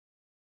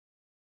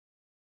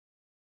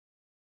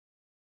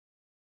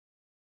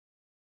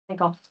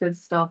think Oscar's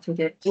started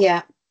it.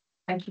 Yeah.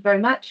 Thank you very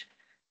much.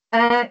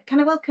 Can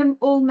I welcome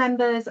all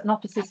members and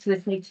officers to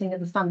this meeting of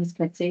the Standards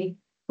Committee,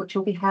 which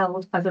will be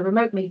held as a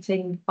remote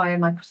meeting via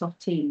Microsoft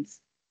Teams.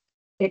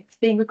 It's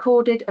being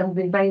recorded and will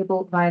be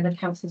available via the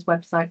Council's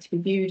website to be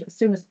viewed as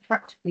soon as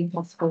practically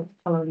possible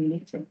following the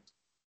meeting.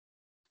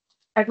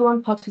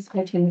 Everyone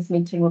participating in this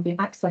meeting will be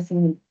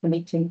accessing the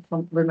meeting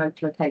from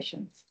remote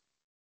locations.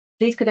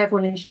 Please could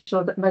everyone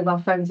ensure that mobile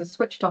phones are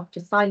switched off to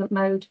silent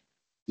mode.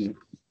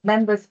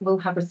 Members will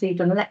have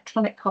received an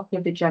electronic copy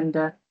of the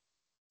agenda.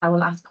 I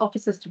will ask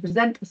officers to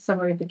present a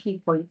summary of the key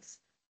points.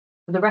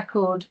 For the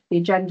record, the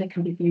agenda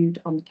can be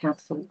viewed on the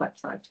Council's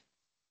website.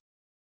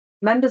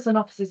 Members and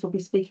officers will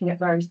be speaking at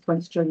various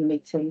points during the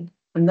meeting,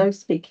 and those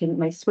speaking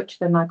may switch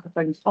their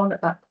microphones on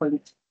at that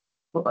point.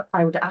 But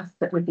I would ask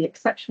that, with the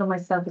exception of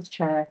myself as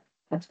chair,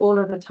 at all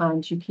other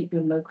times you keep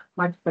your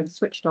microphone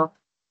switched off,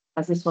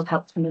 as this will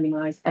help to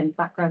minimise any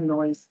background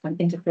noise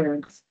and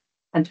interference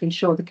and to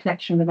ensure the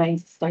connection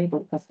remains as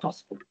stable as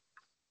possible.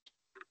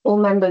 All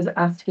members are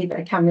asked to keep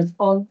their cameras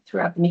on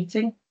throughout the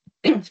meeting.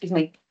 Excuse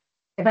me.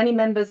 If any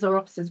members or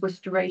officers wish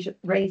to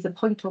raise a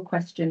point or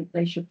question,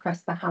 they should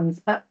press the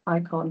hands up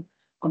icon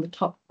on the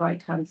top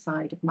right-hand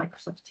side of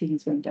Microsoft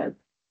Teams window,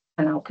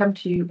 and I'll come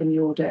to you in the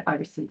order I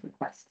receive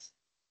requests.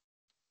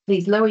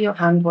 Please lower your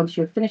hand once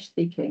you have finished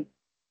speaking.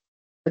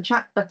 The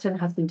chat button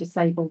has been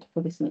disabled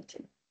for this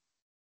meeting.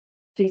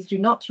 Please do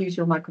not use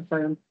your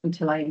microphone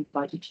until I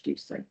invite you to do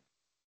so.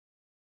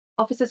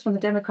 Officers from the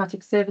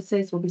Democratic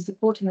Services will be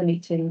supporting the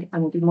meeting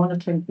and will be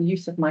monitoring the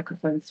use of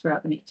microphones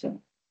throughout the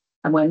meeting,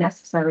 and where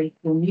necessary,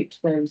 will mute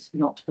those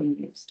not being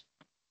used.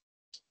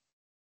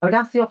 I would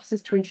ask the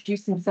officers to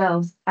introduce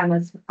themselves and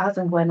as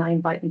and when I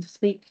invite them to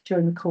speak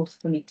during the course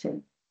of the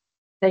meeting.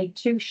 They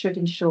too should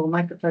ensure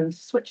microphones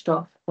are switched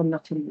off or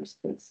not in use,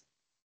 please.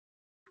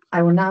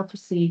 I will now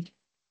proceed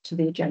to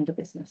the agenda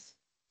business.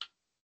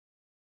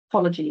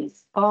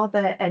 Apologies. Are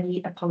there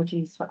any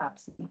apologies for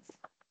absence?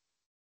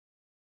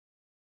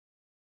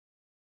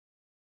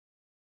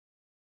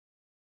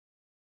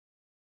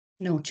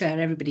 No, Chair,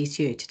 everybody's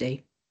here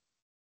today.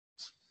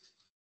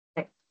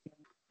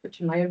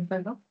 Switching my own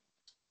phone off.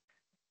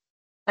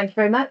 Thank you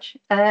very much.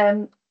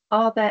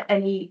 Are there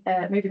any,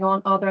 moving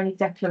on, are there any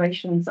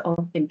declarations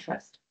of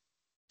interest?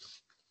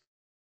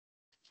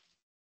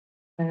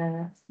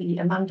 See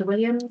Amanda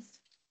Williams.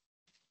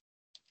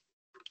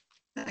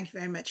 Thank you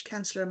very much.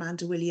 Councillor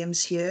Amanda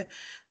Williams here.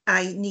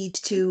 I'm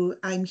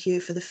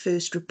here for the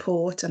first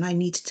report, and I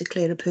need to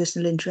declare a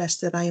personal interest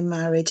that I am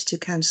married to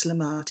Councillor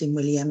Martin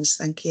Williams.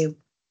 Thank you.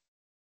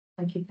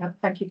 Thank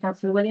you,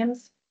 Councillor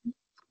Williams.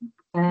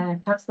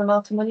 Councillor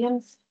Martin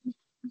Williams.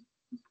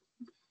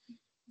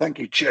 Thank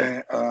you,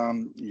 Chair.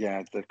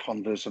 Yeah, the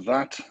converse of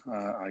that,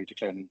 I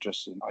declare an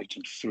interest in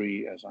item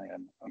 3, as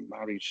I'm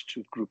married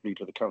to Group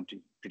Leader of the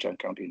County, Bridgend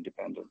County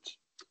Independent.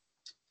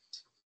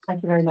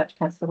 Thank you very much,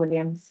 Councillor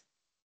Williams.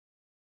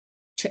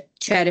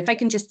 Chair, if I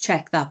can just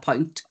check that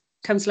point.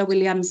 Councillor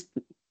Williams,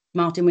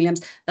 Martin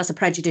Williams, that's a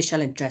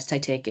prejudicial interest, I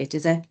take it,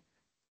 is it?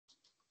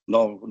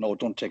 No,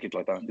 don't take it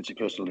like that. It's a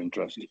personal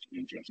interest.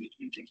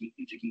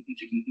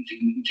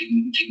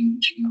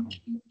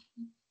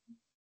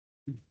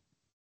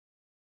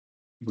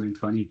 Very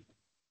funny.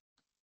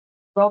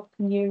 Rob,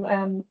 can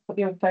you put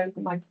your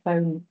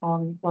microphone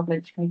on? Rob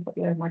Lynch, can you put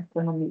your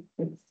microphone on mute,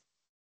 please?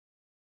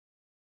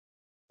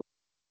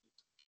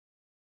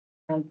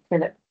 And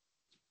Philip.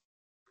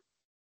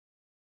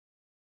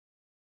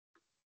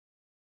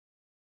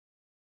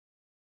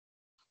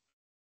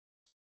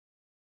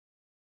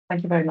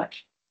 Thank you very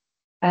much.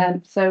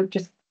 So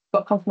just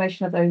got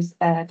confirmation of those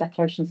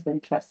declarations of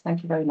interest.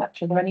 Thank you very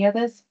much. Are there any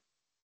others?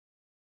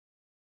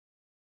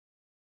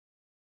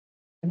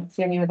 I don't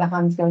see any other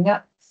hands going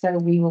up, so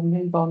we will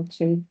move on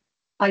to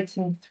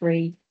item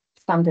 3,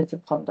 standards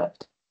of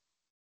conduct.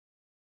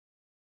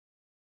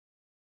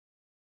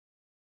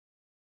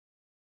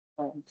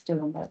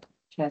 Still on that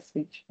chair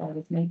speech, bear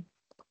with me.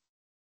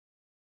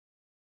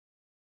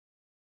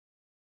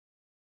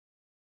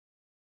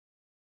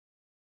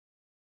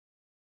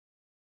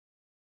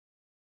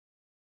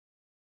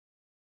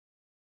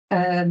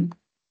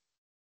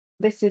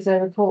 This is a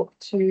report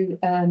to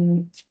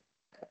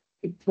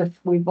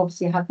we've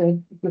obviously had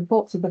the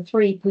reports of the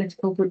 3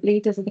 political group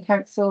leaders of the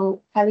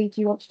council. Kelly,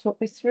 do you want to talk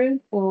this through,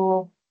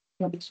 or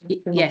you want me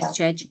to yes,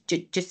 Chair,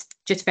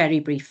 just very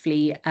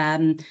briefly.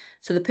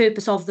 So the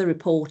purpose of the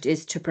report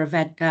is to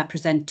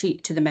present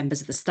to the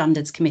members of the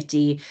Standards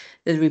Committee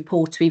the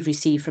reports we've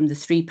received from the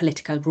 3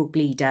 political group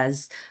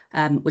leaders,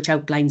 which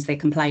outlines their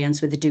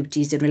compliance with the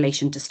duties in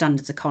relation to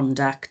standards of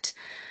conduct.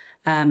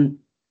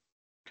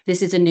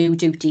 This is a new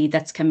duty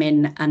that's come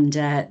in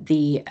under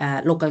the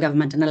Local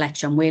Government and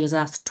Election Wales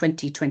Act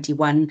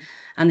 2021,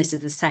 and this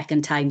is the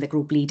second time the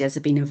group leaders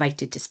have been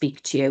invited to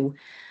speak to you.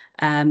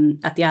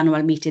 At the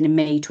annual meeting in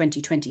May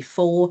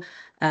 2024,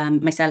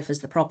 myself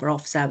as the proper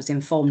officer was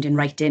informed in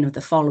writing of the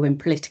following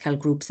political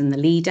groups and the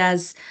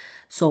leaders.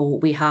 So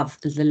we have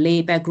the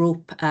Labour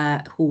group,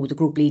 who the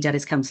group leader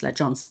is Councillor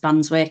John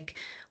Spanswick.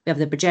 We have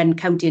the Bridgend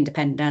County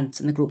Independents,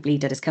 and the group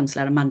leader is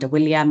Councillor Amanda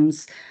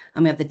Williams.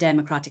 And we have the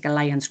Democratic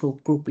Alliance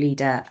group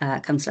leader,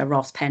 Councillor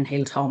Ross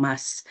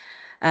Penhill-Thomas.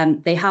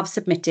 They have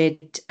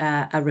submitted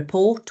a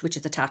report, which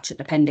is attached at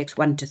Appendix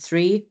 1 to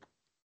 3.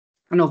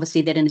 And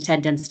obviously they're in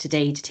attendance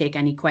today to take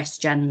any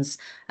questions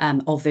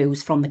or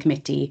views from the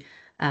committee,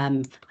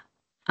 and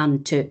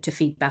to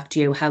feedback to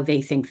you how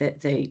they think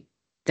that the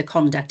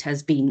conduct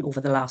has been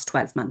over the last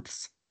 12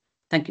 months.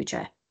 Thank you,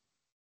 Chair.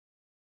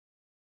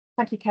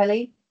 Thank you,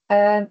 Kelly.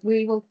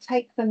 We will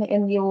take them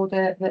in the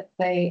order that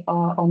they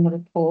are on the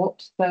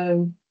report.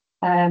 So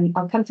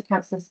I'll come to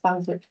Councillor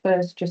Spanswick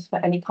first, just for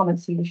any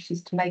comments he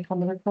wishes to make on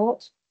the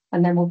report,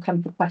 and then we'll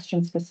come for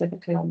questions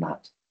specifically on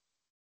that.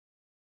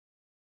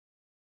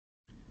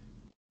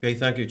 Okay,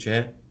 thank you,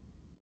 Chair.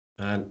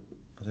 And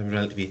as I'm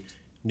relatively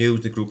new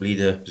to the group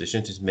leader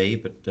position since May,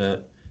 but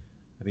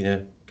I've been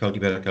a county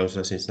borough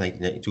councillor since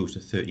 1992, so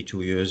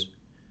 32 years.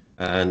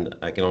 And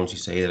I can honestly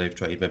say that I've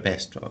tried my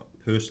best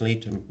personally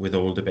to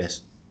withhold the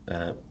best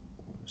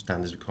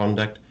standards of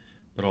conduct,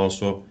 but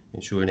also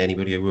ensuring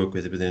anybody I work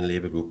with within a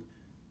Labour group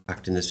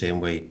act in the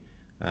same way.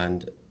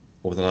 And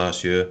over the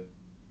last year,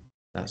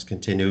 that's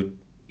continued,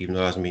 even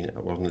though I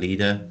wasn't a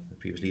leader. The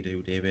previous leader,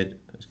 Hugh David,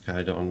 has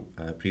carried on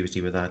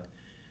previously with that.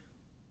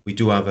 We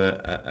do have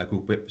a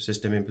group whip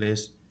system in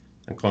place,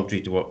 and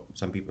contrary to what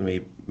some people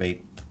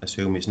may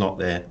assume, it's not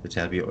there to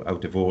tell you how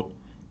to vote.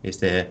 It's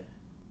there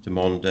to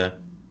monitor,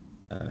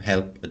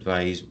 help,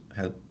 advise,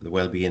 help the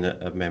well-being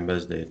of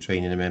members, their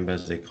training of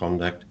members, their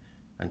conduct,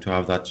 and to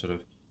have that sort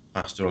of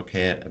pastoral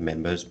care of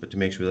members, but to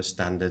make sure the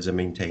standards are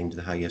maintained to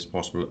the highest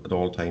possible at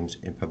all times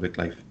in public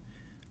life.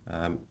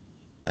 I'm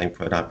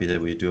quite happy that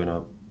we're doing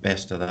our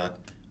best at that.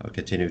 I'll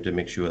continue to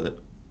make sure that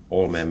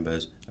all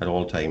members at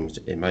all times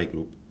in my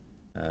group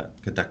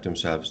conduct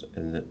themselves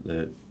in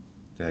the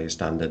highest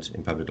standards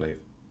in public life.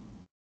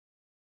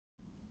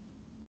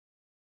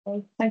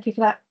 Okay, thank you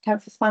for that,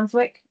 Councillor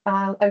Spanswick.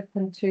 I'll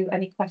open to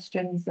any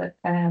questions that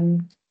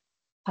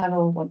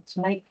panel want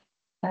to make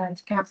to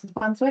Councillor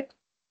Spanswick.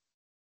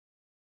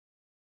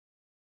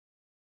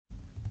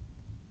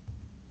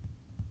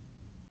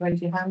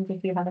 Raise your hand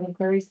if you have any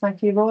queries.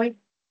 Thank you, Roy.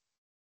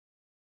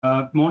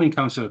 Morning,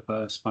 Councillor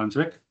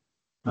Spanswick.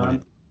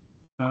 Morning.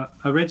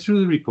 I read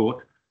through the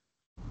report,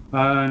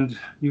 and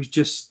you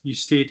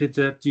stated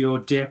that your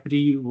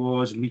deputy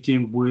was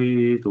meeting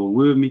with, or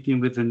were meeting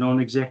with, the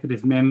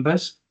non-executive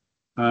members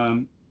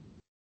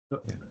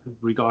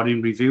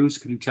regarding reviews.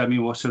 Can you tell me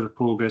what sort of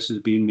progress has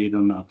been made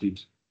on that,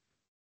 please?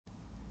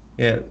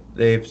 Yeah,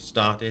 they've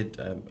started.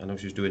 I know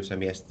she was doing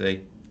some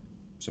yesterday.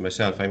 So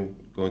myself, I'm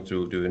going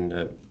through doing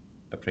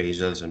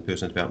appraisals and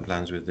personal development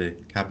plans with the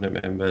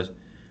cabinet members,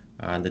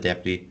 and the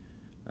deputy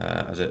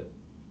as a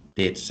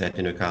date set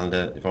in her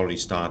calendar. They've already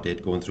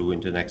started going through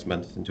into next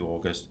month, into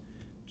August,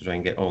 to try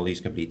and get all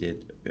these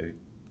completed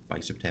by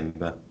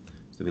September.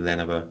 So we'll then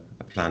have a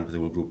plan for the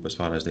whole group as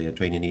far as their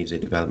training needs, their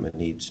development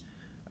needs,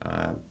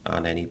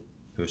 and any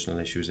personal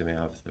issues they may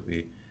have, that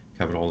we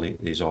cover all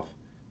these off.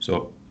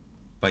 So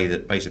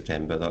by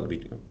September, that'll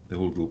be the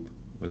whole group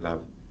will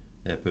have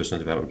their personal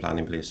development plan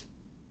in place.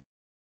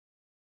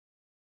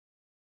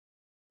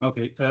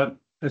 Okay,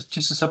 it's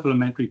just a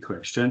supplementary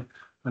question,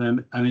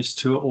 and it's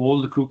to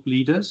all the group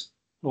leaders,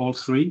 all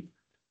three.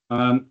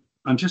 I'm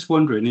just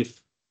wondering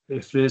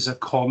if there's a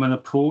common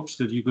approach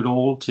that you could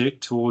all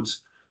take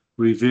towards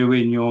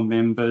reviewing your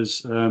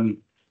members'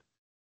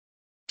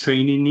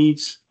 training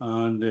needs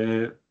and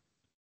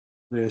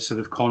their sort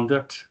of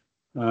conduct.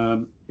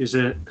 Is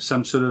there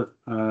some sort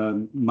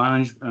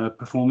of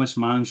performance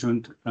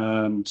management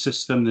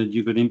system that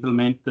you could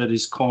implement that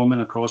is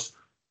common across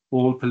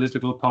all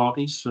political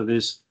parties? So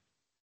there's,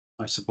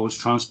 I suppose,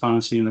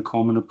 transparency and a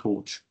common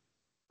approach.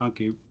 Thank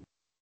you.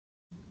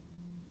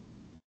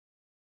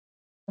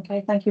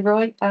 Okay, thank you,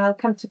 Roy. I'll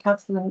come to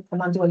Councillor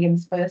Amanda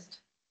Williams first.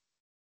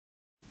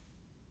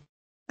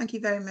 Thank you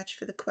very much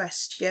for the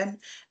question.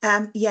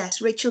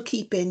 Yes, Rachel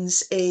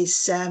Keepins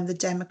is the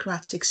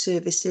Democratic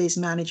Services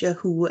Manager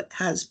who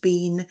has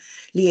been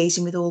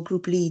liaising with all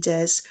group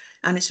leaders,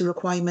 and it's a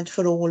requirement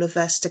for all of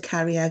us to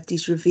carry out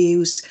these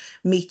reviews,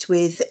 meet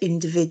with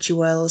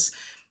individuals.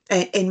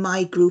 In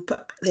my group,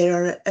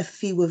 there are a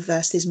few of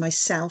us. There's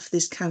myself,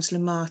 there's Councillor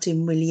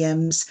Martin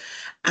Williams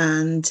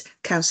and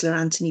Councillor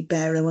Anthony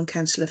Barrow and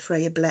Councillor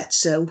Freya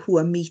Bledsoe, who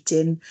are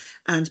meeting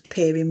and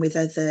pairing with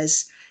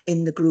others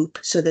in the group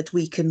so that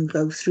we can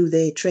go through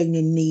their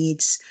training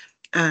needs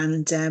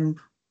and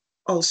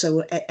also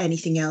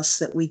anything else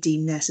that we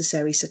deem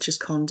necessary, such as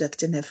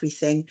conduct and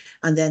everything.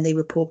 And then they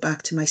report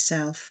back to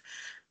myself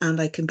and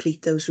I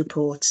complete those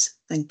reports.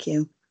 Thank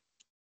you.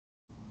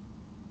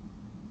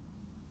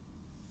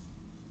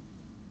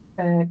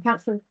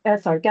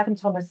 Gavin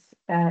Thomas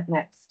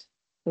next,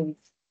 please.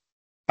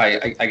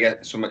 I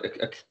get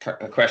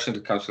a question to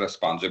Councillor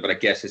Spanswick, but I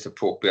guess it's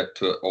appropriate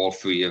to all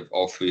three of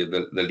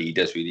the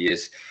leaders. Really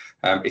is.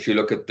 If you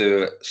look at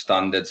the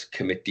standards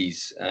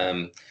committee's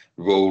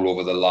role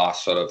over the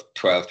last sort of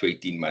 12 to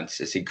 18 months,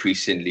 it's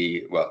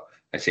increasingly, well,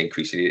 I say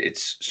increasingly,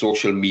 it's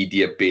social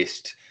media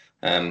based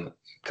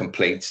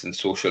complaints and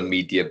social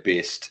media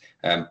based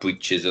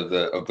breaches of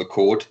the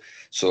code.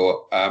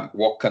 So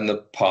what can the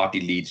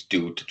party leads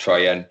do to try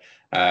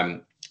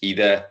and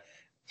either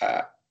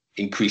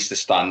increase the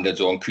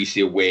standards or increase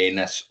the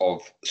awareness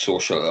of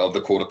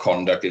the code of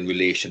conduct in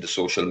relation to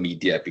social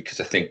media? Because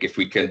I think if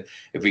we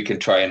can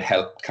try and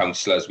help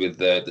councillors with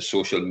the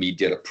social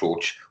media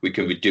approach, we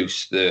can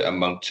reduce the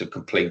amount of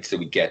complaints that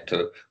we get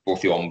to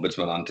both the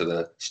Ombudsman and to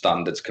the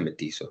Standards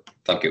Committee. So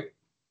thank you.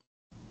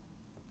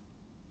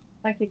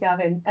 Thank you,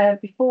 Gavin.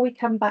 Before we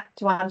come back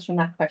to answering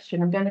that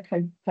question, I'm going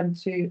to come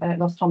to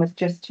Ross Thomas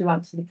just to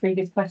answer the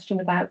previous question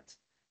about,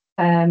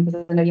 because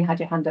I know you had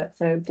your hand up,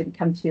 so it didn't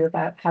come to you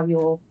about how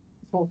you're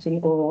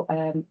supporting or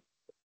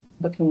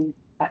looking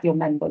at your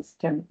members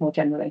more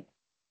generally.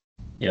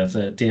 Yeah,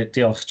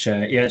 diolch,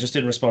 Chair. Yeah, just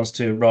in response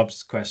to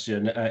Rob's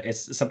question,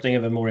 it's something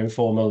of a more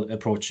informal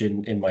approach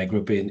in my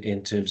group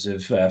in terms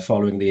of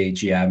following the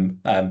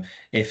AGM.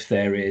 If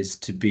there is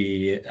to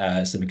be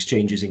some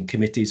exchanges in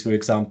committees, for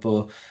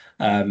example,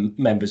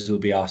 members will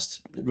be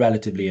asked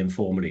relatively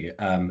informally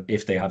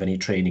if they have any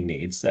training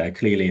needs.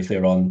 Clearly, if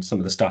they're on some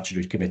of the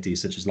statutory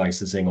committees, such as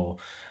licensing or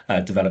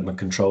development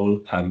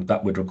control,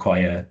 that would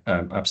require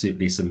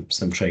absolutely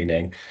some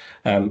training.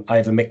 I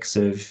have a mix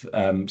of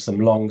some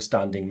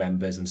long-standing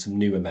members and some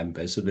newer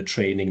members, so the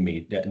training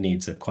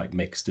needs are quite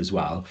mixed as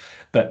well.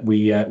 But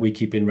we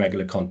keep in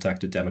regular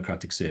contact with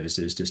Democratic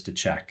Services just to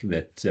check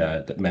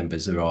that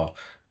members are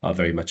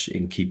very much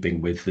in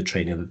keeping with the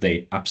training that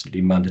they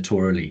absolutely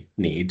mandatorily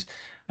need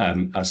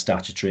as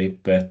statutory,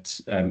 but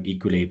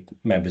equally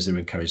members are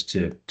encouraged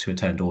to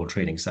attend all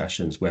training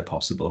sessions where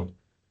possible.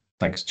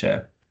 Thanks,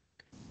 Chair.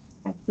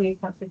 Thank you,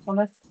 Councillor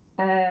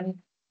Thomas.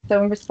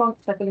 So in response,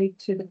 I believe,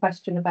 to the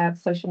question about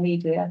social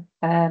media,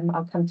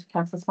 I'll come to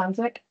Councillor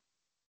Spanswick.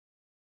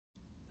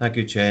 Thank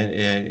you, Chair.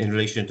 In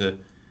relation to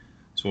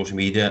social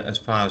media, as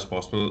far as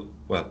possible,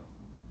 well,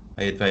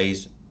 I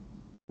advise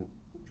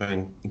try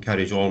and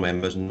encourage all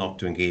members not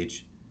to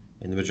engage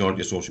in the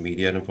majority of social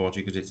media,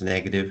 unfortunately, because it's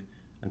negative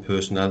and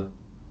personal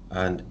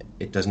and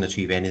it doesn't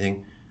achieve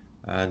anything.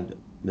 And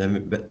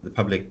the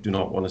public do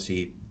not want to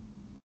see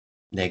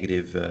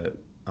negative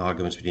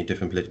arguments between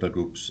different political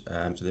groups.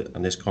 And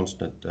there's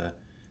constant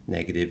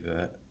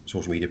negative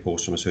social media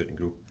posts from a certain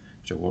group,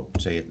 which I won't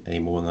say any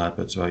more than that.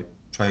 But so I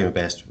try my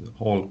best with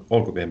all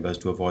group members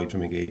to avoid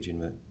from engaging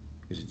with it,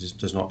 because it just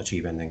does not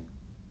achieve anything.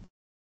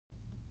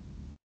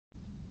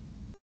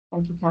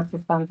 Thank you,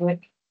 Councillor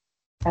Spanswick.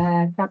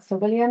 Councillor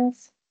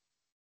Williams.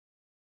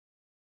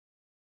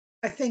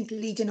 I think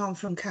leading on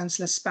from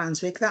Councillor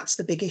Spanswick, that's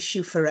the big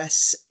issue for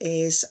us.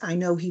 Is I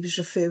know he was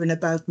referring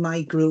about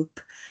my group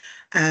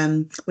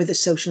with the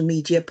social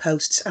media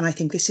posts, and I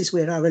think this is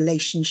where our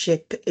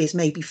relationship is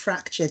maybe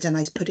fractured, and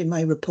I put in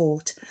my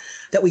report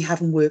that we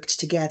haven't worked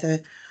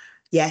together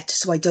yet,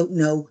 so I don't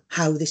know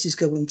how this is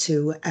going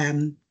to,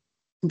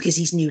 because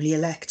he's newly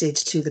elected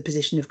to the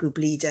position of group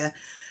leader,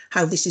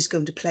 how this is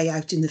going to play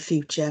out in the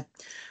future.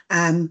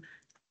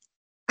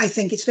 I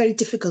think it's very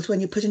difficult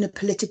when you're putting a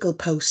political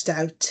post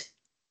out.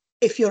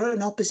 If you're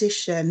an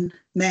opposition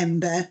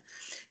member,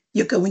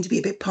 you're going to be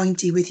a bit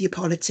pointy with your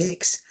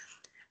politics.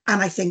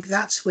 And I think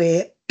that's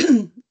where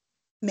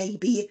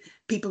maybe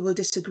people will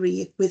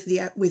disagree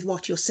with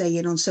what you're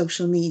saying on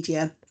social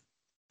media.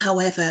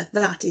 However,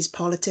 that is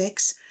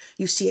politics.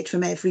 You see it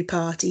from every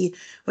party,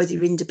 whether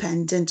you're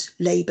independent,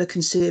 Labour,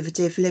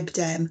 Conservative, Lib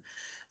Dem,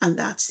 and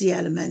that's the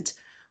element.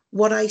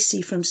 What I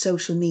see from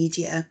social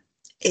media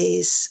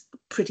is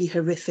pretty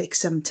horrific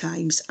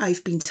sometimes.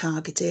 I've been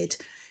targeted.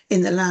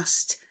 In the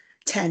last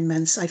 10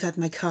 months, I've had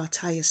my car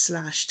tyres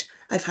slashed.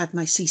 I've had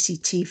my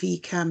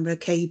CCTV camera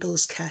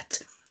cables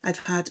cut. I've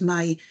had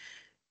my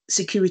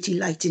security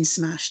lighting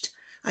smashed.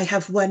 I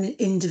have one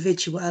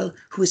individual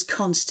who is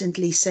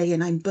constantly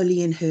saying I'm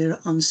bullying her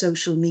on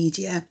social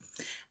media,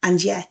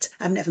 and yet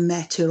I've never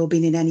met her or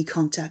been in any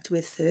contact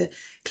with her,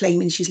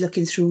 claiming she's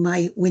looking through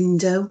my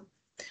window.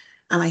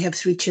 And I have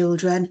 3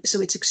 children,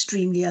 so it's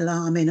extremely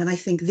alarming. And I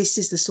think this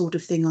is the sort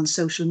of thing on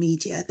social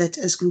media that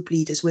as group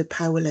leaders, we're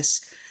powerless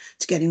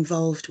to get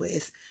involved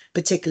with,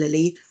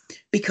 particularly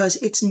because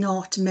it's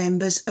not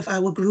members of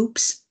our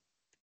groups.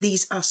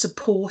 These are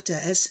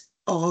supporters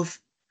of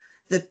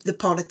the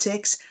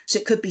politics. So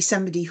it could be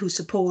somebody who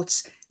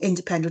supports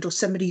independent or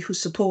somebody who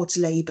supports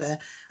Labour.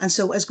 And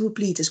so as group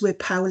leaders, we're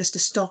powerless to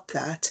stop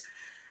that.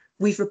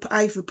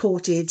 I've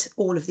reported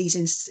all of these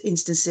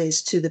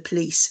instances to the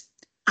police,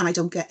 and I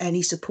don't get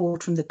any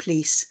support from the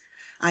police.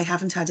 I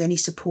haven't had any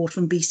support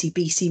from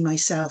BCBC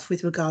myself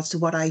with regards to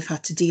what I've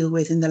had to deal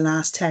with in the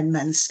last 10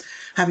 months,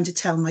 having to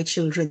tell my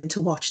children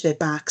to watch their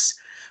backs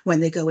when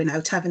they're going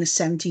out, having a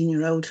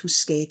 17-year-old who's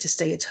scared to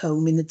stay at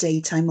home in the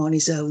daytime on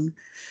his own.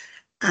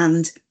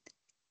 And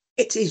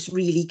it is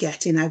really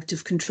getting out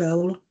of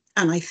control.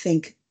 And I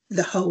think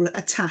the whole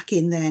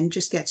attacking then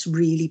just gets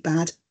really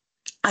bad.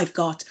 I've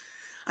got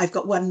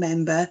one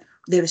member,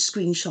 there are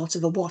screenshots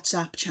of a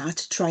WhatsApp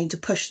chat trying to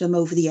push them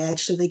over the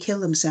edge so they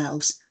kill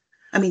themselves.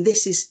 I mean,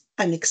 this is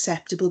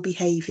unacceptable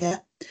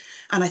behaviour.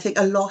 And I think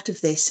a lot of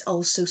this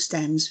also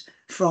stems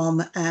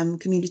from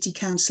community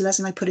councillors,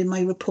 and I put in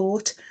my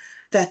report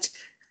that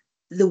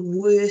the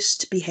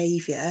worst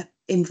behaviour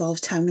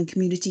involves town and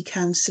community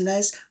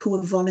councillors who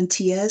are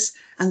volunteers,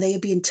 and they are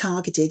being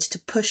targeted to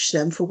push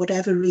them for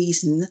whatever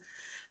reason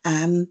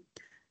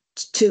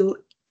to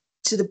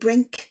the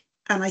brink.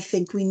 And I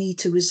think we need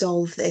to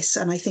resolve this.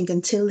 And I think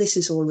until this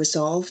is all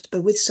resolved,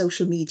 but with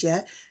social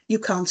media, you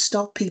can't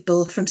stop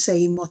people from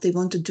saying what they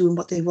want to do and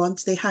what they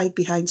want. They hide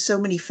behind so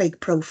many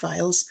fake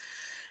profiles.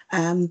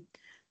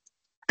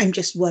 I'm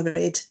just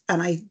worried,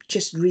 and I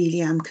just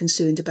really am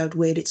concerned about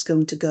where it's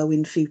going to go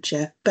in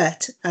future.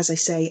 But as I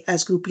say,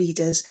 as group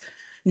leaders,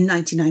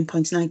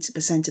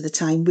 99.9% of the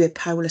time, we're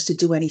powerless to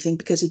do anything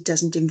because it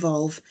doesn't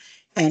involve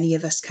any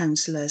of us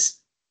councillors.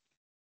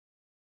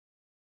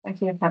 Thank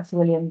you,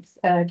 Councillor Williams.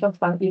 John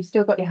Span, you've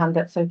still got your hand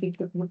up, so if you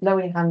could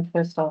lower your hand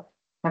first off,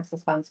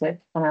 Councillor Spanswick,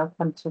 and I'll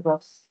come to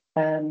Ross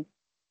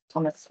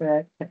Thomas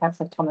for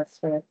Councillor Thomas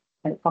for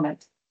any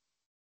comment.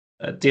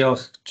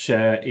 Diolch,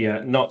 Chair.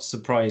 Yeah, not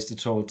surprised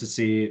at all to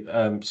see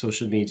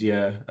social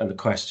media and the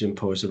question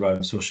posed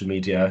around social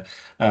media.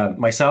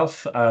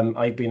 Myself,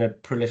 I've been a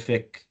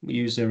prolific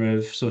user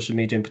of social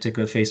media, in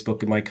particular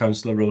Facebook, in my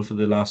councillor role for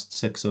the last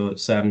 6 or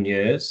 7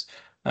 years.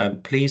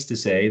 Pleased to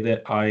say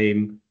that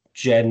I'm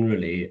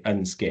generally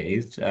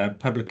unscathed.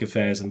 Public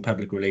affairs and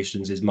public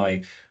relations is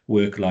my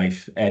work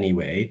life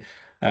anyway.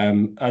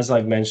 As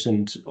I've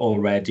mentioned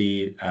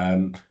already,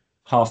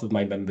 half of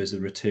my members are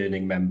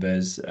returning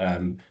members,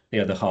 the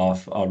other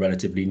half are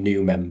relatively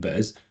new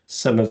members.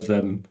 Some of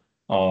them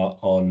are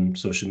on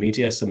social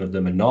media, some of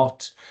them are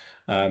not.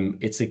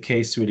 It's a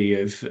case really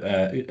of,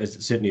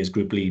 certainly as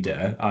group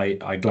leader,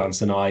 I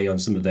glance an eye on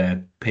some of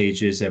their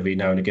pages every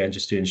now and again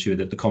just to ensure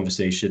that the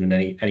conversation and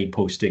any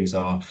postings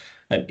are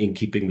in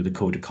keeping with the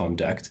code of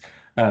conduct.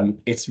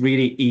 It's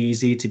really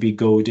easy to be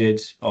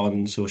goaded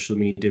on social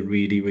media,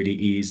 really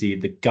easy.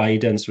 The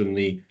guidance from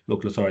the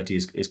local authority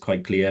is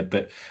quite clear,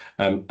 but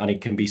and it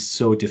can be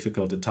so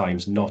difficult at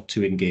times not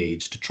to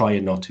engage, to try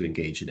and not to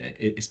engage in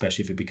it,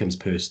 especially if it becomes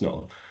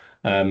personal.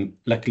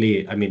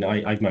 Luckily, I mean,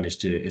 I've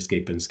managed to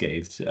escape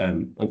unscathed.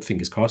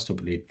 Fingers crossed.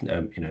 Hopefully,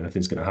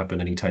 nothing's going to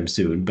happen anytime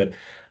soon. But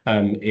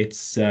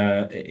it's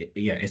a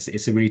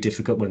really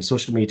difficult one.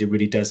 Social media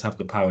really does have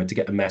the power to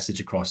get a message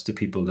across to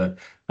people that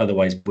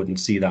otherwise wouldn't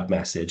see that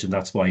message, and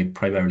that's why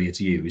primarily it's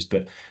used.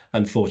 But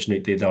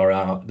unfortunately, there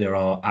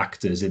are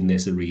actors in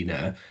this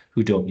arena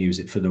who don't use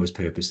it for those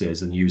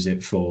purposes and use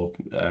it for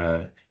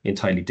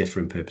entirely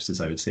different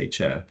purposes, I would say,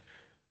 Chair.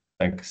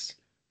 Thanks.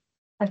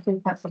 Thank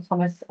you, Councillor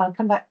Thomas. I'll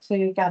come back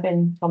to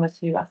Gavin Thomas,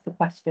 who asked the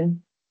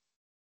question.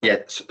 Yeah,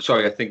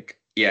 sorry, I think,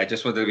 I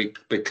just wanted to be a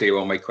bit clear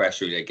on my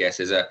question, really, I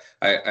guess, is I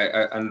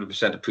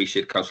 100%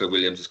 appreciate Councillor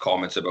Williams'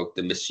 comments about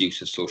the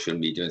misuse of social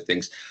media and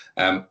things.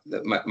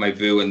 My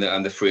view and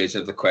the phrase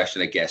of the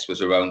question, I guess,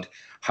 was around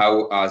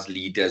how, as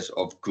leaders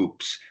of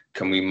groups,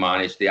 can we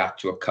manage the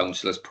actual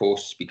councillors'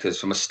 posts? Because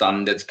from a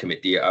standards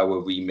committee, our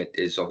remit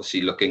is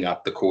obviously looking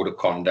at the code of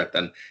conduct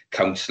and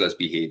councillors'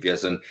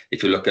 behaviours. And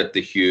if you look at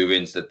the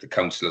hearings that the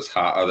councillors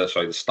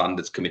the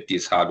standards committee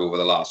has had over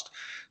the last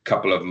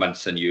couple of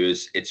months and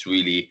years, it's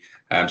really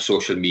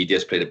social media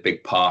has played a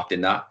big part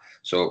in that.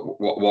 So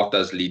what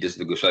does leaders of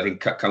the group? So I think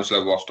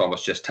Councillor Ross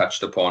Thomas just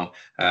touched upon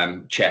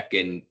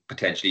checking,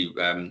 potentially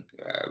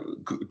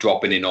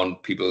dropping in on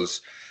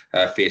people's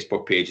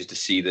Facebook pages to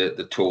see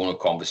the tone of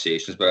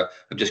conversations. But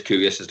I'm just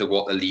curious as to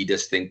what the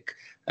leaders think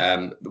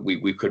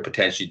we could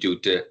potentially do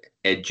to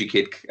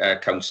educate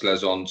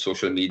councillors on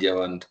social media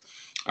and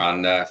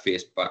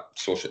Facebook,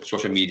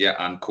 social media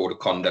and code of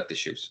conduct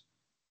issues.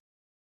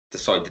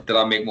 Sorry, did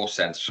that make more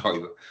sense?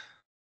 Sorry.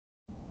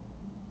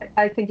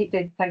 I think it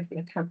did. Thank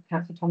you,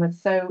 Councillor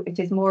Thomas. So it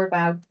is more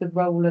about the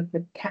role of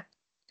the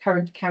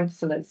current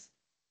councillors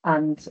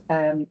and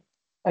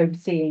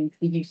overseeing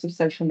the use of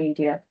social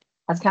media.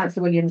 As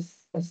Councillor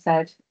Williams has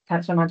said,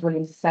 Councillor Amanda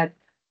Williams has said,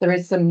 there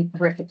is some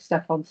horrific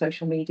stuff on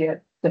social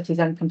media that is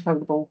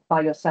uncontrollable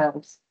by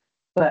yourselves,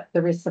 but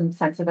there is some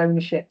sense of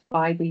ownership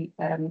by the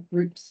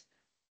groups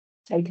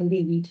to take a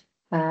lead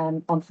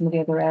on some of the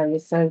other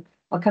areas. So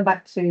I'll come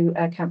back to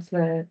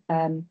Councillor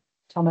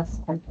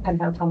Thomas,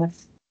 Penhale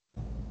Thomas.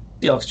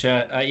 Diolch,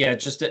 Chair.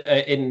 Just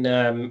in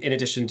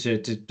addition to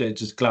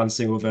just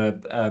glancing over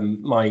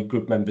my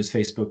group members'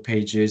 Facebook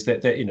pages,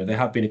 that there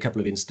have been a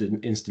couple of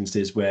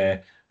instances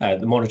where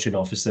the monitoring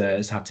officer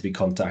has had to be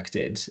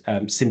contacted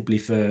simply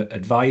for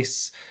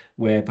advice,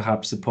 where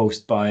perhaps a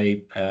post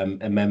by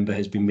a member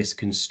has been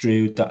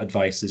misconstrued. That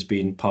advice has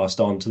been passed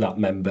on to that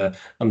member,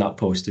 and that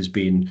post has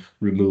been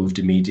removed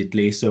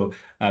immediately. So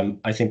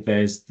I think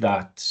there's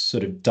that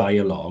sort of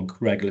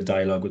regular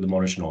dialogue with the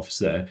monitoring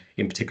officer,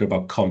 in particular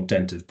about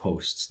content of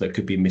posts that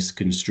could be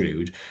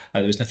misconstrued.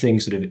 There was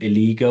nothing sort of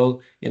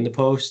illegal in the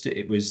post.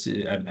 It was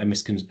a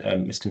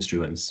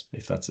misconstruence,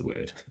 if that's a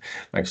word.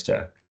 Thanks,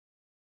 Chair.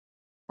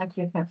 Thank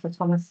you, Councillor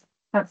Thomas.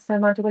 Councillor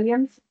Amanda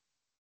Williams.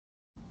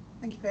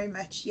 Thank you very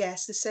much.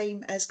 Yes, the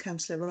same as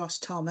Councillor Ross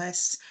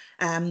Thomas.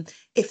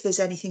 If there's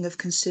anything of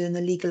concern,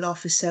 the legal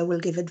officer will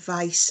give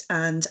advice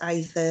and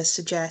either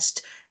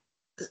suggest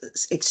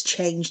it's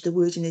changed, the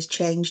wording is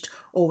changed,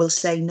 or will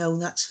say, no,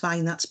 that's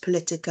fine, that's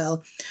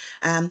political.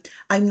 I'm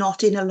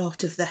not in a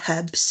lot of the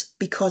hubs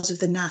because of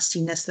the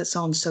nastiness that's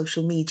on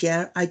social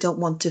media. I don't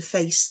want to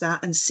face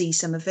that and see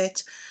some of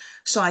it.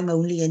 So I'm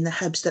only in the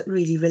hubs that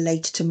really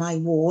relate to my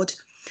ward,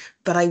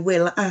 but I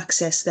will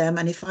access them.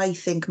 And if I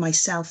think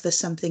myself that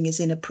something is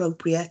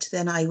inappropriate,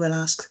 then I will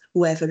ask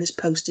whoever has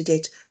posted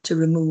it to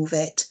remove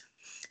it.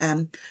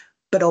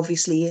 But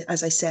obviously,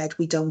 as I said,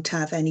 we don't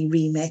have any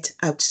remit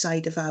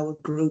outside of our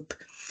group.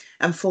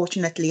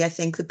 Unfortunately, I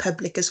think the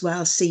public as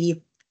well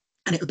see,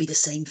 and it'll be the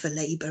same for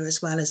Labour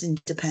as well as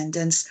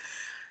Independents,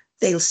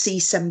 they'll see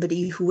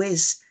somebody who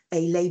is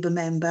a Labour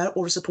member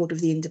or a supporter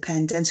of the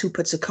Independents who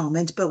puts a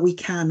comment, but we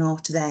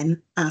cannot then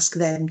ask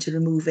them to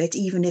remove it,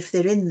 even if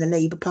they're in the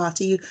Labour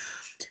Party.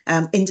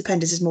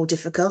 Independence is more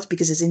difficult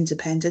because as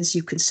Independents,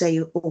 you can say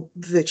or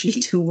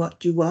virtually do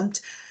what you want.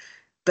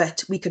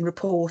 But we can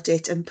report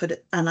it and put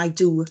it, and I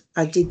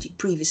did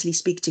previously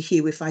speak to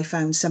Hugh if I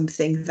found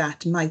something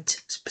that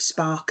might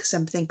spark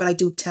something, but I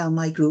do tell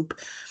my group.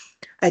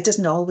 It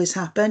doesn't always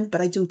happen,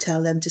 but I do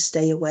tell them to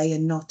stay away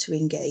and not to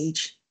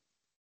engage.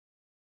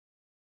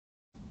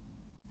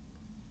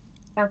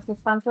 Councillor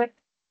Svanswick.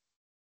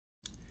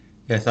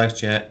 Yeah, thanks,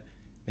 Chair.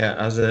 Yeah,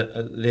 as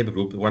a Labour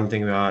group, the one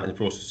thing we are in the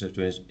process of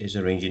doing is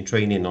arranging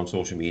training on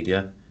social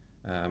media,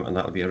 and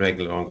that'll be a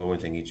regular ongoing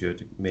thing each year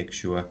to make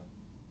sure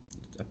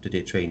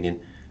up-to-date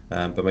training.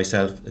 But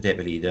myself, the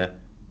deputy leader,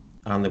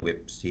 and the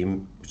whips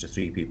team, which are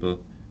 3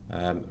 people,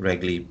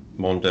 regularly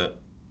monitor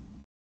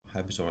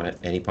hubs on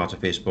any part of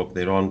Facebook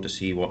they're on to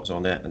see what's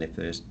on there, and if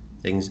there's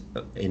things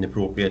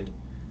inappropriate,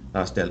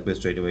 that's dealt with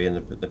straight away and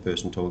the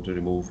person told to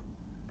remove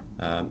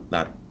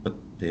that. But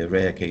there are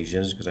rare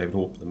occasions, because I would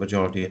hope the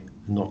majority are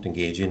not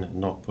engaging and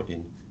not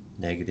putting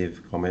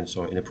negative comments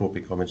or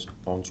inappropriate comments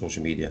on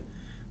social media,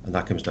 and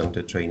that comes down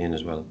to training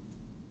as well.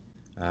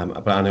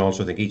 But I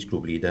also think each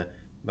group leader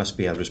must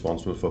be held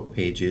responsible for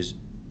pages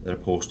that are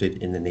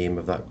posted in the name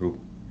of that group,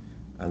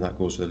 and that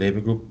goes for the Labour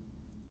group,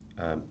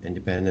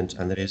 Independents,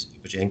 and there is a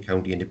Bridgend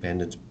County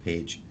Independents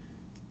page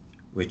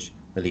which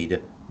the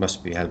leader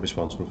must be held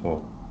responsible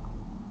for.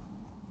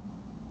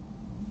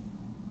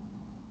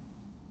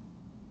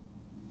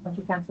 Thank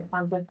you, Councillor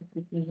Svanswick. If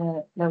you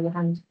can lower your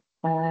hand,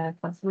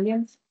 Councillor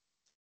Williams.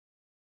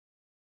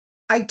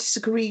 I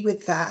disagree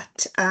with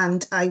that,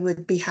 and I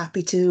would be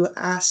happy to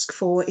ask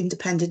for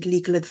independent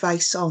legal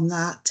advice on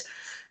that,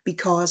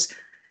 because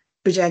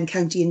Bridgend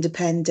County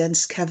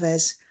Independents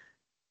covers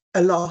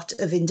a lot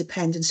of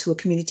independents who are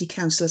community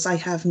councillors. I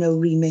have no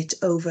remit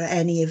over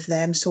any of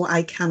them, so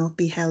I cannot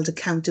be held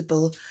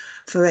accountable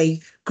for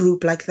a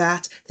group like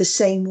that. The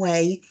same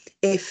way,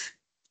 if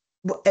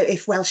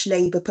Welsh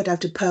Labour put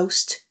out a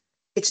post,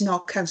 it's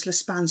not Councillor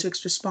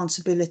Svanswick's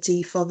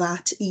responsibility for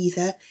that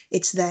either,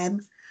 it's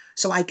them.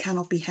 So I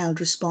cannot be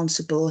held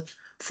responsible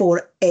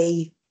for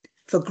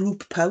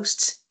group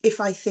posts.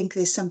 If I think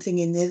there's something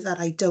in there that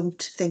I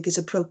don't think is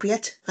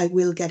appropriate, I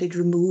will get it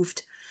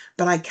removed,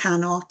 but I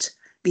cannot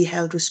be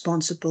held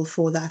responsible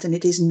for that, and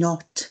it is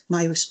not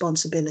my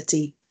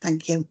responsibility.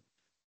 Thank you.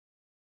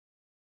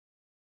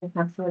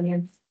 Councillor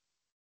Williams.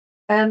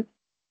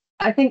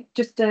 I think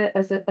just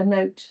as a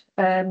note,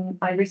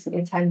 I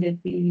recently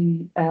attended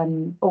the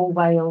All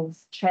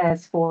Wales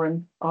Chairs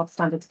Forum of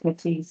Standards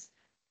Committees,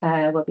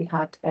 where we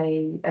had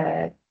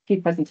a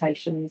few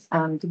presentations,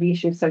 and the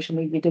issue of social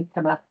media did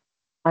come up,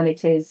 and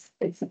it's an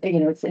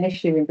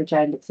issue in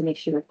Bridgend, it's an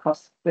issue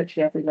across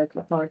virtually every local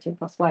authority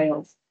across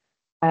Wales.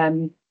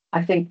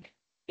 I think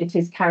it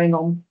is carrying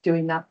on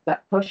doing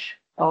that push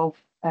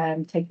of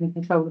taking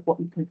control of what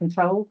we can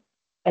control,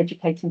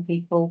 educating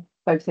people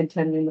both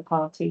internally in the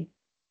party,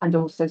 and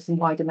also some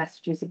wider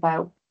messages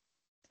about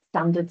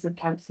standards of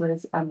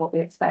councillors and what we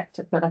expect.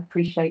 But I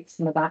appreciate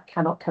some of that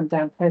cannot come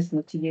down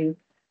personally to you,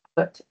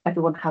 but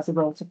everyone has a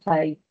role to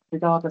play,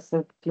 regardless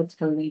of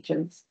political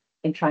allegiance,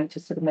 in trying to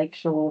sort of make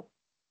sure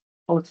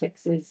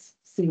politics is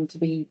seen to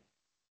be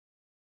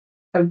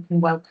open,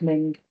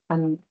 welcoming,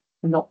 and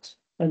not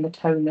in the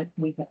tone that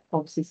we have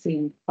obviously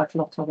seen quite a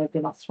lot of over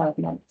the last 12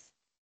 months.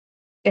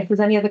 If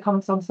there's any other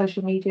comments on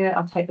social media,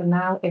 I'll take them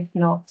now. If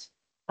not,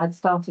 I'd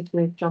started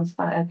with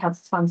Councillor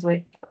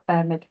Svanswick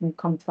making a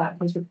comment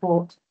about his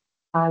report.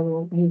 I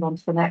will move on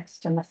to the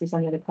next, unless there's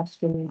any other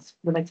questions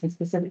relating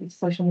specifically to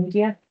social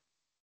media.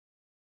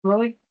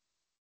 Roy?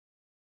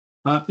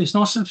 It's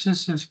not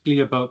specifically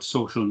about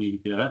social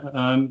media.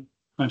 I'm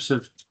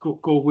sort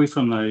of go away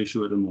from that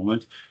issue at the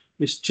moment.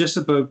 It's just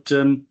about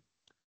trying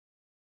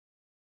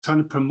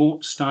to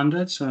promote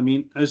standards. I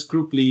mean, as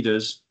group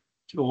leaders,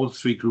 all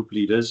 3 group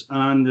leaders,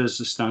 and as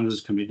the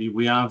standards committee,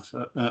 we have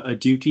a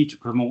duty to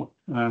promote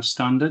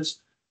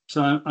standards.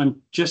 So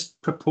I'm just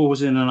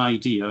proposing an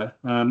idea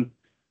to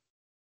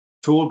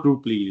all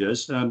group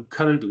leaders.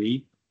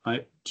 Currently,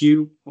 do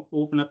you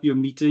open up your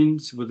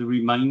meetings with a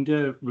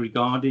reminder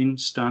regarding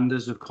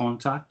standards of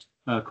conduct?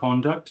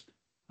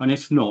 And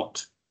if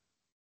not,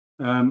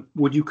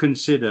 would you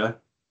consider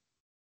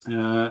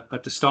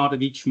at the start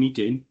of each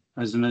meeting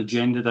as an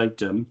agenda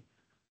item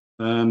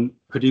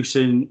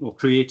producing or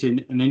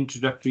creating an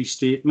introductory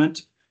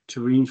statement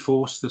to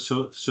reinforce the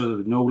sort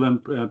of Nolan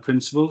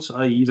principles,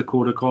 i.e. the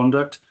code of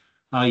conduct,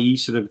 i.e.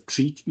 sort of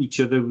treat each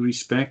other with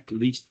respect, at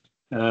least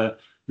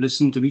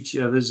listen to each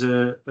other's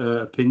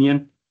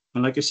opinion.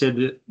 And like I said,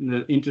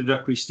 the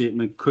introductory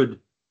statement could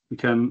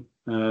become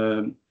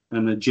an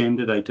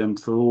agenda item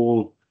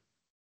for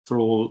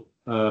all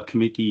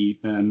committee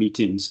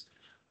meetings.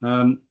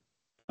 I'm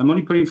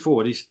only putting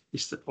forward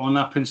is on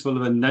that principle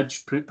of a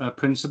nudge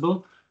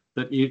principle,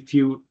 that if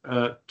you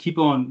keep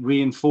on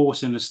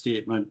reinforcing a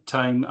statement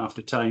time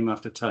after time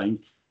after time,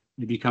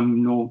 it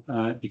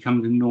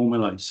becomes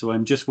normalized. So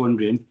I'm just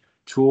wondering,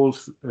 to all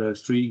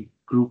three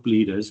group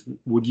leaders,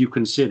 would you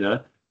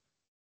consider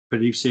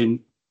producing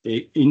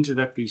an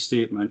introductory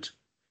statement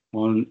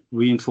on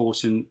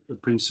reinforcing the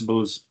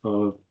principles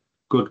of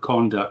good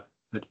conduct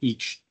at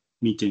each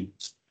meeting?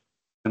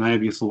 Can I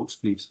have your thoughts,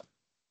 please?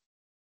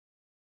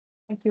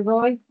 Thank you,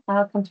 Roy.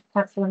 I'll come to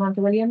Councillor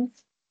Amanda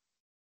Williams.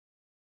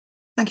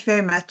 Thank you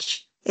very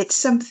much. It's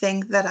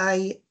something that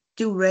I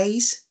do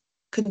raise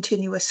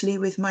continuously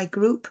with my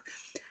group.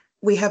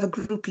 We have a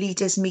group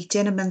leaders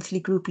meeting, a monthly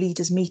group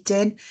leaders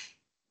meeting.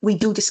 We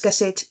do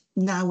discuss it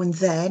now and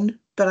then,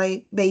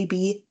 but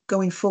maybe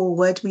going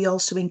forward, we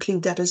also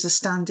include that as a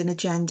standing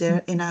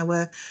agenda in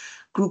our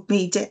group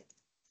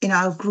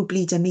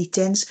leader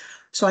meetings.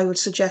 So I would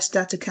suggest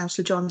that to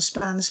Councillor John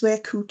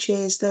Spanswick, who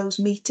chairs those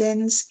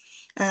meetings,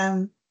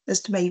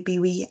 as to maybe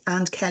we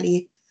and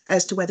Kelly,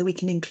 as to whether we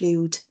can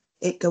include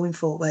it going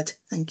forward.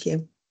 Thank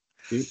you.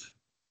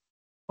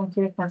 Thank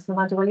you, Councillor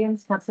Amanda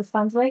Williams. Councillor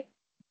Spanswick.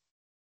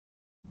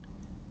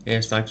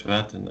 Yes, thanks for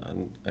that.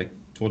 And I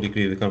totally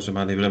agree with Councillor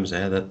Amanda Williams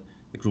there that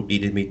the group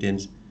leader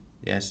meetings,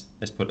 yes,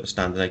 let's put a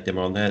standard item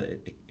on there.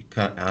 It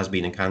has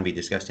been and can be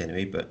discussed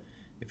anyway, but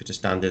if it's a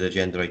standard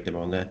agenda item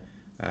on there,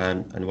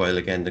 and while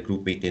again the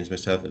group meetings,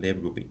 myself and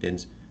Labour group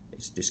meetings,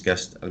 it's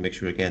discussed, I'll make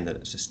sure again that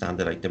it's a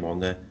standard item on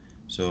there.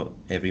 So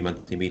every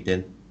monthly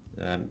meeting,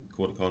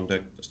 code of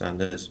conduct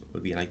standards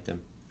will be an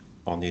item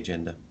on the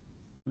agenda.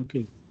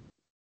 Okay.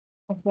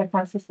 Thank you,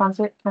 Councillor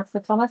Spanswick.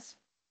 Councillor Thomas.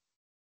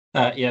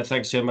 Yeah,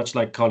 thanks so much.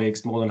 Like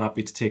colleagues, more than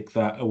happy to take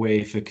that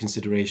away for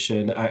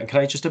consideration. Can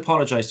I just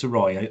apologise to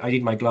Roy? I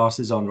need my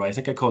glasses on, Roy. I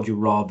think I called you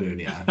Rob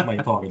earlier. My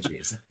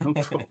apologies. No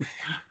problem.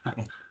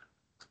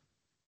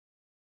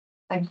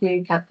 Thank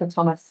you, Councillor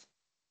Thomas.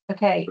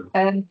 Okay,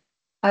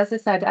 as I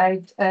said,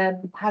 I'd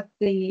had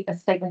a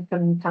statement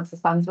from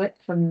Councillor Spanswick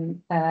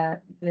from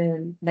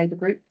the Labour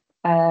group.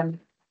 I don't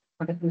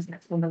know who's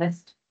next on the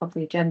list of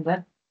the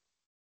agenda.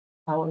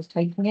 I was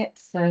taking it,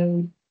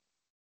 so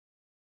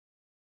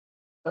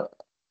these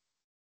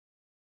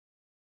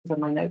are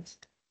my notes.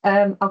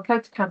 I'll go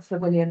to Councillor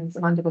Williams,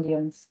 Amanda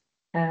Williams,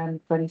 for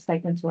any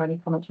statements or any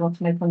comments you want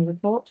to make on the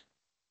report.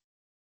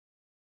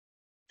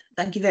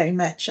 Thank you very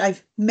much.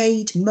 I've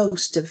made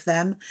most of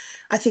them.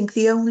 I think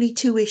the only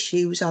two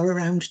issues are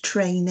around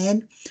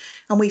training,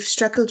 and we've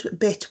struggled a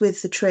bit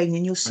with the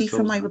training. You'll see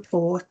from my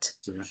report.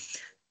 Yeah.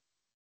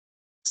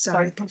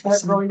 Sorry,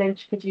 Roy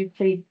Lynch, could you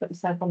please put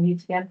yourself on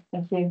mute again?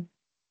 Thank you.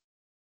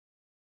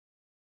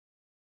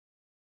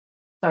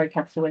 Sorry,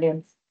 Councillor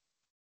Williams.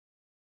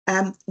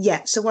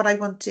 Yeah, so what I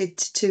wanted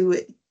to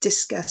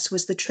discuss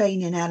was the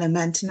training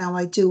element. Now,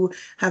 I do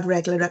have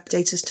regular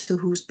updates as to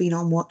who's been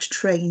on what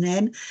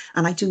training,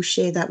 and I do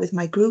share that with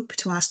my group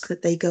to ask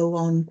that they go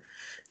on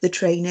the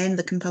training,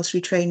 the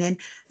compulsory training.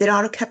 There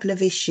are a couple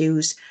of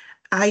issues.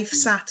 I've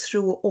sat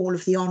through all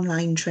of the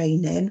online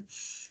training,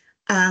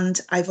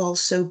 and I've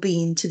also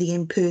been to the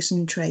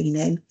in-person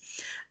training,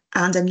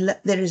 and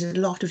there is a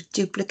lot of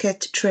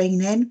duplicate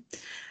training.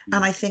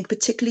 And I think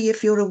particularly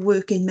if you're a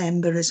working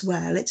member as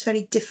well, it's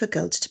very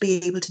difficult to be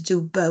able to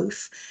do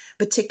both,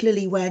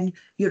 particularly when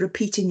you're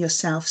repeating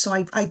yourself.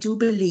 So I do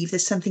believe that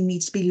something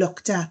needs to be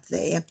looked at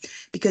there,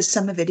 because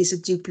some of it is a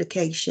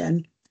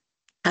duplication.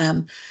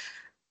 And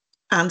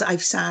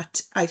I've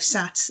sat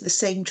the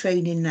same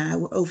training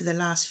now over the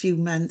last few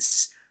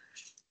months,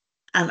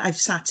 and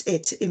I've sat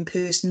it in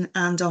person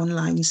and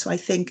online. So I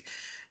think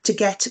to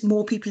get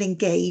more people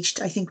engaged,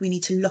 I think we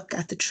need to look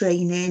at the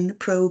training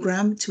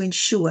programme to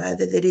ensure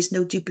that there is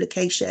no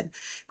duplication,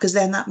 because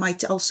then that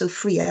might also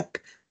free up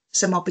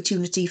some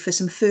opportunity for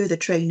some further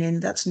training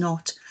that's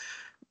not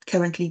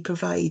currently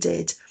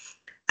provided.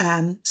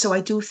 So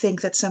I do think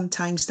that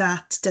sometimes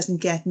that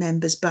doesn't get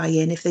members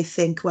buy-in if they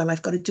think, well,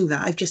 I've got to do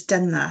that. I've just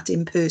done that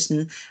in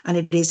person and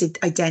it is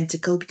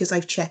identical, because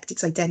I've checked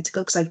it's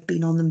identical because I've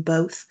been on them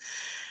both.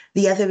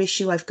 The other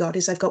issue I've got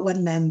is I've got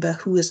one member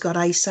who has got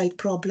eyesight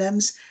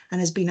problems and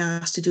has been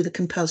asked to do the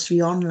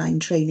compulsory online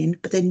training,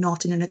 but they're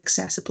not in an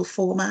accessible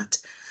format.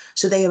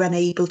 So they are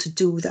unable to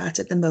do that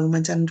at the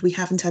moment, and we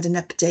haven't had an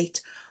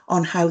update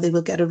on how they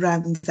will get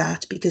around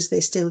that, because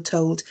they're still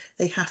told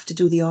they have to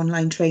do the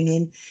online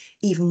training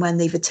even when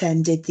they've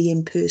attended the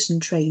in-person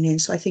training.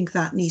 So I think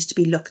that needs to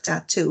be looked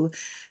at too,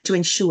 to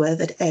ensure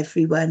that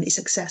everyone is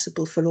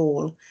accessible for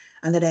all.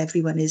 and that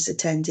everyone is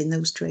attending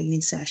those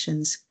training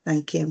sessions.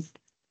 Thank you.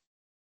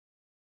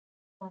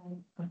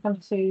 I'll come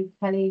to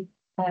Kelly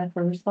for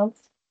a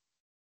response.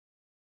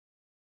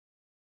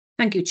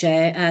 Thank you,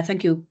 Chair.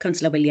 Thank you,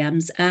 Councillor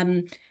Williams.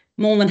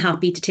 More than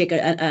happy to take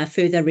a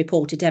further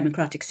report to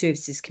Democratic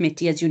Services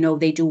Committee. As you know,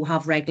 they do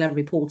have regular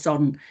reports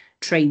on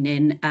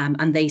training,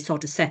 and they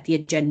sort of set the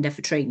agenda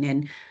for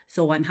training.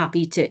 So I'm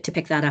happy to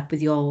pick that up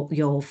with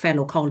your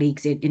fellow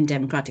colleagues in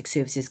Democratic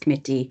Services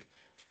Committee.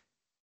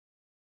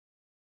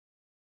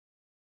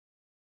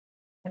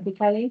 Thank you,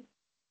 Kelly.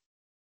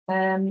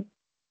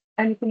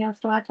 Anything else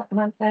to add,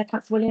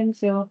 Councillor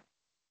Williams?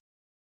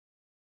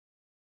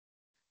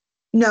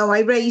 No, I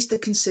raised the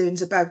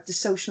concerns about the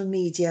social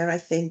media, I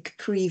think,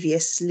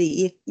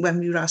 previously when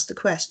we were asked the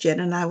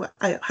question, and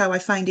how I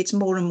find it's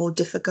more and more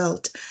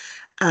difficult.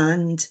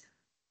 And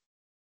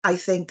I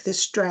think the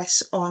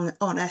stress on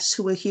us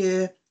who are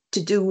here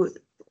to do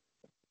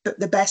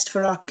the best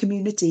for our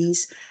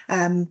communities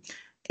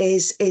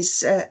is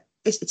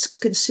it's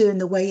concern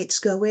the way it's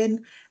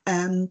going.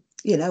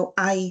 You know,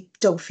 I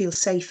don't feel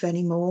safe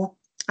anymore.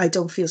 I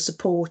don't feel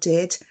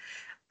supported,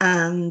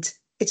 and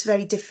it's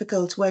very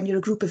difficult when you're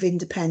a group of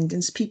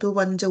independents. People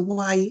wonder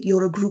why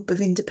you're a group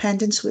of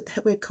independents.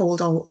 We're called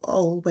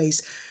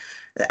always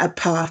a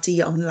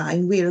party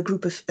online. We're a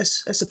group of a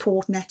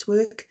support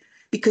network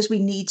because we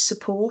need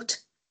support,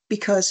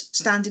 because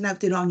standing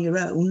out there on your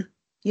own,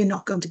 you're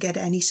not going to get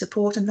any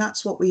support, and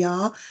that's what we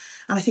are.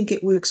 And I think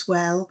it works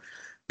well,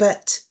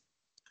 but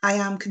I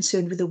am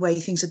concerned with the way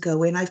things are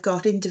going. I've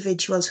got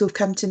individuals who have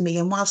come to me,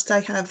 and whilst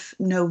I have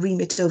no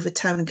remit over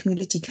town and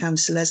community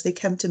councillors, they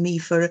come to me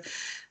for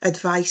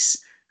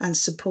advice and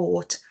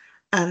support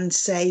and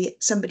say,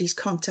 somebody's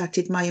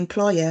contacted my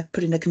employer,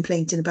 putting a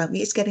complaint in about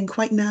me. It's getting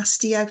quite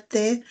nasty out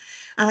there.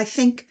 And I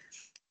think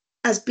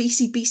as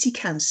BCBC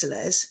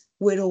councillors,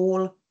 we're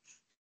all,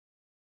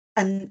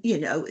 and you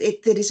know,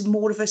 there is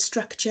more of a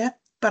structure,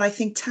 but I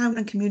think town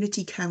and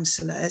community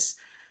councillors,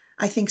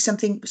 I think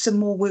some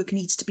more work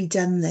needs to be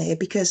done there,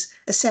 because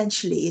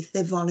essentially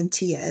they're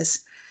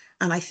volunteers,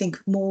 and I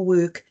think more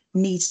work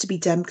needs to be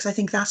done, because I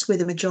think that's where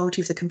the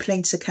majority of the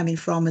complaints are coming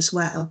from as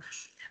well.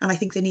 And I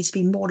think there needs to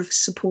be more of a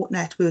support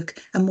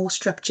network and more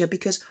structure,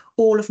 because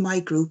all of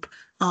my group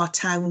are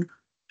town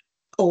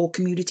or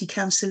community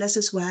councillors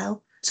as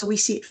well. So we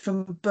see it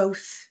from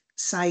both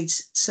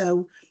sides.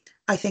 So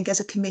I think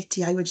as a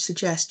committee, I would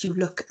suggest you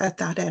look at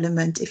that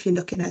element if you're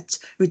looking at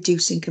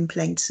reducing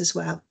complaints as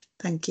well.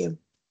 Thank you.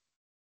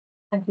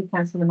 Thank you,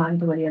 Councillor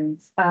Amanda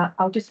Williams.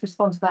 I'll just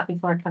respond to that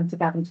before I come to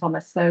Gavin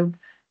Thomas. So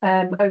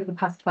over the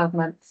past 12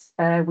 months,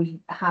 we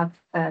have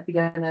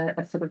begun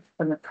a sort of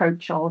an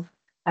approach of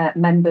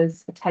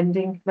members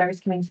attending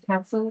various community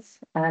councils.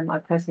 I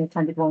personally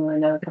attended one, and I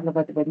know a couple of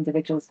other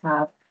individuals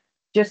have,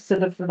 just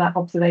sort of for that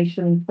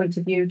observation point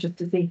of view, just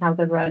to see how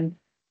they run.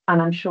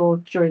 And I'm sure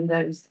during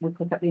those we'll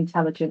pick up the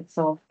intelligence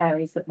of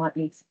areas that might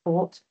need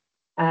support.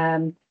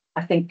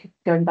 I think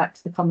going back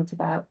to the comment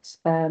about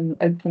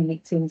open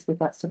meetings with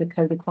that sort of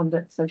code of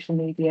conduct, social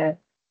media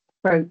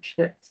approach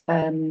that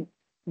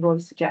Roy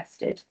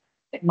suggested,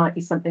 it might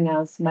be something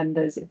else.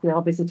 Members, if we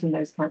are visiting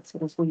those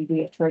councils, we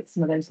reiterate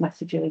some of those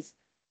messages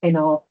in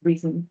our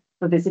reason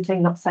for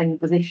visiting. Not saying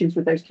there's issues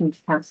with those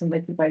community councils,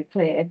 make it very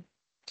clear,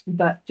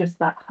 but just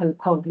that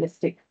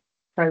holistic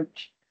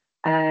approach,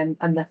 and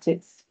that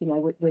it's, you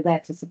know, we're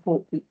there to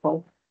support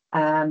people,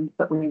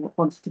 but we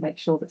wanted to make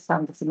sure that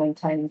standards are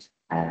maintained.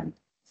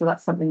 So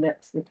that's something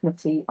that the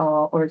committee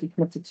are already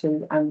committed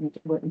to, and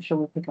I'm sure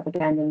we'll pick up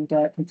again and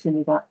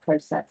continue that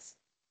process.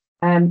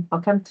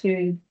 I'll come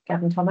to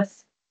Gavin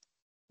Thomas.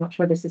 I'm not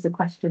sure this is a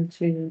question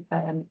to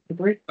the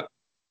group.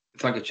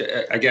 Thank you,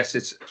 Chair. I guess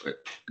it's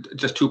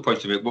just 2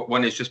 points of it.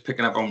 One is just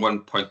picking up on one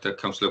point that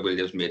Councillor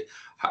Williams made.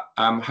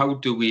 How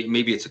do we,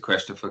 maybe it's a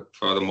question for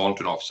the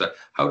monitoring officer,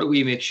 how do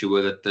we make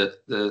sure that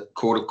the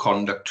code of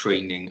conduct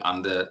training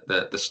and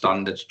the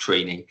standards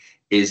training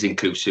is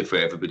inclusive for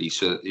everybody?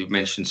 So you've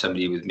mentioned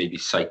somebody with maybe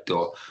sight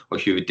or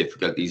hearing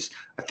difficulties.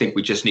 I think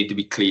we just need to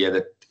be clear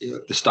that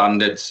the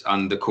standards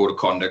and the code of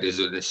conduct is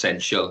an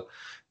essential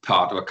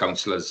part of a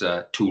councillor's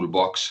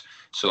toolbox.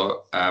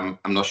 So I'm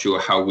not sure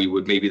how we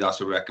would, maybe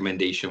that's a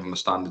recommendation from the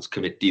standards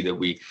committee that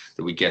we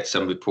get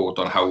some report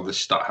on how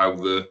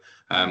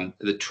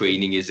the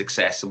training is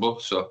accessible.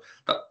 So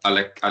I'll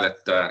let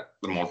the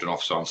monitoring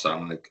officer answer.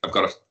 And I've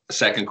got a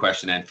second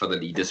question then for the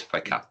leaders if I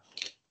can.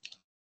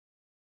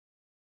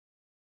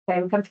 Okay,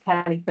 we'll come to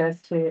Kelly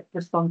first to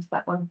respond to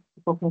that one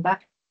before coming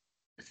back.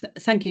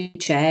 Thank you,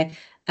 Chair.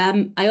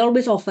 I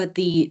always offer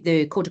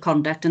the code of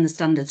conduct and the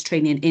standards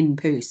training in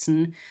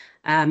person.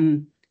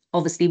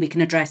 Obviously, we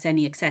can address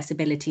any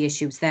accessibility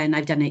issues then.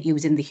 I've done it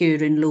using the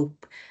hearing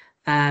loop.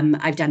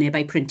 I've done it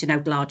by printing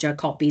out larger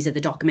copies of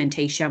the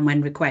documentation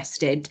when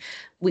requested.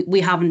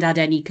 We haven't had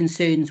any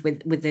concerns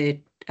with the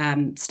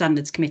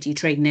standards committee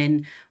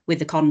training, with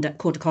the code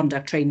of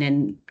conduct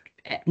training.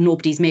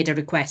 Nobody's made a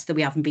request that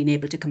we haven't been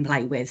able to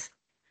comply with.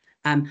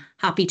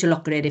 Happy to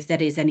look at it if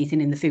there is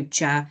anything in the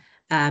future,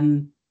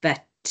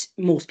 but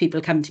most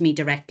people come to me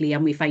directly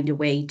and we find a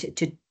way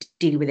to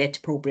deal with it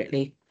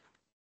appropriately.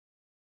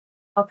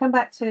 I'll come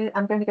back to,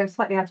 I'm going to go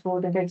slightly out of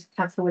order and go to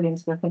Councillor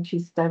Williams, because I think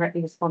she's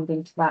directly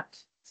responding to that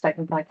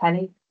statement by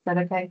Penny. Is that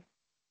okay?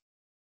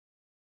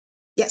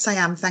 Yes, I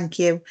am. Thank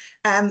you.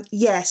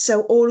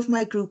 So all of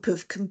my group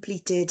have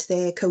completed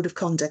their code of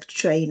conduct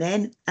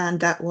training, and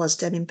that was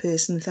done in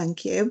person.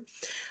 Thank you.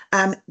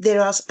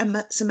 There are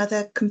some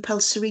other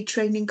compulsory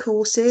training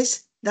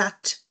courses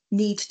that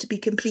need to be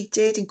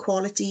completed in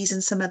qualities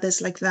and some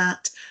others like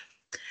that.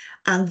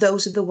 And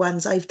those are the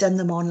ones I've done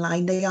them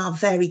online. They are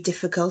very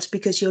difficult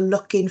because you're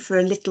looking for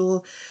a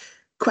little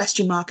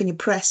question mark and you're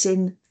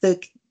pressing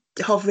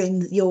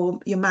hovering your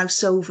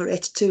mouse over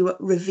it to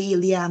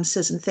reveal the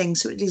answers and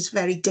things. So it is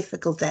very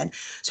difficult then.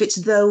 So it's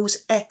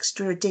those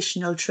extra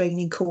additional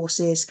training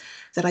courses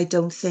that I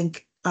don't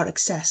think are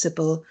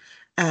accessible,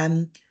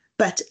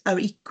 but are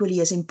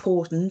equally as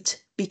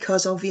important,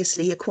 because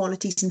obviously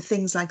equalities and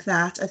things like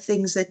that are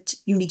things that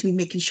you need to be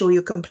making sure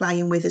you're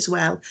complying with as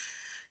well,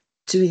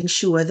 to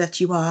ensure that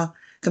you are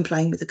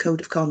complying with the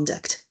code of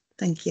conduct.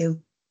 Thank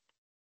you.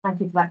 Thank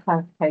you for that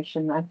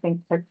clarification. I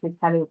think hopefully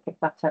Kelly will pick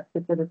that up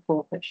with the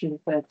report that she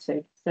referred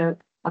to. So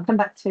I'll come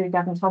back to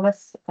Gavin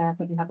Thomas. I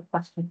think you have a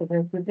question for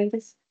the group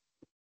leaders.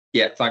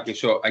 Yeah, thank you.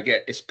 So I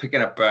get it's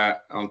picking up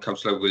on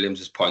Councillor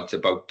Williams's point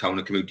about town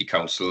and community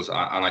councils,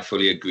 and I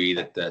fully agree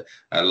that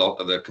a lot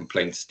of the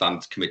complaints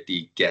standards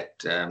committee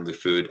get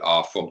referred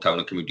are from town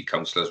and community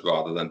councillors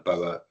rather than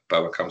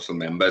borough council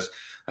members.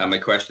 My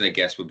question, I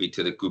guess, would be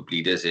to the group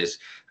leaders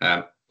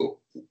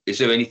is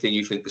there anything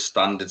you think the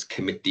standards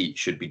committee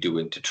should be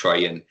doing to try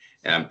and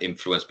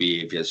influence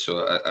behaviours?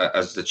 So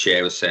as the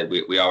chair has said,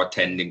 we are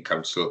attending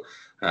council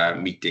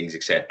meetings,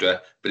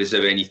 etc. But is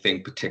there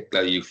anything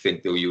particular you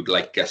think that you'd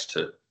like us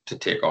to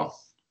take on?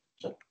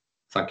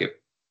 Thank you.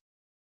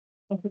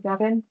 Thank you,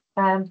 Gavin.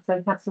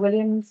 So Councillor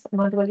Williams,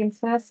 Amanda Williams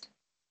first.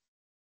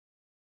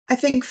 I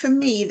think for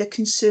me, the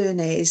concern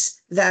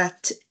is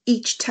that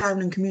each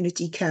town and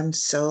community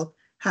council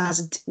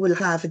will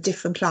have a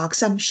different clerk.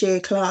 Some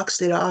share clerks.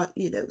 There are,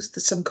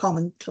 some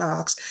common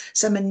clerks.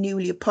 Some are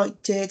newly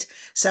appointed.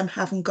 Some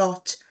haven't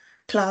got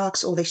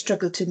clerks, or they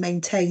struggle to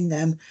maintain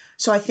them.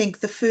 So I think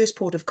the first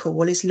port of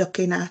call is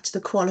looking at the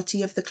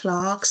quality of the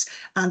clerks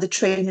and the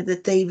training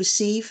that they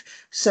receive.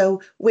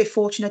 So we're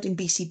fortunate in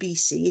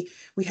BCBC,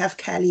 we have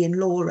Kelly and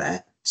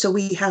Laura, so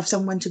we have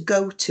someone to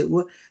go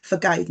to for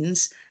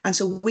guidance. And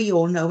so we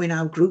all know in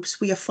our groups,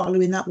 we are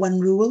following that one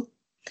rule.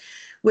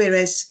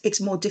 Whereas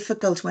it's more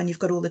difficult when you've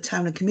got all the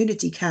town and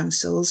community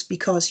councils,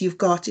 because you've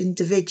got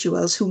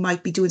individuals who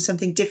might be doing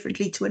something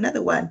differently to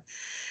another one.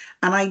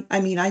 And I'm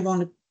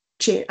a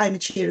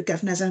chair of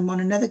governors and I'm on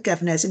another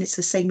governors, and it's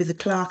the same with the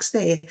clerks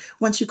there.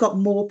 Once you've got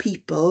more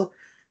people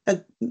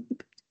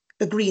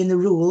agreeing the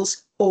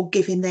rules or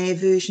giving their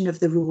version of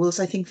the rules,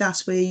 I think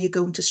that's where you're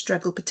going to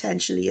struggle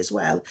potentially as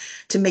well,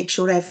 to make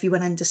sure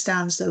everyone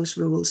understands those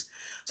rules.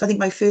 So I think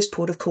my first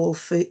port of call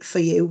for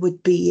you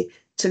would be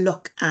to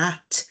look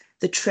at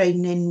the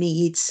training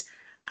needs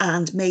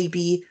and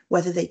maybe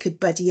whether they could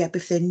buddy up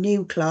if they're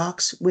new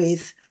clerks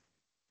with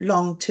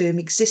long-term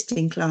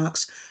existing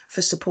clerks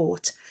for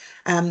support.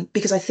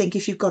 Because I think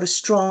if you've got a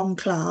strong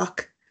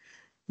clerk,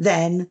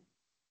 then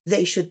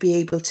they should be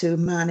able to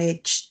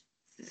manage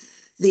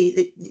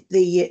the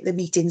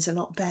meetings a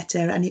lot better,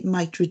 and it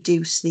might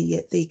reduce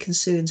the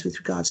concerns with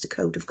regards to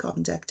code of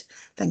conduct.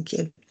 Thank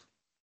you.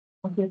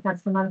 Thank you,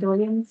 Councillor Amanda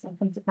Williams. I'll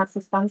come to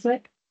Councillor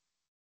Stanswick.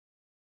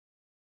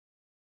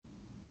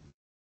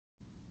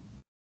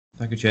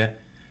 Thank you, Chair.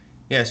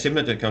 Yeah,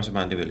 similar to Councillor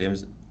Amanda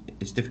Williams,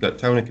 it's difficult.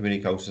 Town and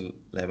community council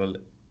level,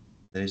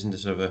 there isn't a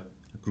sort of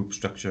a group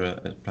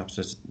structure, perhaps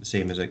the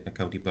same as a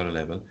county borough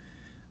level.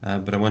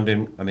 But I'm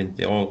wondering,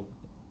 they all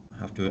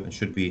have to and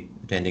should be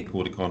attending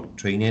code of conduct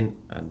training,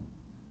 and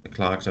the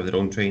clerks have their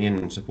own training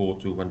and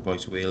support through One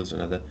Voice Wales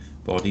and other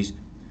bodies.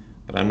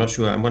 But I'm not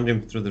sure, I'm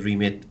wondering through the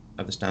remit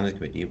of the standards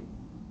committee,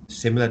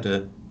 similar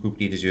to group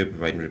leaders you're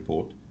providing a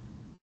report,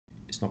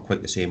 it's not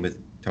quite the same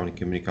with town and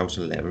community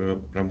council level,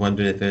 but I'm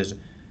wondering if there's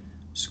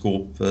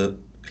scope for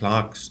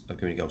clerks of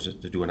community councils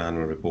to do an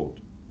annual report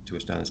to a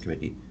standards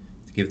committee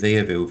to give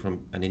their view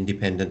from an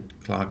independent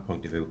clerk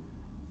point of view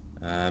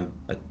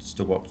as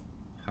to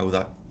how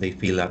that they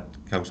feel that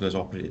council has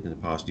operated in the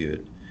past year.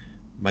 It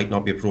might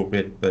not be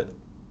appropriate, but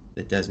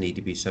there does need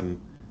to be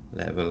some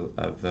level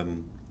of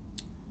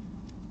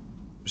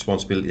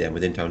responsibility then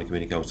within town and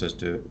community councils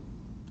to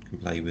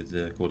comply with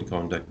the code of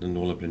conduct and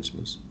all the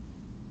principles.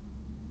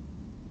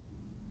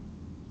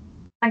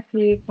 Thank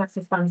you,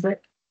 Councillor Stanswick.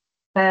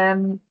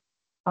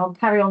 I'll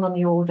carry on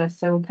the order,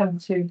 so we'll come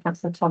to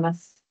Councillor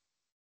Thomas.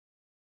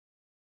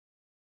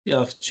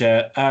 Yeah,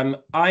 Chair.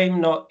 I'm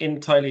not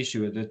entirely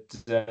sure that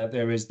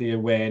there is the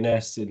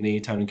awareness in the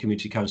town and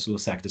community council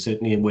sector,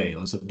 certainly in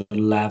Wales, of the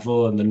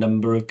level and the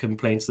number of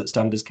complaints that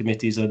standards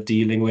committees are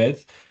dealing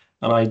with.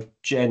 And I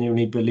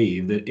genuinely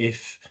believe that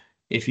if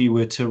you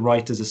were to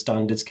write as a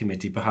standards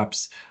committee,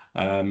 perhaps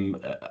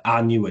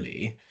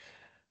annually,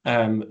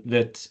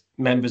 that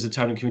members of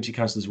town and community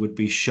councils would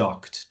be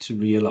shocked to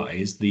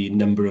realise the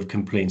number of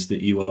complaints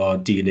that you are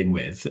dealing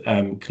with.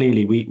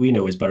 Clearly, we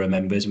know as borough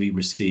members we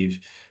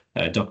receive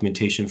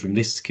documentation from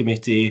this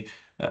committee,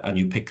 and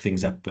you pick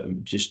things up,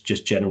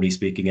 just generally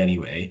speaking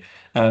anyway.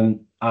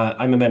 I'm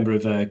a member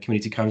of a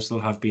community council,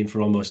 have been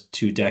for almost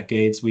 2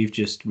 decades. We've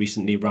just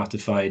recently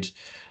ratified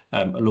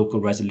a local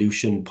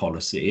resolution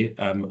policy,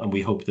 and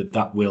we hope that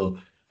that will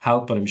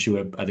help, and I'm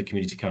sure other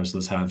community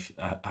councils have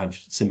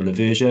similar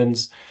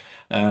versions.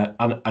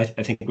 And I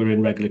think we're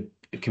in regular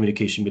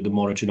communication with the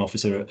monitoring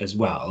officer as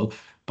well.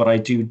 But I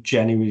do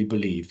genuinely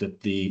believe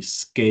that the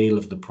scale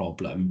of the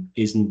problem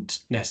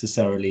isn't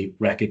necessarily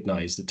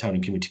recognised at town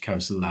and community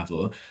council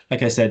level.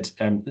 Like I said,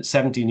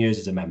 17 years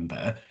as a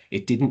member,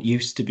 it didn't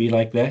used to be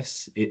like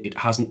this. It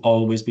hasn't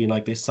always been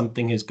like this.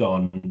 Something has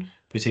gone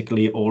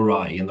particularly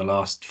awry in the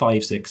last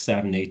 5, 6,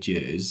 7, 8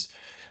 years,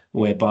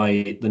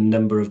 whereby the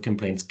number of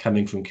complaints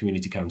coming from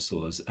community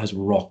councils has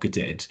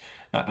rocketed.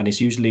 And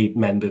it's usually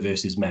member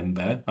versus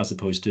member, as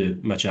opposed to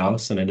much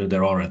else. And I know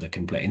there are other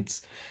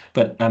complaints.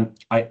 But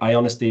I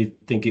honestly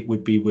think it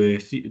would be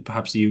worth,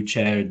 perhaps you,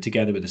 Chair,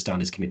 together with the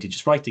Standards Committee,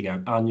 just writing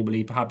out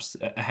annually, perhaps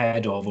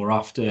ahead of or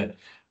after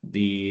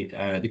the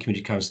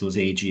Community Council's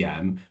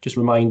AGM, just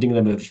reminding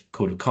them of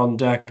code of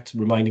conduct,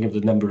 reminding of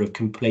the number of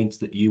complaints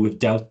that you have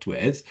dealt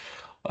with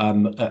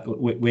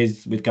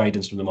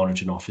guidance from the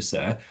monitoring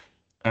officer.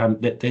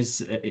 That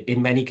there's,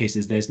 in many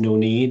cases, there's no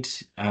need,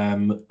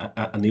 and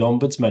the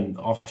Ombudsman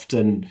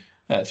often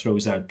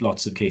throws out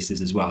lots of cases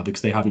as well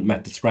because they haven't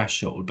met the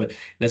threshold. But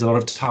there's a lot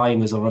of time,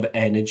 there's a lot of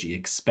energy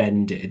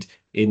expended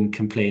in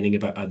complaining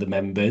about other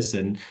members.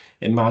 And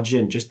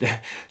imagine, just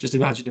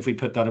imagine if we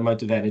put that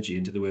amount of energy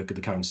into the work of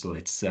the council.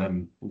 It's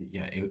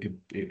yeah, it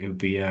would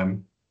be a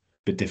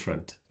bit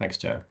different. Thanks,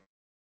 Chair.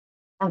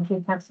 Thank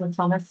you, Councillor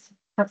Thomas.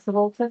 Councillor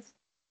Walter.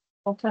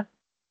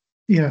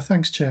 Yeah,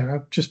 thanks, Chair.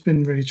 I've just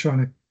been really trying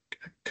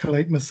to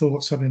collate my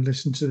thoughts having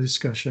listened to the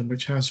discussion,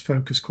 which has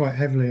focused quite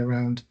heavily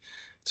around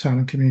town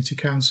and community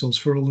councils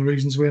for all the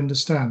reasons we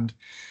understand.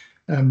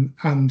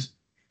 And,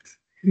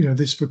 you know,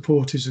 this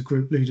report is a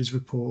group leaders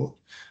report,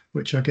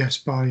 which I guess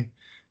by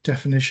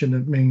definition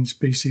it means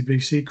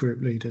BCBC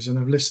group leaders. And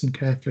I've listened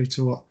carefully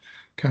to what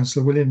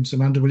Councillor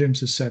Amanda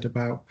Williams has said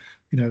about,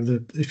 you know,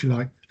 the, if you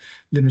like,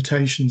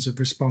 limitations of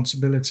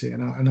responsibility,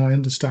 and I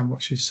understand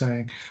what she's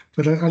saying,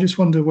 but I just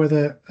wonder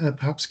whether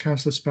perhaps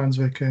Councillor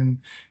Spanswick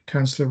and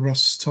Councillor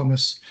Ross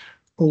Thomas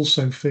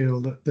also feel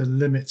that the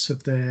limits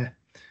of their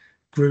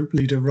group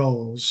leader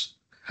roles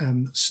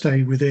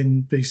stay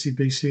within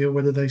BCBC, or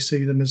whether they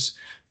see them as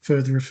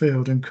further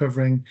afield and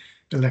covering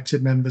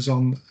elected members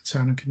on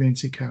town and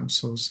community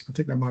councils. I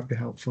think that might be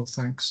helpful.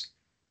 Thanks.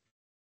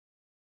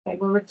 Okay,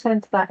 we'll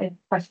return to that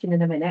question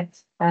in a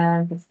minute.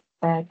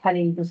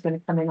 Kelly was going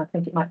to come in. I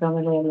think it might be on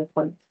an earlier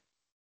point.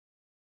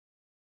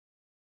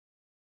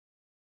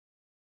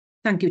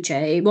 Thank you,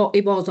 Chair.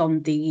 It was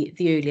on the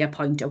earlier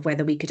point of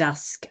whether we could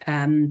ask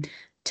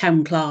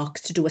town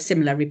clerks to do a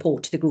similar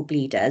report to the group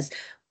leaders.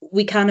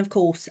 We can, of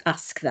course,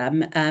 ask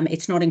them.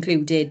 It's not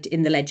included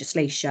in the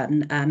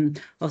legislation.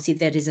 Obviously,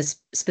 there is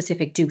a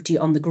specific duty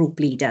on the group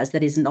leaders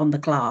that isn't on the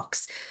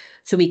clerks.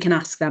 So we can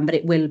ask them, but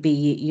it will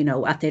be, you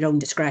know, at their own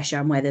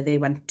discretion whether they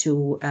want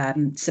to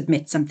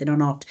submit something or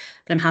not.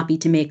 But I'm happy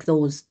to make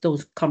those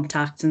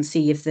contacts and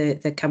see if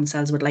the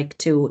councils would like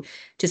to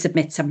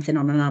submit something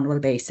on an annual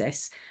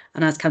basis.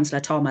 And as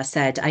Councillor Thomas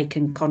said, I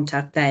can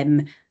contact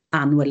them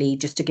annually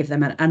just to give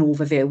them an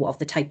overview of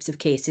the types of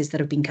cases that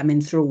have been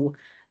coming through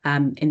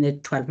in the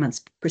 12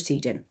 months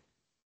preceding.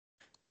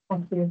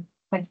 Thank you,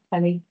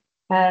 Kelly.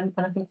 And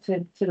I think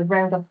to sort of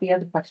round off the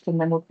other question,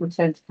 then we'll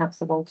return to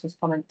Councillor Walter's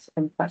comment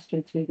and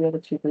question to the other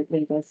two group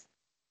leaders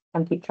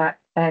and keep track.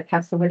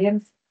 Councillor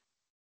Williams.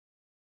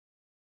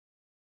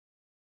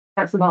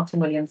 Councillor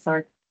Martin Williams,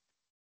 sorry.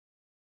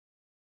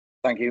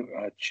 Thank you,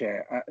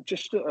 Chair.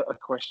 Just a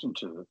question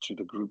to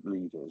the group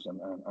leaders,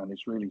 and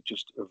it's really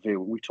just a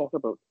view. We talk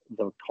about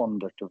the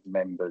conduct of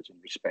members in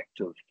respect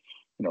of,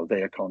 you know,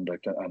 their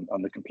conduct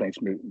and the complaints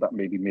that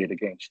may be made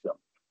against them.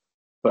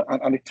 But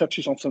and it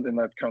touches on something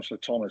that Councillor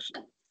Thomas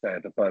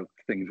said about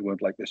things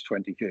weren't like this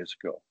 20 years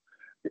ago.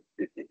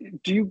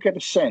 Do you get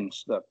a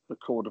sense that the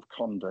code of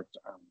conduct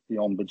and the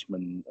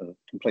Ombudsman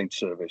complaint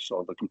service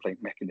or the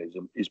complaint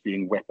mechanism is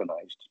being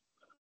weaponized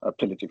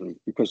politically?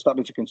 Because that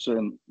is a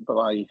concern that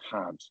I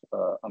had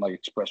and I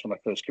expressed when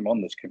I first came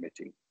on this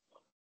committee.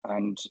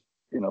 And,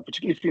 you know,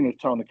 particularly if you're in a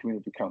town and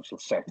community council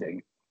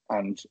setting,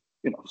 and,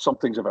 you know, some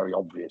things are very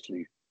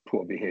obviously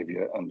poor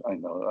behaviour, and I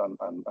know,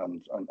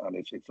 and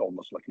it's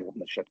almost like an open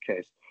and shut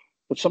case.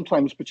 But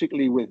sometimes,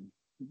 particularly with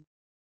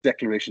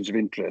declarations of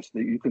interest,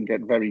 that you can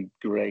get very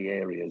grey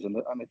areas, and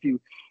if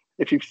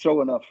you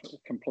throw enough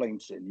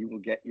complaints in, you will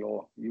get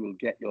your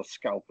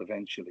scalp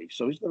eventually.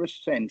 So, is there a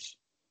sense,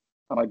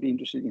 and I'd be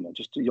interested, you know,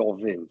 just to your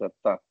view,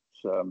 that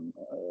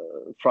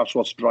perhaps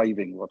what's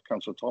driving what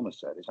Councillor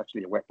Thomas said is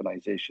actually a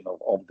weaponisation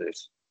of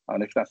this,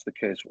 and if that's the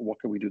case, what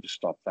can we do to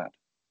stop that?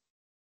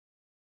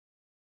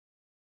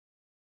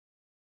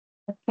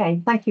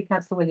 Okay, thank you,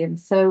 Councillor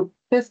Williams. So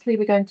firstly,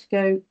 we're going to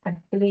go, I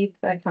believe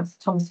Councillor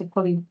Thomas will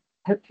probably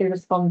hopefully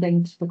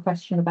responding to the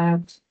question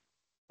about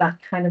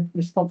that kind of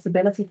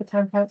responsibility for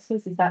town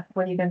councillors. Is that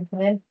where you're going to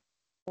come in,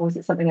 or is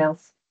it something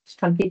else? Just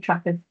trying to keep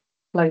track of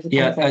flows of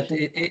Yeah,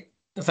 conversation.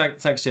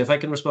 thanks, Chair. If I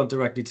can respond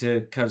directly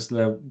to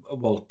Councillor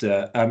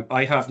Walter,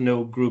 I have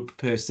no group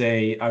per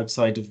se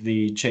outside of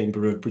the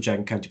Chamber of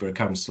Bridgend County Borough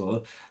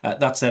Council.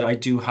 That said, I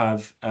do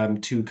have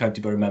 2 County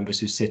Borough members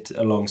who sit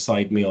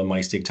alongside me on my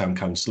Stake Town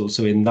Council.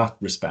 So in that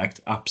respect,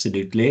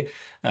 absolutely,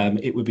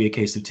 it would be a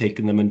case of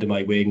taking them under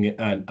my wing,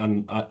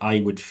 and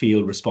I would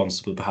feel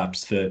responsible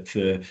perhaps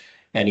for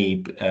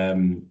any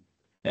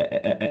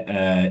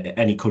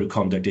code of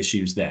conduct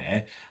issues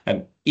there.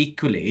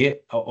 Equally,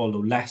 although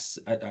less,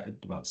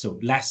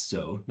 less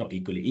so, not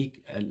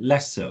equally,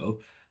 less so,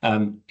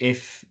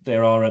 if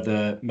there are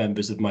other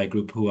members of my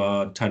group who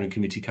are town and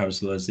community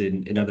councillors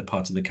in other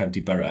parts of the county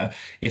borough,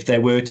 if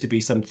there were to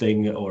be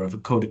something or of a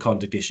code of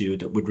conduct issue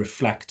that would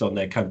reflect on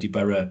their county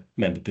borough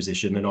member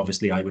position, then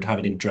obviously I would have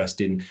an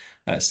interest in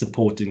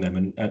supporting them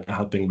and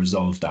helping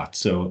resolve that.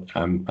 So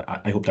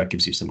I hope that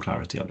gives you some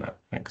clarity on that.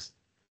 Thanks.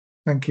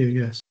 Thank you,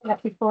 yes. Yeah,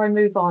 before I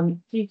move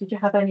on, did you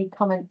have any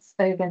comments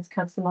against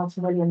Councillor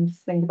Martin Williams'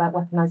 thing about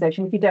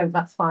weaponisation? If you don't,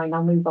 that's fine,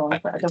 I'll move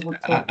on, but I don't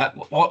want to...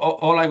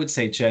 All I would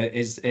say, Chair,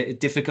 is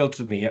difficult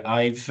for me.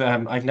 I've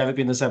never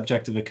been the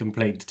subject of a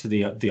complaint to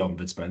the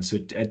Ombudsman, so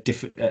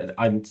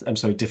I'm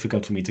sorry,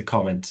 difficult for me to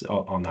comment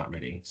on that,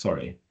 really.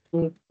 Sorry.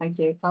 Thank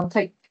you. I'll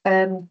take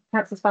Councillor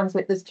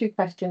Spanswick. There's 2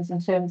 questions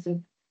in terms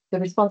of the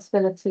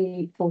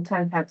responsibility for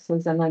town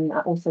councillors and then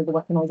also the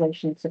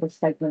weaponisation sort of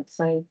statement.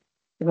 So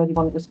I really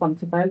want to respond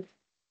to both.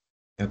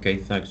 Okay,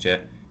 thanks,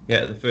 Chair.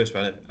 Yeah, the first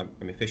one,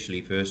 I'm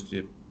officially first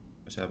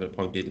myself an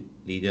appointed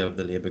leader of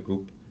the Labour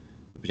group,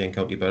 Bridgend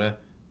County Borough,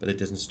 but it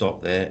doesn't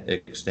stop there.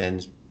 It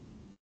extends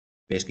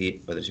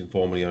basically, whether it's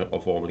informally or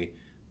formally,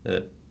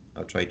 that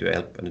I'll try to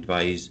help and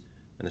advise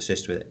and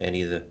assist with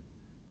any of the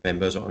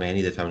members on any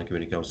of the town and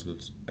community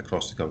councils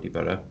across the county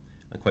borough,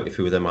 and quite a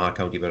few of them are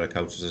county borough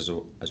councils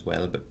as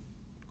well, but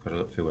quite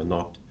a few are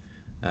not,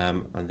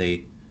 and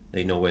they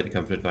know where to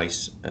come for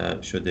advice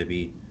should there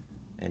be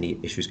any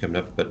issues coming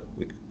up, but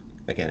we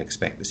again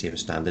expect the same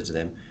standards of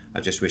them. I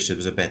just wish there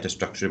was a better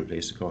structure in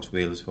place across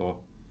Wales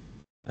for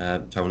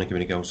town and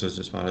community councils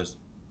as far as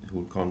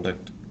who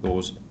conduct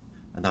goes,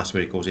 and that's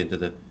where it goes into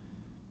the...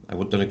 I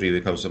don't agree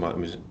with Councillor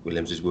Martin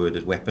Williams' word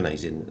as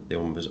weaponising the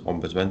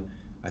Ombudsman.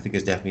 I think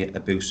it's definitely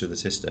abuse of the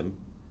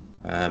system.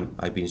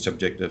 I've been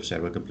subject of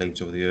several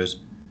complaints over the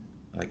years.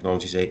 I can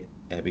honestly say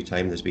every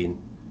time there's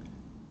been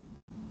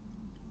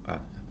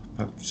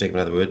for sake of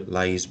another word,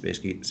 lies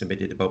basically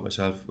submitted about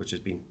myself, which has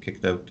been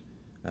kicked out,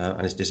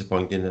 and it's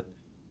disappointing that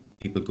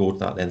people go to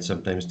that then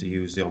sometimes to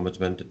use the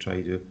Ombudsman to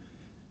try to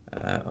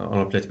on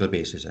a political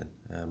basis, then,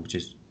 which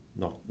is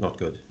not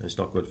good. And it's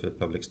not good for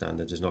public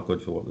standards. It's not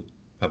good for what the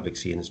public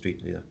see in the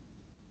street either.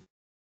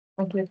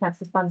 Thank you,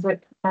 Councillor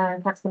Spanswick.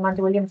 Councillor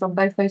Amanda Williams on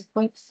both those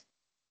points.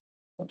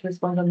 Want to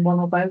respond on one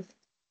or both?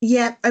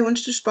 Yeah, I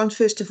wanted to respond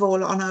first of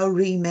all on our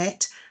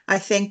remit. I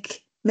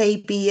think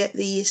maybe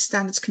the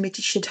Standards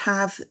Committee should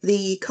have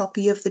the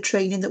copy of the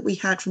training that we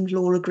had from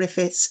Laura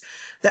Griffiths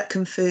that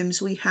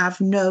confirms we have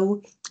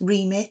no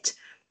remit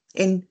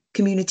in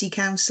community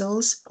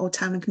councils or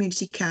town and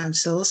community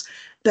councils,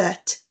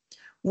 but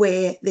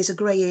where there's a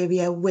grey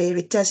area where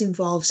it does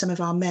involve some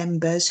of our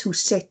members who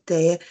sit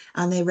there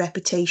and their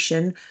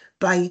reputation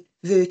by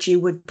virtue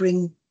would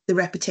bring the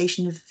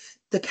reputation of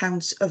the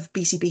counts of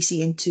BCBC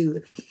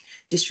into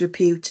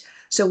disrepute.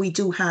 So we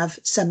do have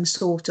some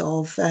sort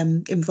of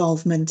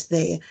involvement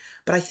there.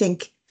 But I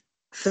think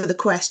for the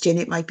question,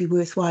 it might be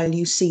worthwhile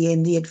you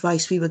seeing the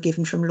advice we were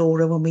given from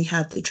Laura when we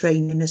had the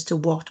training as to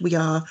what we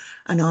are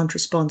and aren't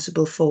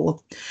responsible for.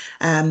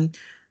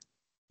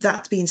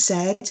 That being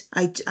said,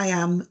 I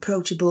am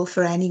approachable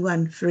for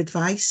anyone for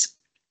advice.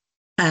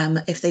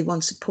 If they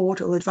want support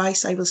or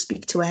advice, I will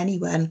speak to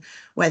anyone,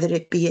 whether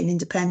it be an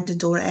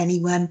independent or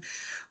anyone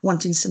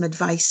wanting some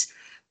advice.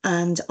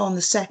 And on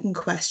the second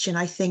question,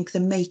 I think the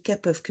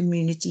makeup of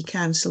community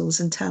councils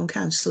and town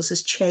councils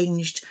has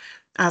changed,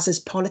 as is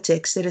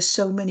politics. There are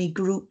so many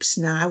groups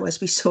now,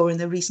 as we saw in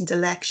the recent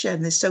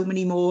election. There's so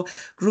many more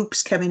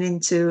groups coming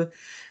into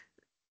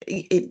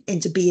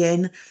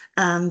being,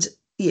 and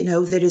you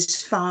know, there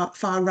is far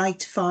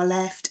right, far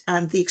left,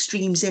 and the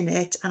extremes in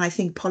it. And I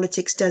think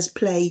politics does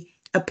play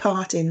a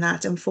part in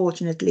that,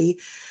 unfortunately,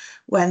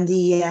 when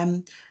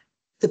the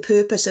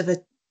purpose of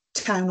a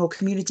town or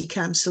community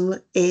council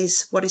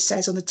is what it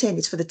says on the tin.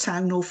 It's for the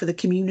town or for the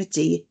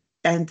community,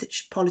 and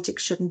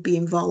politics shouldn't be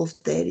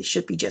involved there. It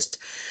should be just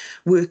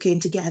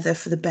working together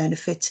for the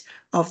benefit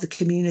of the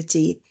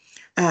community.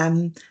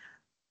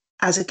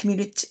 As a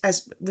community,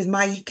 as with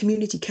my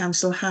community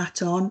council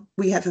hat on,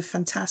 we have a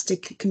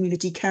fantastic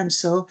community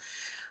council.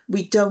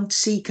 We don't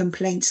see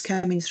complaints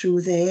coming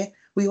through there.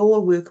 We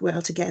all work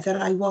well together.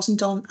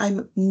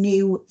 I'm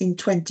new in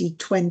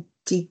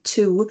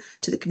 2022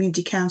 to the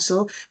community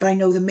council, but I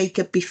know the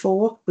makeup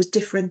before was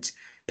different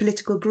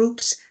political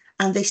groups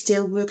and they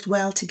still worked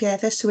well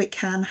together, so it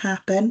can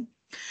happen.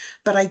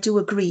 But I do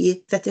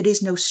agree that there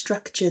is no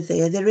structure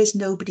there. There is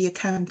nobody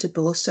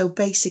accountable. So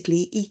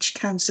basically each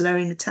councillor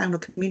in a town or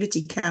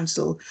community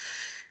council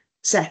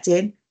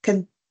setting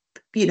can,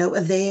 you know,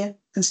 are there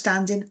and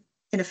standing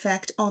in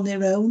effect on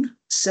their own.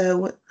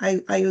 So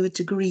I would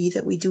agree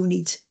that we do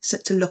need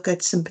to look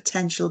at some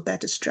potential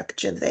better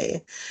structure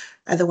there.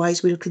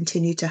 Otherwise, we'll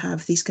continue to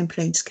have these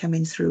complaints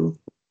coming through.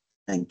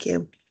 Thank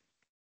you.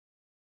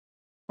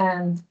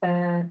 And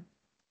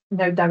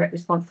no direct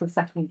response to the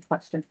second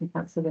question from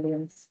Councillor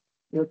Williams.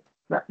 You'll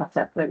wrap that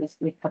up.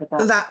 We've covered that.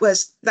 So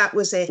that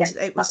was it. Yes,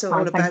 it was all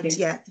fine, about,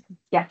 yeah.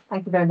 Yeah,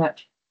 thank you very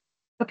much.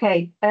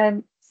 Okay,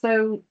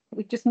 so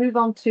we just move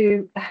on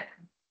to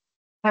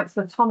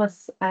Councillor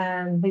Thomas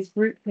and his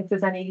group, if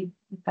there's any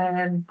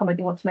comment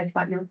you want to make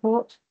about your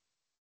report.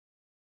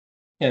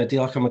 Yeah,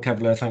 diolch am y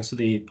cyfle. Thanks for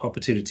the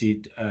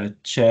opportunity,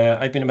 Chair.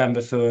 I've been a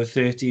member for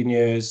 13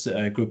 years,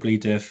 group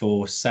leader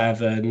for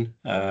 7.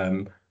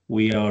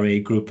 We are a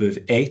group of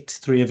 8.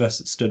 3 of us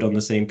stood on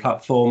the same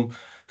platform.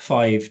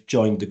 5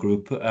 joined the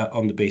group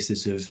on the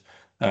basis of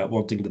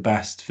wanting the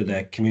best for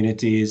their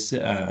communities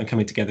and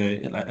coming together,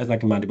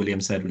 like Amanda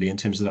Williams said, really, in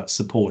terms of that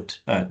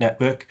support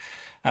network.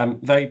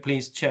 I'm very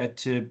pleased, Chair,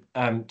 to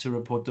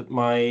report that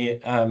my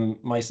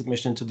my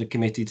submission to the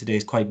committee today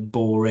is quite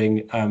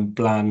boring,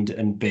 bland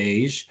and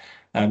beige.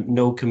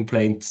 No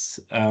complaints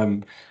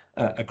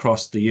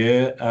across the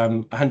year.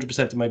 100%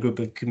 of my group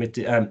have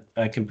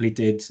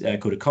completed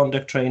code of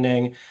conduct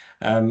training.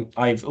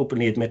 I've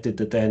openly admitted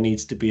that there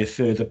needs to be a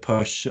further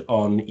push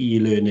on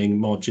e-learning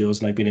modules,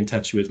 and I've been in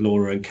touch with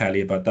Laura and Kelly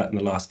about that in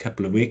the last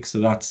couple of weeks. So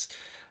that's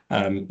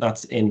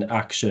in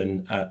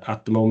action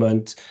at the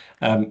moment.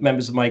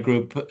 Members of my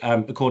group,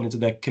 according to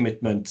their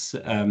commitments,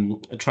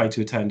 try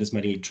to attend as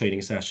many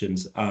training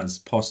sessions as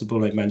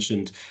possible. I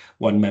mentioned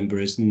one member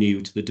is new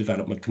to the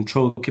Development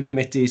Control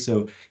Committee,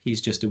 so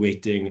he's just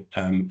awaiting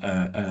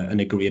an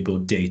agreeable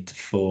date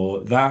for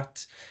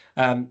that.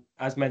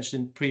 As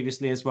mentioned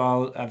previously as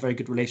well, a very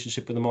good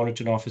relationship with the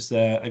monitoring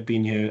officer. I've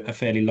been here a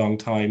fairly long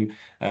time.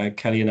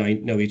 Kelly and I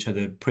know each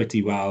other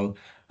pretty well.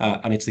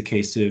 And it's a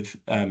case of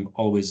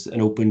always an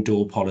open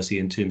door policy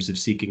in terms of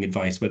seeking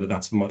advice, whether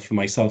that's for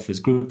myself as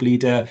group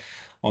leader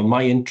on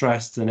my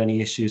interests and any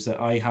issues that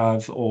I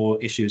have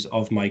or issues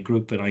of my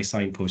group, and I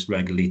signpost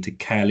regularly to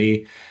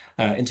Kelly.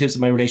 In terms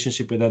of my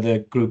relationship with other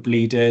group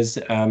leaders,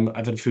 I've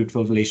had a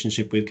fruitful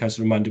relationship with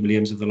Councillor Amanda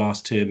Williams of the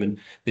last term and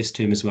this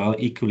term as well,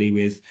 equally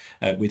with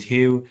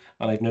Hugh,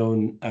 and I've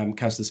known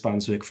Councillor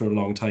Spanswick for a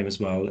long time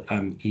as well.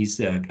 He's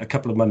a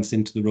couple of months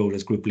into the role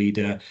as group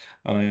leader,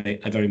 and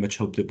I very much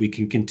hope that we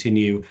can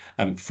continue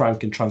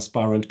frank and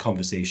transparent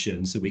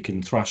conversations so we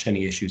can thrash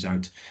any issues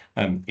out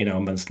in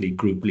our monthly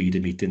group leader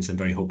meetings. I'm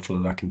very hopeful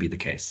that can be the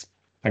case.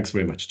 Thanks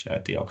very much, Chair.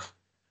 Diolch.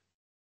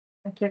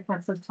 Thank you,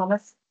 Councillor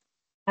Thomas.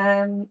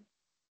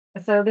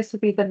 So this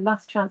would be the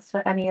last chance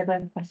for any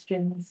other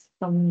questions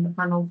from the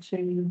panel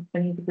to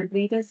any of the group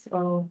leaders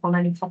or on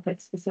any topic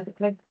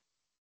specifically.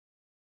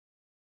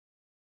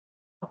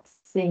 Not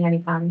seeing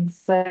any hands.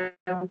 So,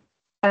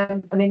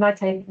 I mean, my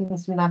take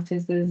from that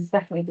is there's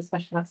definitely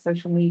discussion about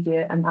social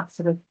media and that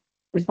sort of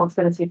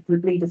responsibility of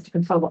group leaders to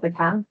control what they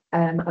can.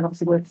 And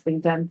obviously work's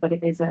being done, but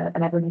it is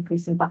an ever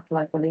increasing battle,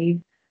 I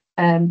believe.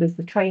 There's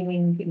the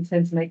training in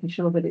terms of making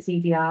sure that it's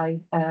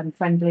EDI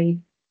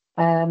friendly.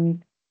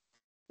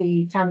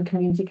 The town and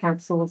community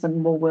councils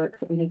and more work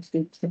that we need to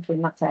do, particularly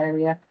in that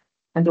area,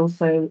 and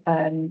also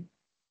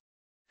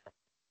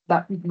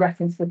that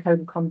reference to the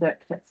code of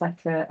conduct,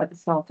 etc., at the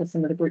start of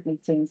some of the group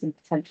meetings and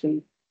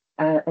potentially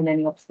and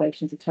any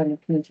observations of town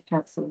and community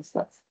councils.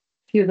 That's a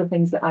few of the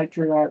things that I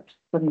drew out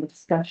from the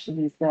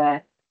discussions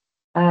there.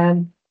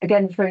 Again,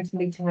 referring to the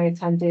meeting I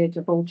attended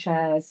of all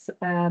chairs,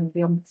 the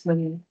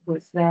Ombudsman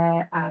was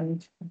there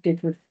and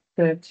did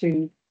refer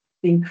to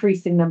the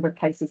increasing number of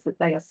cases that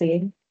they are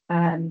seeing.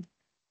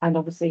 And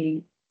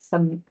obviously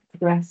some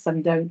progress,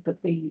 some don't,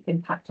 but the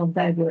impact on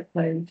their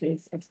workload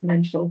is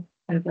exponential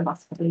over the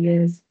last couple of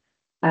years.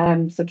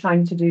 So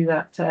trying to do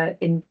that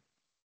in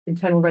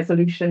internal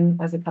resolution,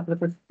 as a couple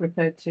of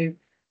referred to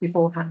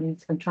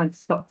beforehand, and trying to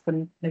stop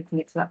them making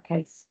it to that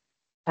case,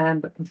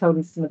 but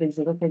controlling some of these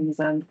other things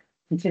and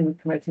continuing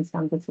promoting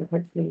standards will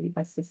hopefully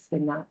assist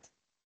in that.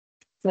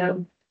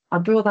 So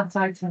I'll draw that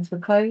item to a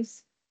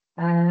close.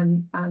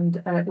 And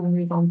we'll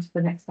move on to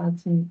the next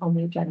item on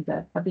the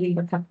agenda. I believe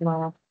a couple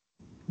are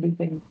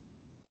leaving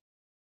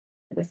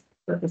at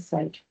this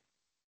stage.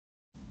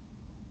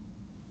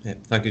 Yeah,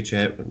 thank you,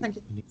 Chair. Thank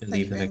you. We Thank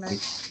you very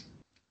much.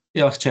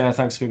 Diolch, Chair.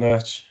 Thanks very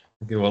much.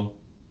 Thank you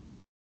all.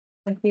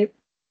 Thank you.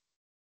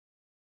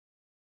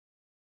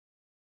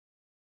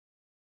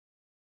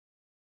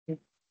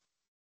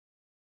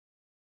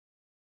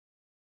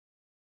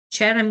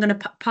 Chair, I'm going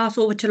to pass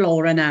over to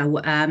Laura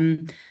now.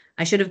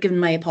 I should have given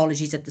my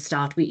apologies at the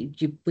start.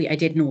 I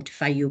did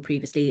notify you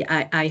previously.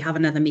 I have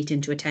another meeting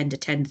to attend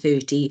at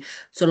 10:30,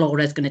 so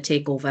Laura's going to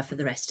take over for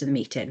the rest of the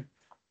meeting.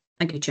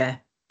 Thank you,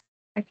 Chair.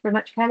 Thank you very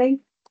much,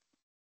 Kelly.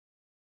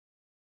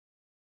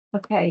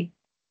 Okay,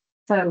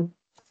 so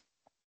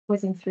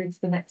whizzing through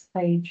to the next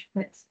page,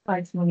 next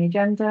item on the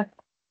agenda.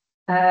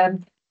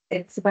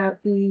 It's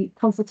about the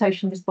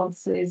consultation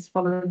responses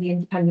following the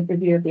independent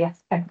review of the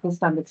ethical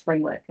standards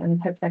framework,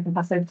 and hopefully I can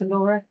pass over to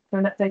Laura for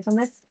an update on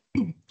this.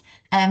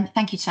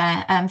 Thank you,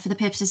 Chair. For the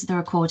purposes of the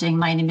recording,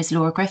 my name is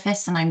Laura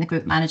Griffiths and I'm the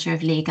Group Manager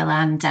of Legal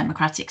and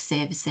Democratic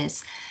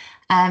Services.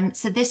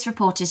 So this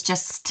report is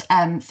just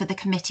for the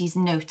committee's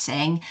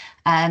noting.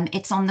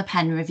 It's on the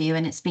Pen Review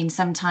and it's been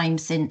some time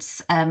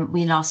since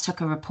we last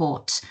took a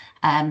report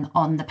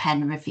on the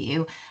Pen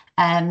Review.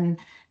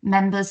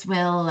 Members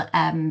will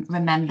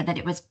remember that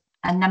it was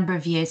a number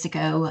of years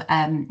ago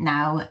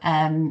now.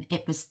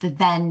 It was the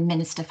then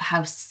Minister for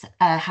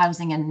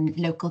Housing and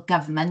Local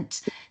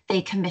Government.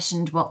 They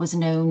commissioned what was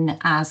known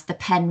as the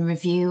Pen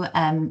Review.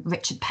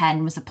 Richard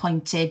Penn was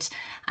appointed,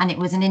 and it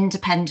was an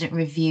independent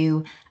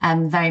review,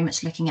 very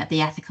much looking at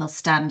the ethical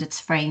standards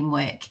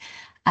framework.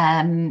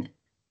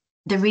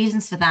 The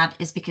reasons for that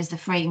is because the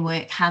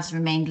framework has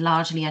remained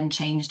largely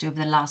unchanged over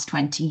the last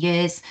 20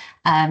 years.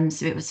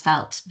 So it was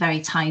felt very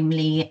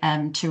timely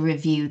to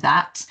review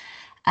that.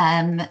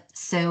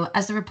 So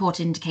as the report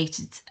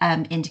indicates,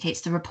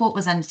 the report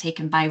was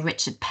undertaken by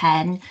Richard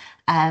Penn.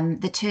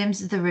 The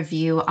terms of the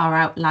review are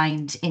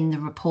outlined in the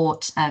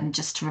report,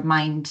 just to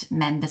remind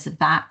members of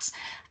that.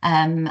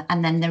 And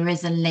then there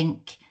is a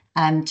link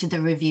to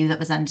the review that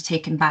was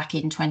undertaken back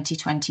in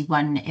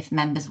 2021, if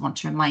members want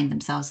to remind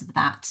themselves of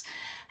that.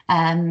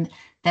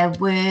 There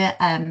were,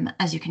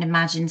 as you can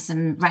imagine,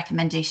 some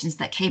recommendations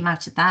that came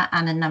out of that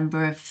and a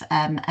number of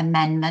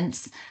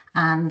amendments.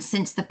 And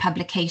since the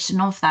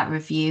publication of that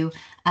review,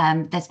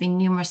 there's been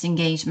numerous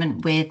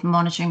engagement with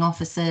monitoring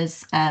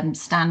officers,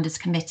 standards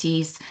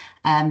committees,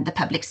 the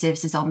Public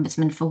Services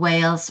Ombudsman for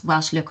Wales,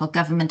 Welsh Local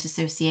Government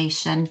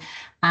Association,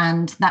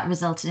 and that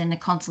resulted in a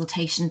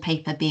consultation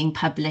paper being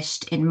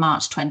published in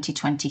March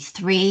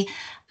 2023.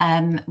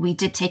 We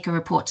did take a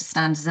report to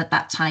standards at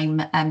that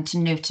time to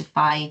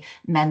notify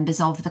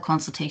members of the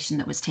consultation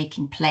that was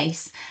taking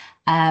place.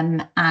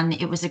 And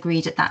it was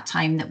agreed at that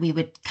time that we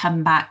would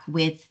come back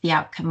with the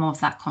outcome of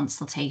that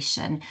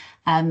consultation.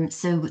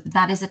 So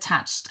that is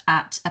attached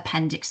at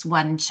Appendix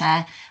 1,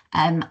 Chair.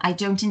 I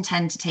don't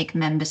intend to take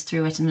members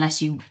through it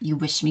unless you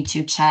wish me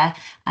to, Chair.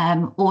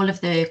 All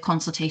of the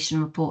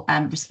consultation report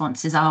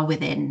responses are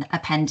within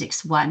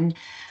Appendix 1.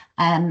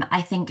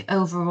 I think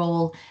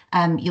overall,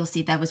 you'll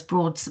see there was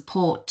broad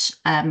support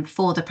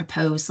for the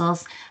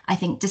proposals. I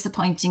think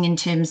disappointing in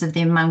terms of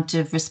the amount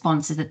of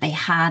responses that they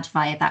had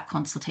via that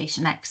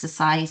consultation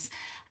exercise.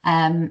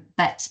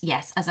 But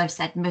yes, as I've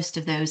said, most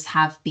of those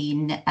have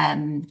been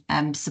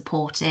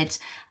supported,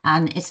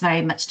 and it's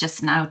very much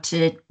just now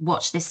to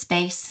watch this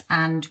space,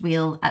 and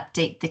we'll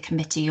update the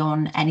committee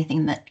on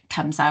anything that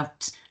comes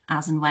out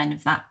as and when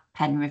of that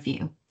Pen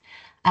Review.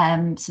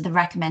 So the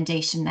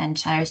recommendation then,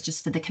 Chair, is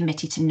just for the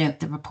committee to note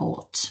the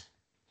report.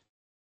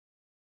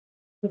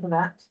 For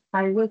that,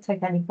 I will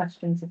take any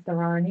questions if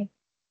there are any.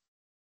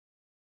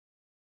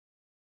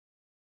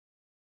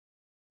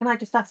 Can I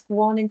just ask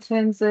one in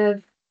terms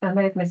of, I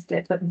may have missed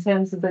it, but in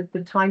terms of the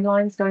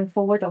timelines going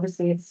forward?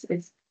 Obviously,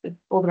 it's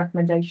all the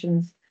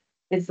recommendations.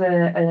 Is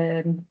there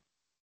a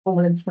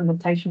formal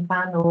implementation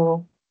plan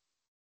or?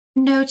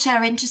 No,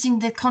 Chair, interesting.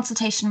 The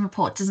consultation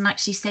report doesn't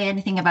actually say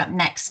anything about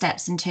next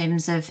steps in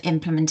terms of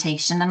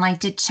implementation. And I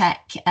did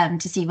check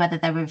to see whether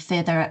there were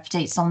further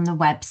updates on the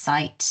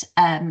website,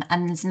 and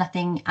there's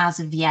nothing as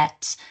of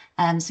yet.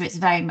 So it's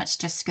very much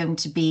just going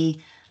to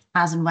be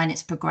as and when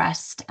it's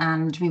progressed.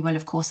 And we will,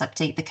 of course,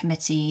 update the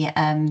committee,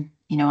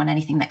 you know, on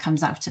anything that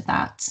comes out of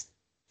that.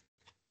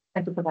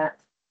 Thank you for that.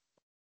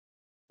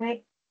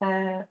 Okay,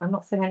 I'm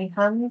not seeing any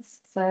hands,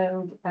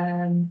 so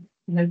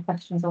no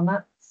questions on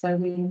that. So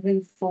we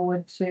move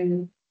forward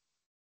to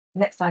the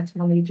next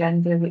item on the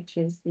agenda, which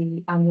is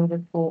the annual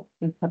report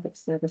from Public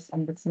Service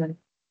Ombudsman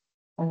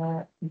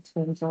in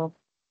terms of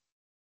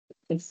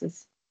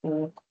cases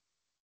for.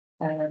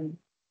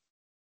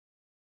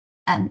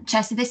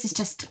 Chair, so this is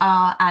just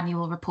our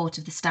annual report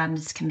of the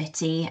Standards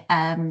Committee.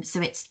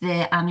 So it's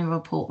the annual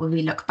report where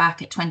we look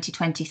back at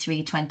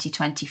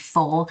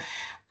 2023-2024.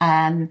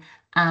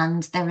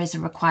 And there is a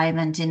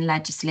requirement in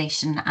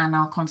legislation and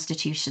our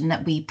constitution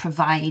that we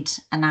provide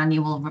an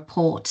annual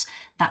report.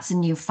 That's a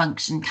new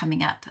function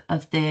coming up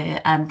of the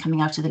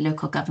coming out of the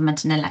Local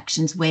Government and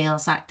Elections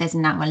Wales Act. There's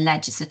now a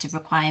legislative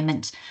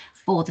requirement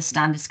for the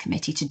Standards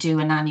Committee to do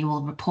an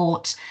annual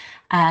report.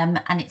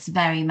 And it's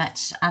very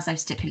much, as I've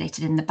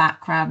stipulated in the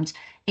background,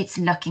 it's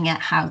looking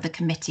at how the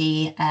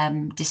committee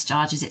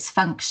discharges its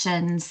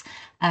functions,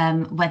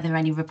 whether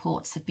any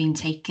reports have been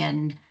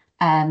taken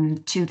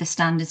to the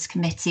Standards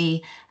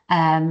Committee,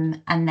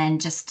 and then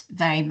just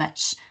very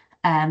much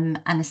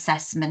an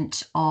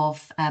assessment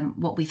of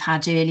what we've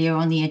had earlier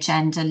on the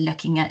agenda,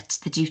 looking at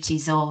the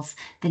duties of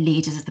the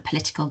leaders of the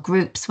political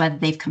groups, whether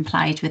they've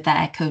complied with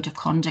their code of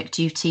conduct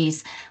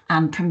duties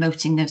and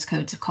promoting those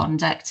codes of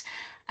conduct,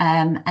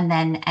 and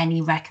then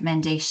any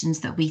recommendations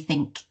that we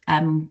think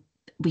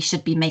we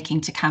should be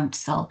making to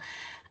council.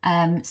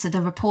 So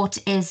the report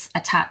is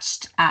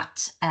attached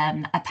at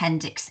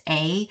Appendix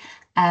A.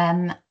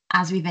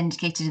 As we've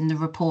indicated in the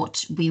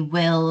report, we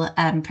will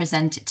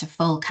present it to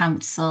full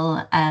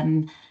council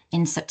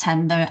in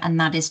September, and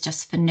that is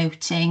just for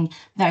noting,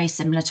 very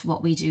similar to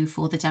what we do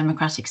for the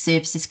Democratic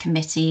Services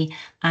Committee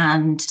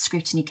and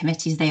Scrutiny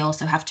Committees. They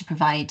also have to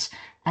provide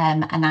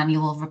an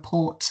annual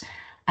report.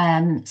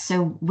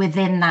 So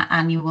within that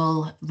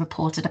annual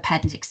report at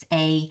Appendix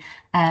A,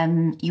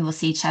 you will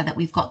see, Chair, that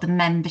we've got the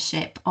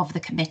membership of the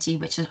committee,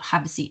 which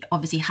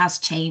obviously has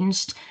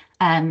changed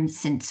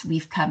since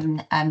we've come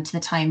to the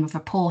time of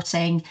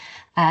reporting.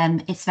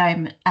 It's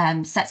very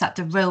sets out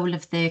the role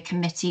of the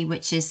committee,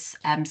 which is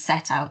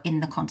set out in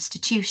the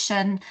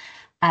Constitution.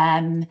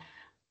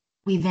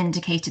 We've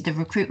indicated the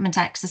recruitment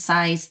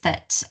exercise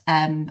that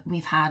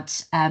we've had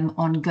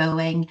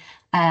ongoing.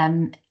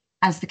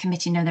 As the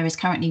committee know, there is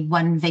currently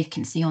one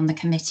vacancy on the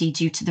committee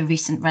due to the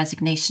recent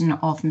resignation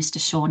of Mr.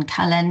 Sean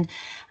Cullen.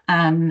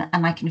 And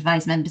I can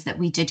advise members that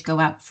we did go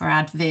out for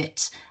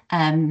advert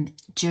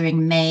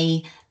during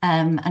May.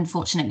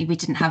 Unfortunately, we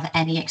didn't have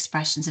any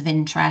expressions of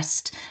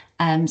interest.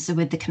 So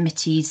with the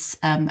committee's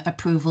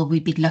approval,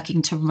 we'd be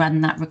looking to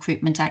run that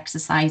recruitment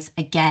exercise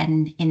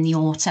again in the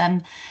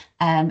autumn.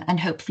 And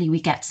hopefully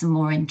we get some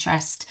more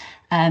interest.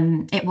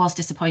 It was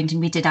disappointing.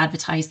 We did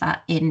advertise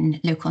that in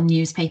local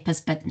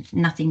newspapers, but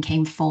nothing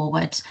came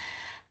forward.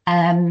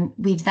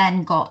 We've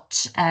then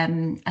got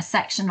a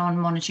section on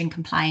monitoring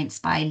compliance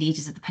by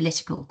leaders of the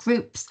political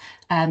groups,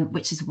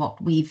 which is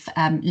what we've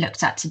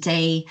looked at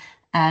today,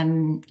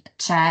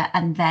 Chair.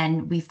 And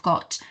then we've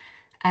got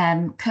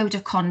code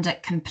of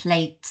conduct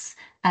complaints.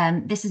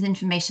 This is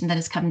information that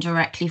has come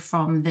directly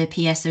from the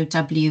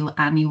PSOW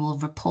annual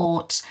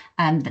report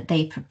that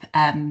they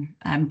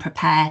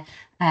prepare.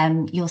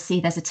 You'll see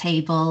there's a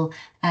table.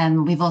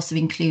 We've also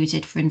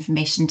included for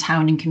information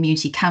Town and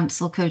Community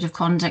Council Code of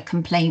Conduct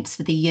complaints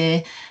for the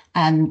year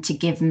to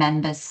give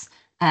members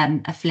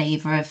a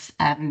flavour of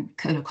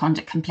Code of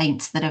Conduct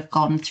complaints that have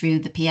gone through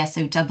the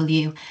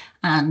PSOW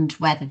and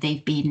whether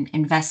they've been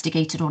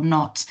investigated or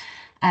not.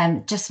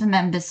 Just for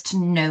members to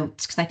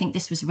note, because I think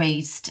this was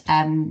raised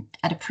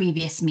at a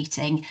previous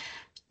meeting,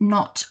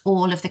 not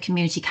all of the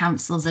community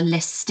councils are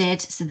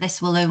listed, so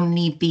this will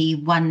only be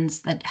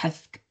ones that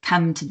have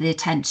come to the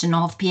attention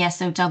of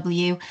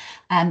PSOW,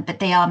 but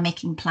they are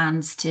making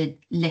plans to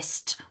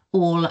list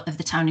all of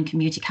the town and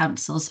community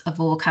councils of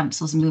all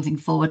councils moving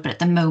forward. But at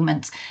the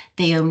moment,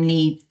 they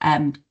only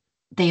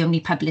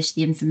publish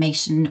the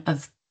information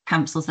of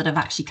councils that have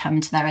actually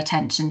come to their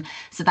attention.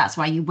 So that's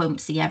why you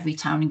won't see every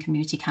town and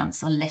community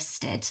council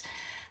listed.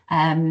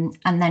 And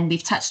then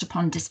we've touched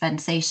upon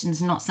dispensations,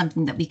 not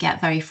something that we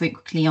get very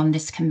frequently on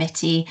this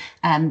committee,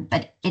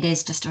 but it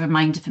is just a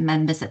reminder for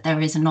members that there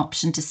is an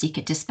option to seek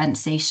a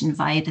dispensation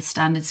via the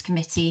Standards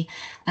Committee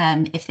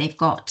if they've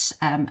got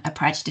a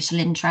prejudicial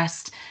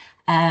interest.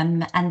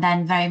 And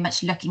then very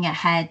much looking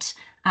ahead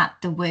at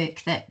the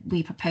work that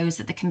we propose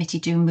that the committee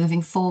do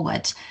moving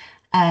forward.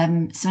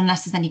 So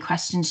unless there's any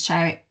questions,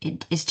 Chair,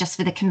 it is just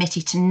for the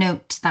committee to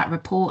note that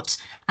report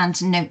and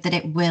to note that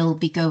it will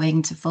be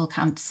going to full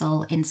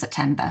council in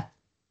September.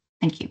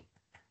 Thank you.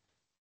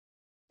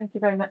 Thank you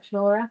very much,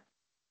 Laura.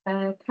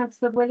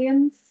 Councillor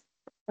Williams,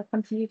 I'll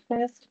come to you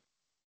first.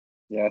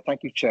 Yeah,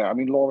 thank you, Chair. I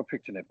mean, Laura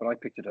picked it up, but I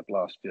picked it up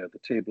last year. The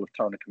table of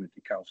town and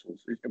community councils.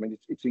 I mean,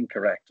 it's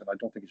incorrect, and I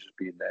don't think it should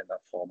be in there in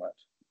that format.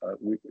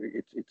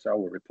 It's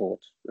our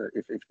report.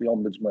 If the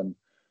Ombudsman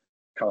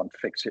can't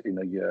fix it in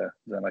a year,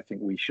 then I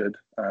think we should.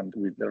 And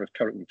there are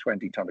currently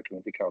 20 town and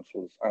community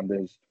councils, and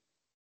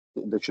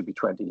there should be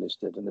 20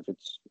 listed. And if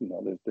it's,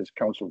 there's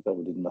councils there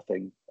that did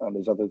nothing, and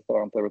there's others that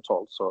aren't there at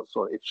all.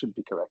 So it should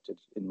be corrected,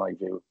 in my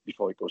view,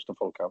 before it goes to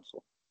full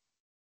council.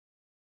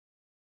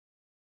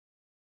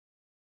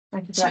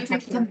 Thank you. Should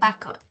we come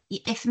back?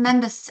 If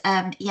members,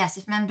 yes,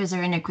 if members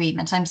are in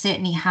agreement, I'm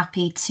certainly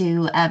happy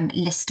to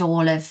list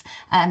all of.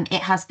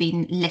 It has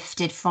been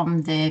lifted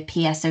from the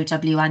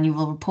PSOW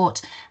annual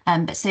report,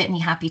 but certainly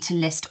happy to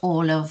list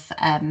all of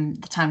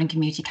the town and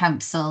community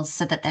councils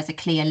so that there's a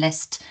clear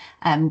list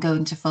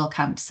going to full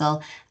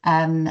council.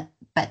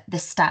 But the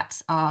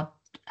stats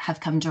have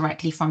come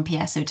directly from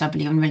PSOW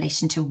in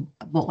relation to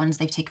what ones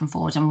they've taken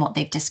forward and what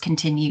they've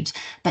discontinued.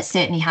 But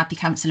certainly happy,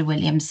 Councillor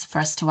Williams, for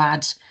us to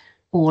add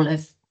all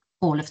of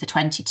the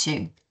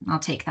 22. I'll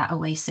take that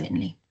away,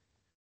 certainly.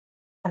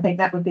 I think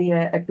that would be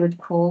a good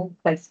call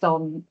based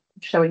on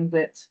showing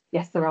that,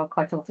 yes, there are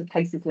quite a lot of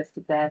cases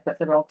listed there, but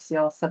there obviously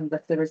are some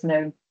that there is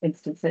no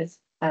instances.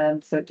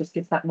 So it just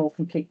gives that more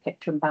complete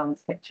picture and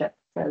balanced picture.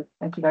 So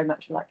thank you very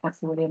much for that,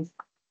 Councillor Williams.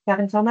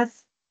 Gavin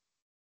Thomas?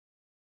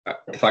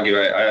 Thank you.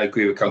 I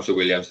agree with Councillor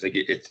Williams. I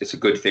think it's a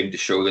good thing to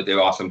show that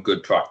there are some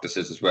good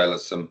practices as well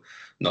as some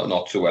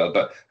not so well.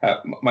 But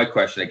my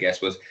question, I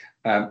guess, was,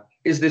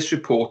 is this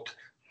report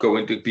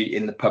going to be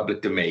in the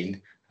public domain?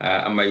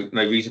 And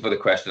my reason for the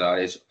question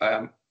is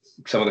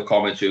some of the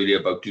comments earlier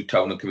about do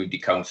town and community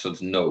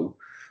councils know.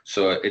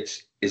 So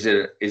is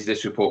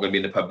this report going to be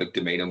in the public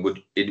domain, and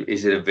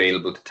is it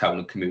available to town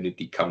and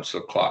community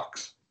council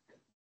clerks?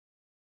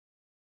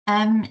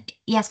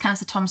 Yes,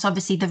 Councillor Thomas,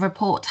 obviously the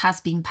report has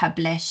been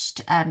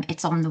published.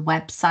 It's on the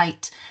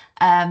website.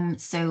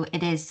 So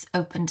it is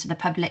open to the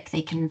public.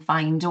 They can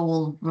find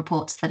all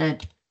reports that are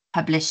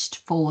published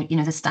for, you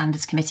know, the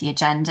Standards Committee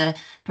agenda,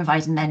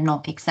 providing they're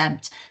not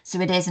exempt. So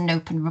it is an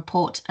open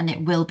report and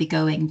it will be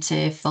going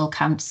to full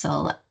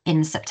council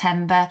in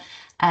September.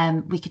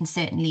 We can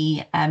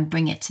certainly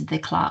bring it to the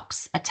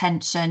clerk's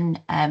attention.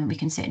 We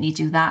can certainly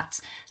do that.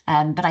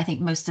 But I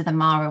think most of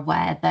them are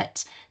aware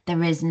that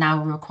there is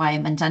now a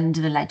requirement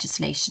under the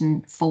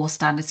legislation for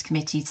Standards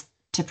Committees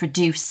to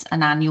produce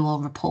an annual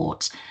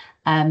report.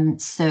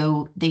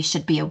 So they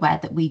should be aware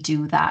that we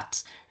do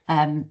that.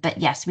 But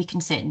yes, we can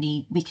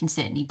certainly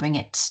bring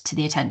it to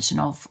the attention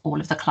of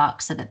all of the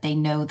clerks so that they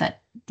know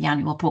that the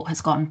annual report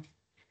has gone.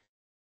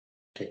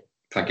 Okay,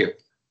 thank you.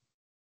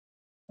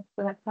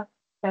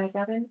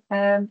 Gavin,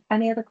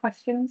 any other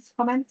questions,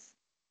 comments?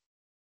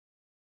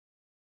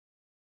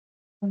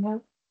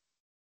 No.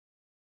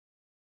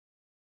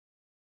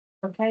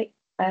 Okay,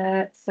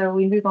 so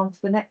we move on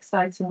to the next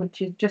item,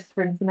 which is just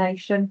for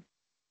information,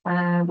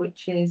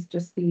 which is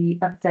just the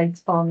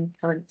update on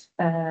current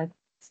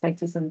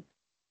status and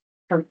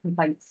current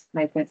complaints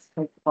made against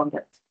code of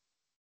conduct.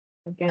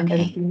 Again,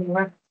 Okay.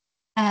 Laura.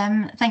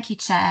 Thank you,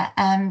 Chair.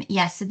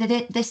 Yes, so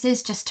this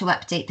is just to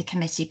update the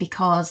committee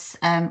because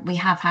we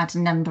have had a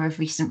number of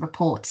recent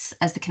reports,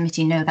 as the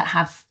committee know,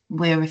 that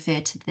were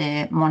referred to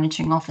the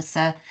monitoring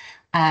officer,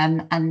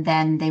 and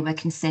then they were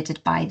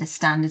considered by the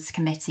Standards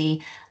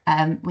Committee.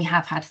 We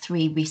have had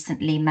 3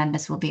 recently.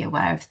 Members will be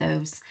aware of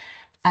those.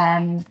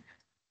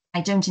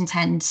 I don't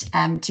intend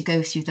to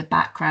go through the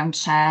background,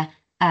 Chair.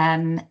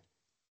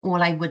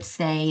 All I would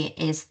say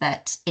is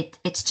that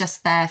it's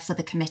just there for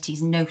the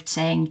committee's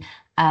noting.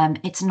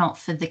 It's not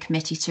for the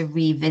committee to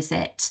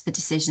revisit the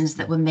decisions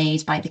that were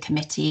made by the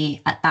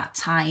committee at that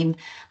time.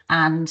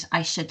 And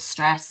I should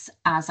stress,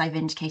 as I've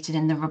indicated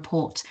in the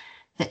report,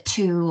 that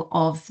 2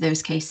 of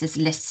those cases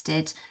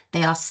listed,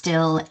 they are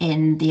still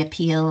in the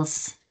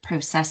appeals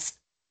process,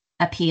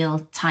 appeal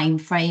time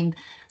frame.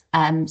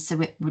 So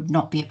it would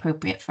not be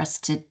appropriate for us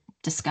to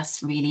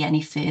discuss really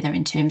any further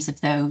in terms of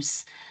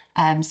those.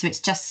 So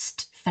it's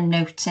just for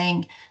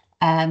noting.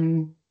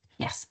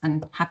 Yes,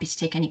 I'm happy to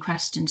take any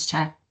questions,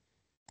 Chair.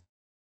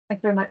 Thank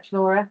you very much,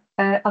 Laura.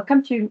 I'll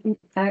come to you,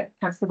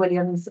 Councillor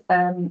Williams,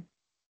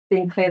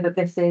 being clear that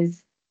this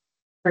is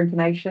for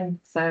information,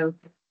 so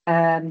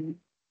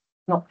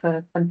not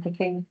for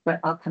unpicking, but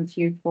I'll come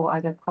to you for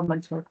either a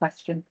comment or a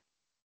question,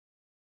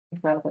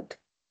 if relevant.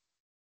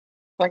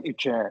 Thank you,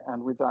 Chair.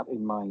 And with that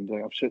in mind,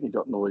 I've certainly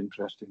got no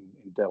interest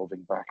in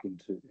delving back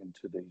into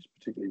these,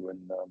 particularly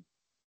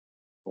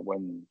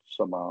when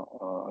some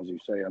are, as you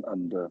say,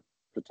 under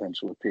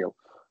potential appeal.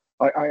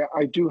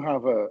 I do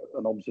have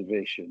an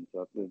observation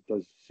that there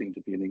does seem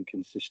to be an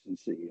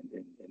inconsistency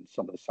in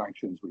some of the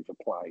sanctions we've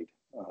applied,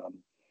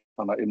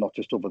 and not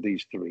just over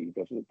these 3,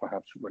 but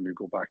perhaps when you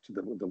go back to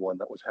the one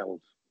that was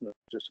held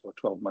just about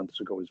 12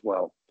 months ago as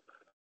well,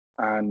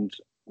 and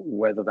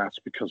whether that's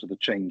because of the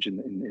change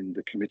in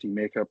the committee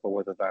makeup or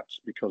whether that's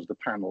because the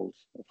panels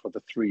for the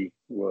 3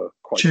 were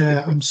quite Chair,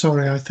 different. I'm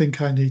sorry, I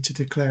think I need to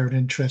declare an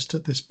interest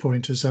at this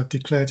point, as I've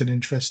declared an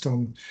interest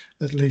on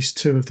at least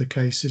 2 of the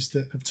cases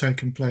that have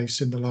taken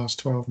place in the last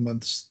 12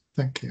 months.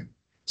 Thank you.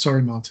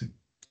 Sorry, Martin.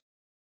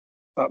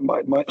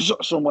 My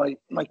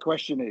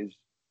question is,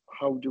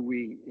 how do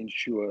we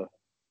ensure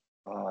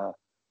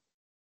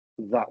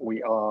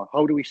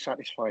how do we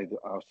satisfy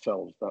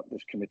ourselves that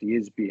this committee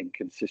is being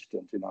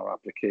consistent in our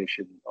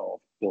application of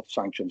both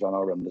sanctions and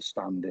our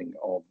understanding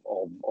of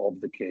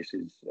the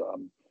cases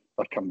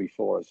that come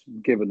before us?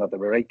 Given that there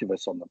were 8 of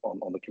us on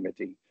the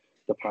committee,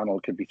 the panel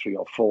could be 3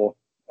 or 4,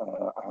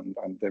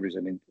 and there is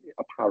an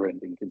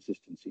apparent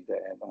inconsistency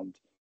there. And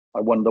I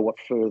wonder what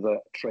further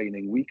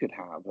training we could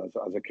have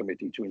as a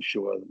committee to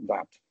ensure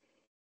that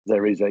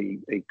there is a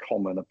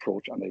common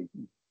approach and a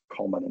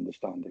common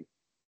understanding.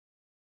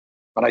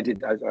 And I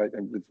did, as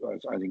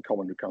in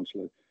common with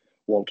Councillor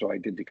Walter, I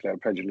did declare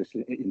prejudice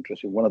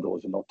interest in one of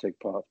those and not take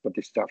part, but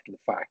this is after the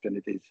fact, and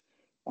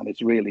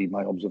it's really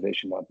my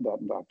observation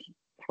that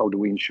how do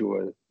we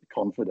ensure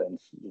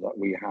confidence that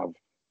we have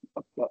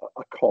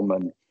a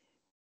common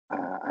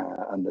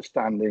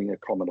understanding, a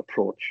common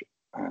approach,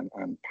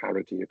 and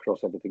parity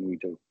across everything we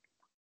do.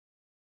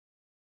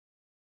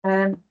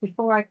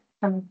 Before I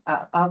come,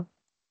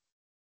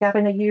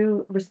 Gavin, are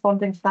you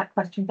responding to that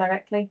question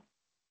directly?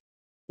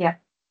 Yeah.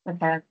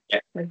 Okay. Yeah.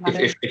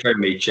 If I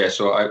may, Chair,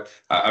 so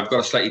I've got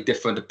a slightly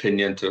different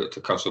opinion to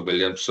Councillor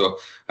Williams. So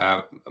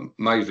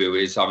my view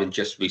is, having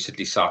just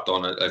recently sat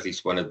on at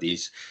least one of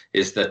these,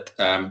 is that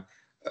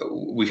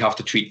we have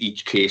to treat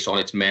each case on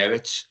its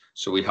merits.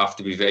 So we have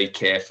to be very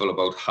careful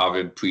about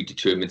having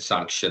predetermined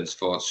sanctions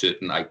for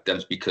certain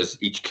items, because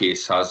each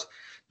case has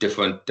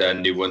different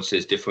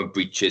nuances, different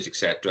breaches,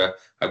 etc.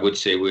 I would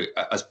say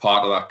as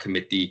part of our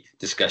committee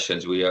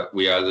discussions, we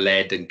are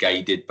led and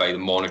guided by the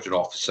monitoring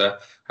officer,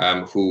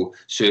 who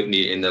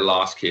certainly in the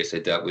last case I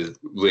dealt with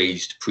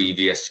raised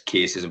previous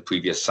cases and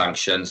previous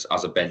sanctions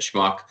as a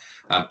benchmark,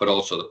 but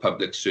also the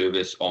Public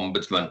Service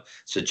Ombudsman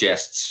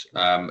suggests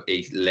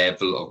a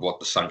level of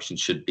what the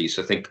sanctions should be.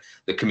 So I think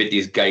the committee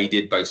is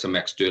guided by some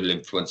external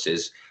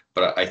influences,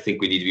 But I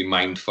think we need to be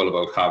mindful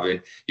about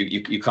having,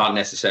 you can't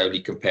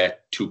necessarily compare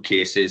two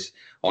cases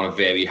on a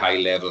very high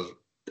level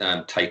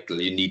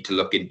title. You need to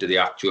look into the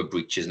actual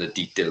breaches and the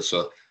details.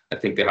 So I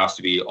think there has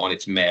to be on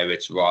its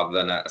merits rather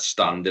than a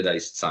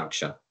standardised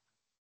sanction.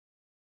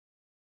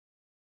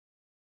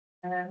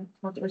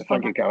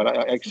 Thank you, Gavin.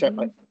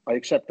 I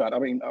accept that. I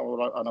mean,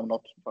 and I'm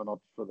not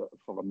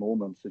for a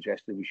moment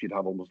suggesting we should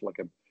have almost like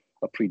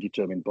a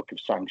predetermined book of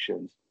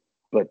sanctions,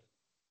 but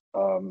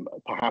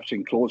perhaps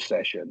in closed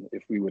session,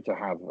 if we were to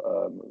have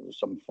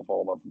some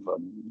form of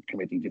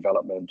committee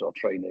development or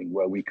training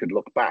where we could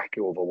look back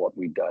over what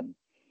we've done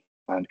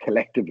and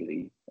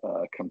collectively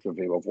come to a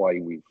view of why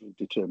we've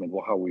determined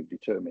or how we've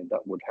determined,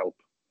 that would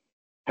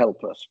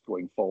help us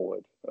going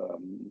forward.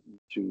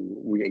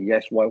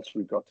 Yes, whilst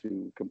we've got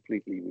to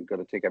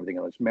take everything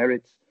on its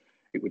merits,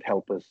 it would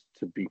help us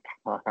to be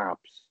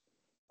perhaps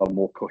a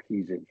more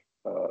cohesive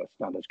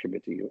standards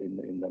committee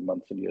in the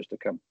months and years to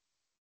come.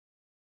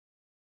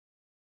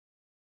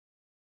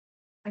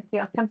 Thank you.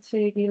 I'll come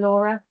to you,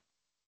 Laura.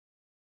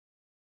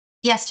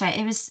 Yes, Chair.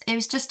 It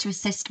was just to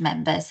assist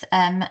members.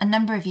 A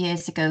number of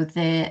years ago,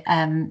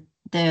 the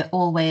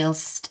All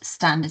Wales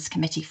Standards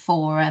Committee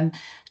Forum,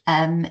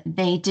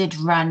 they did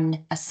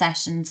run a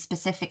session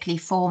specifically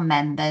for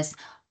members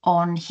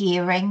on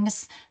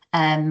hearings,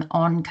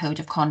 on code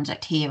of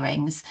conduct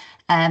hearings.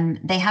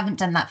 They haven't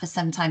done that for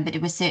some time, but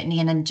it was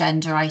certainly an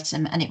agenda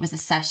item, and it was a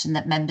session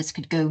that members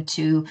could go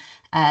to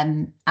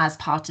as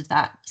part of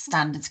that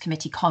Standards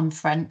Committee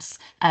conference,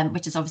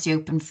 which is obviously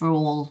open for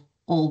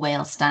all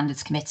Wales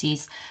Standards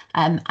Committees.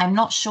 I'm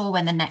not sure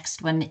when the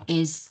next one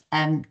is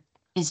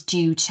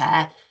due,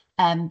 Chair,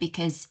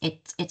 because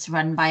it's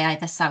run by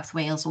either South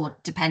Wales or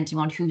depending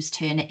on whose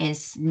turn it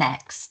is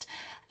next.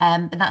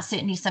 But that's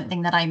certainly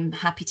something that I'm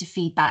happy to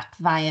feedback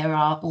via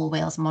our All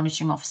Wales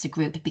Monitoring Officer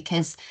group,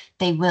 because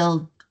they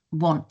will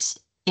want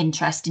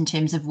interest in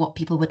terms of what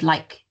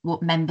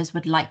members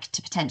would like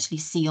to potentially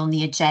see on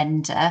the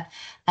agenda.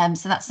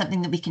 So that's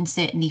something that we can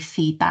certainly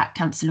feedback,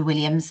 Councillor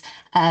Williams.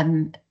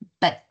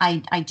 But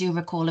I do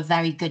recall a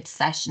very good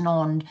session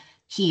on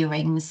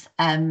hearings,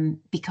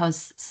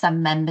 because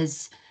some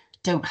members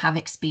don't have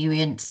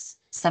experience.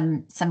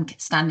 Some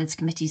standards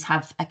committees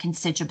have a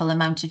considerable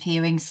amount of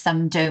hearings,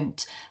 some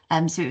don't.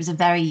 So it was a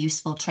very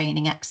useful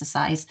training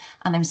exercise,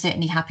 and I'm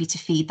certainly happy to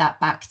feed that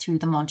back through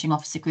the Monitoring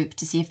Officer group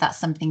to see if that's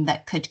something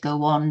that could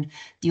go on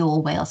the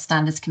All Wales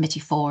Standards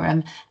Committee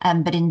Forum.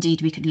 But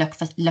indeed, we could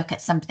look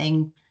at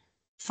something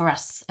for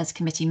us as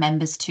committee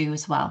members too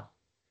as well.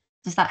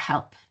 Does that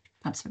help,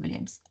 Councillor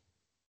Williams?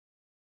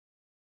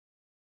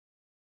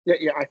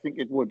 Yeah, I think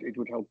it would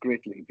help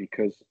greatly,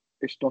 because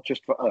it's not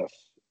just for us.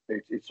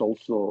 It's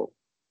also,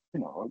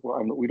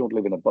 we don't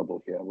live in a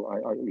bubble here.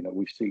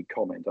 We see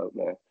comment out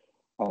there,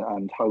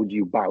 and how do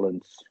you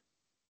balance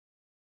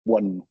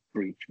one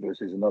breach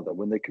versus another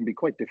when they can be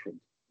quite different?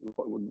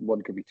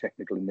 One could be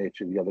technical in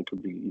nature, the other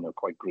could be,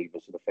 quite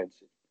grievous and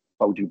offensive.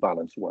 How do you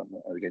balance one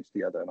against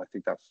the other? And I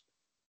think that's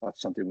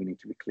something we need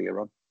to be clear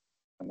on.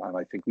 And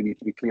I think we need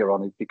to be clear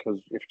on it,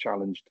 because if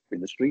challenged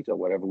in the street or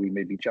wherever we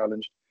may be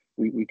challenged,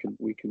 we can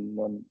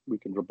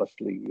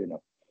robustly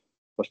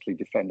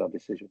defend our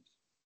decisions.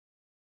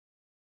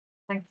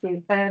 Thank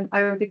you.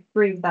 I would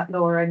agree with that,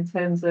 Laura, in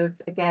terms of,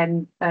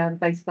 again,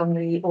 based on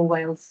the All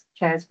Wales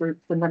Chairs Group,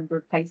 the number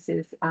of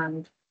cases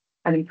and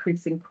an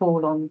increasing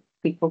call on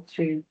people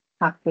to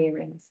have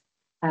hearings.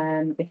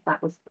 If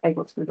that was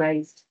able to be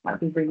raised,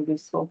 that would be really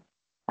useful.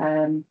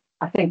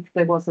 I think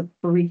there was a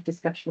brief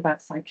discussion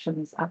about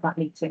sanctions at that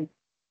meeting,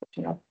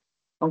 which,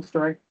 long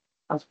story,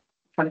 I was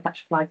trying to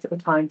catch a flight at the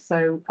time,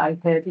 so I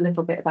heard a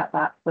little bit about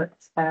that, but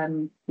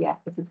yeah,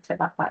 if we could take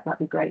that back, that'd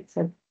be great.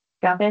 So,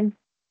 Gavin?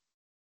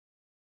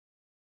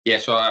 Yeah,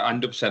 so I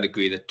 100%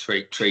 agree that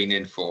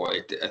training for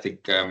it, I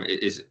think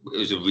it is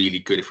a really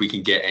good, if we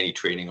can get any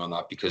training on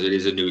that, because it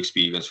is a new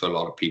experience for a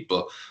lot of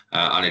people,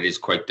 and it is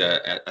quite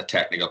a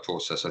technical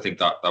process. I think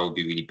that would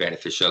be really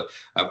beneficial.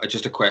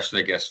 Just a question,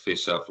 I guess, for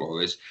yourself,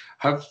 Laura, is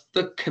have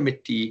the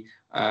committee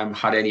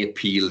had any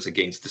appeals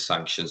against the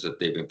sanctions that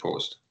they've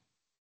imposed?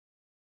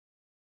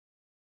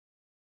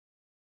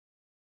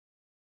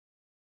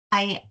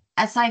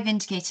 As I've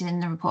indicated in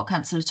the report,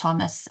 Councillor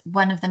Thomas,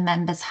 one of the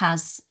members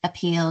has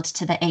appealed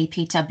to the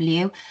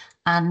APW,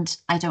 and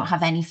I don't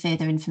have any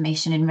further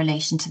information in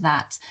relation to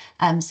that.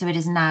 So it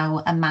is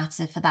now a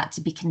matter for that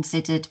to be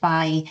considered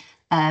by,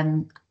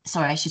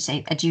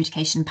 adjudication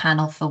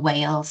panel for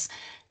Wales.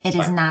 It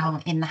is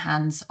now in the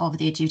hands of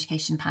the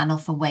adjudication panel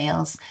for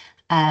Wales,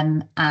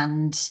 and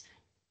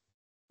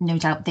no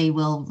doubt they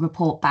will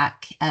report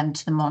back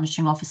to the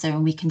monitoring officer,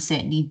 and we can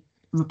certainly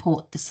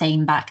report the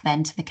same back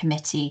then to the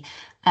committee.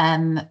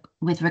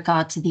 With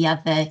regard to the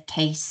other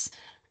case,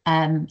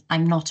 I'm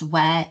not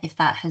aware if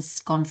that has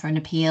gone for an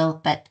appeal,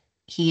 but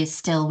he is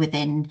still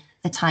within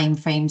the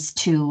timeframes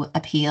to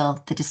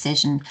appeal the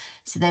decision.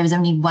 So there was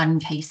only one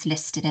case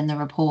listed in the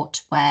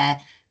report where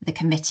the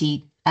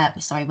committee,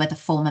 where the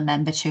former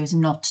member chose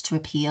not to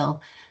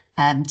appeal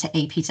to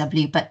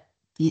APW, but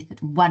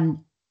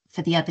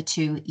for the other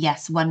two,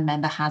 yes, one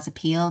member has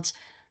appealed.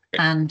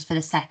 and for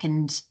the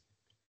second,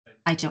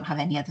 I don't have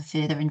any other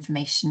further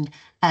information.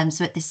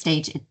 So at this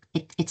stage,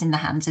 it's in the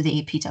hands of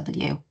the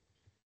APW.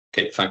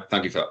 Okay,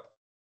 thank you for that.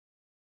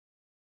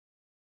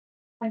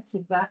 Thank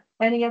you for that.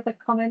 Any other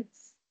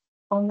comments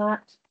on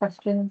that?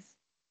 Questions?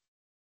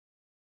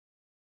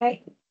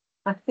 Okay,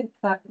 I think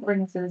that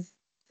brings us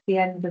to the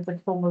end of the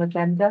formal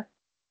agenda.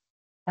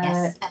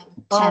 Yes,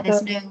 Chair,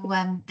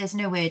 there's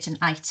no urgent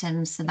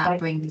items, so that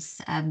brings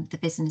the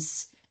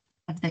business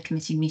of the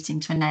committee meeting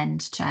to an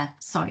end, Chair.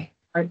 Sorry.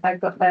 I've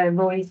got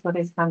Roy's got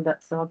his hand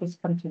up, so I'll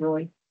just come to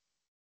Roy.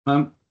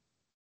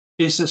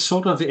 It's a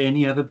sort of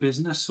any other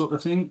business sort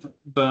of thing,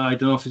 but I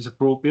don't know if it's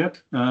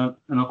appropriate. I'm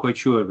not quite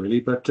sure really,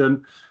 but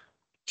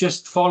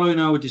just following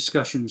our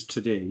discussions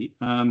today,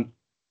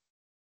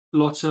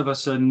 lots of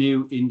us are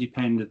new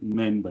independent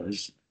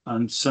members,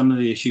 and some of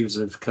the issues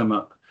that have come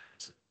up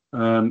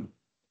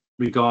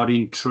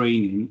regarding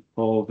training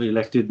of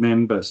elected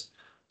members.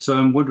 So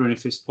I'm wondering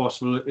if it's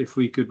possible if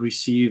we could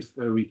receive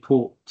a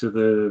report to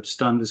the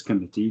Standards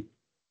Committee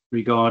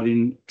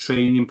regarding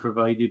training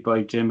provided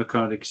by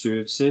Democratic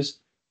Services.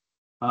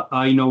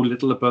 I know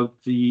little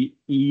about the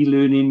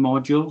e-learning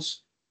modules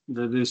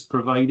that is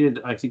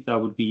provided. I think that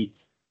would be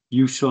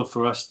useful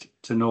for us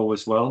to know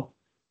as well.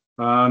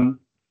 And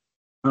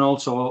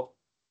also,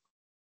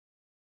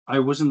 I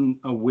wasn't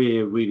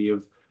aware really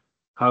of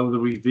how the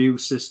review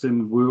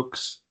system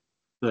works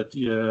that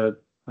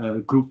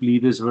group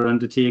leaders were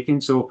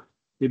undertaking. So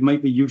it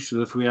might be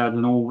useful if we had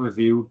an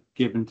overview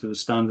given to the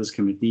Standards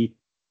Committee.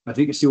 I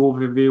think it's the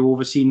overview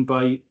overseen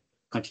by,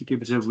 I think it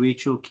was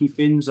Rachel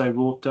Keefins I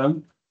wrote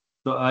down.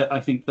 So I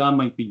think that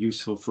might be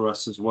useful for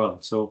us as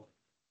well. So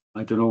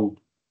I don't know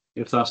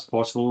if that's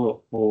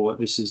possible, or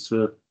this is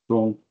the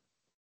wrong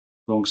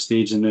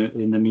stage in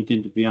the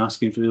meeting to be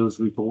asking for those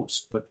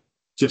reports. But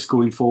just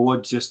going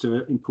forward, just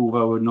to improve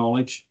our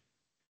knowledge.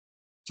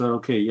 Is that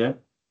okay? Yeah.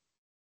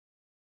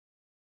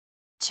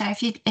 Chair,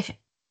 if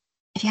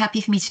you're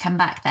happy for me to come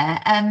back there,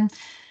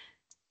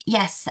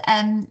 yes,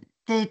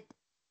 the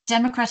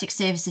Democratic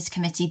Services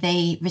Committee,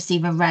 they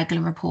receive a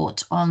regular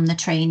report on the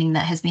training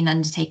that has been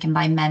undertaken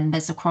by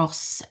members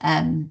across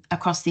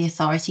the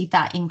authority.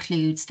 That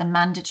includes the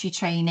mandatory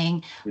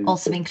training,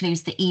 also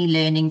includes the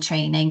e-learning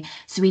training.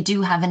 So we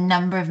do have a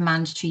number of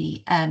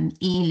mandatory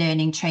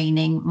e-learning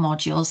training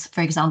modules.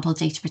 For example,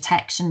 data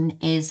protection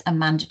is a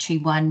mandatory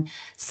one,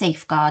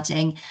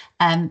 safeguarding,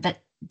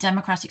 but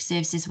Democratic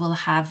Services will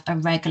have a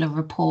regular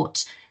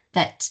report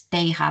that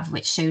they have,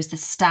 which shows the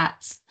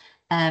stats,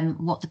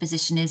 what the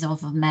position is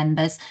of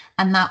members,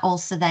 and that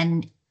also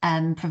then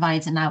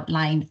provides an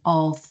outline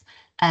of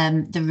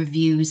the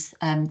reviews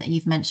that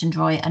you've mentioned,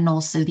 Roy, and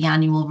also the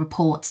annual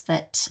reports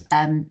that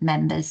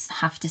members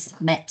have to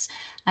submit.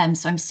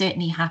 So I'm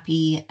certainly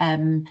happy,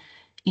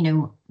 you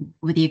know,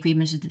 with the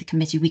agreement of the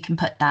committee, we can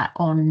put that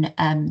on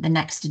the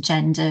next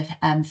agenda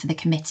for the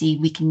committee.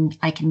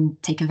 I can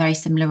take a very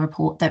similar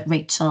report that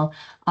Rachel,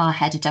 our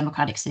head of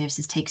Democratic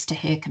Services, takes to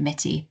her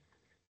committee.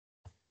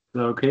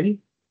 Okay.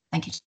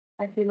 Thank you.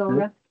 Thank you,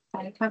 Laura.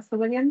 Councillor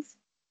Williams.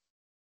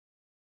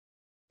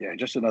 Yeah,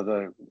 just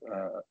another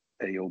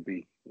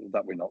AOB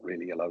that we're not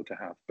really allowed to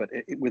have. But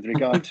with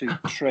regard to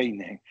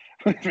training,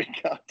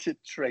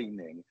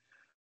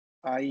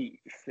 I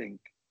think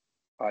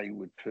I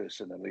would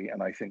personally,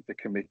 and I think the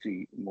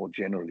committee more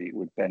generally,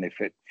 would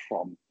benefit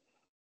from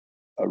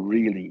a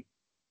really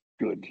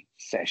good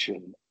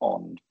session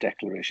on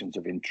declarations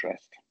of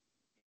interest.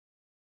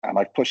 And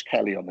I've pushed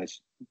Kelly on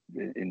this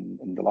in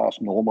the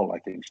last normal, I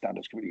think,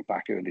 Standards Committee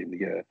back early in the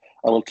year.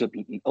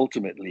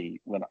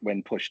 Ultimately,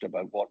 when pushed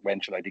about when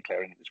should I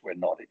declare this, when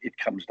not, it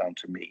comes down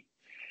to me.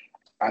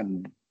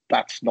 And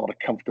that's not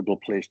a comfortable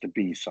place to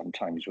be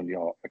sometimes when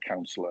you're a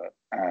councillor.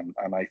 And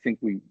I think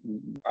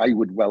I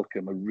would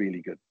welcome a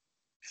really good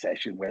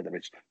session, whether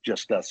it's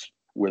just us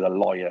with a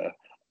lawyer.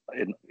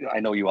 I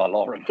know you are,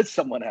 Laura, but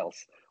someone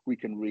else. We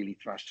can really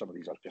thrash some of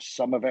these out, because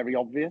some are very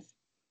obvious.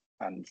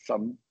 And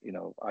some, you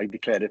know, I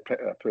declared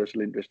a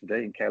personal interest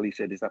today, and Kelly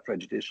said, "Is that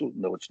prejudicial?"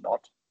 No, it's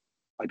not.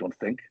 I don't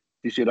think. Do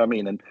you see what I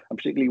mean? And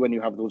particularly when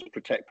you have those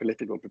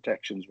political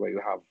protections where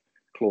you have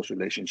close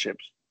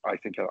relationships, I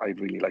think I'd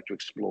really like to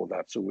explore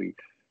that, so we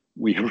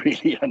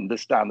really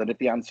understand. And if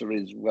the answer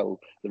is, well,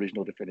 there is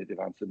no definitive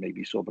answer,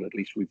 maybe so, but at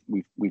least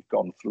we've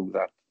gone through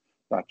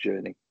that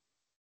journey.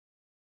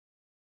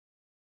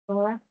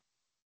 Laura.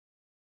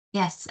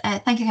 Yes,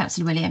 thank you,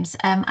 Councillor Williams.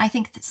 I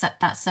think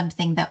that's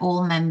something that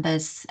all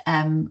members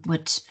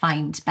would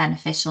find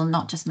beneficial,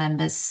 not just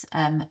members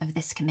of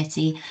this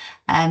committee.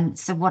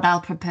 So what I'll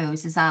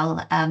propose is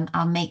I'll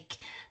make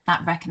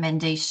that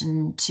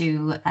recommendation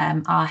to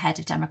our head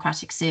of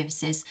Democratic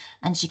Services,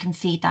 and she can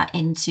feed that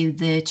into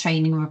the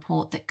training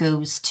report that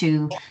goes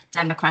to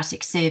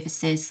Democratic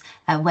Services,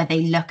 where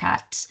they look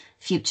at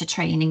future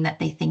training that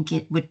they think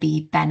it would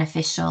be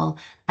beneficial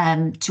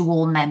to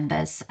all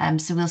members.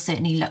 So we'll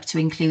certainly look to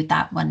include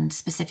that one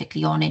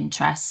specifically on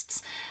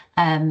interests,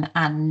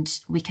 and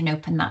we can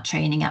open that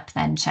training up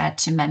then, Chair,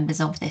 to members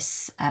of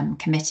this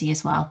committee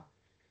as well.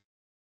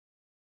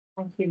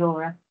 Thank you,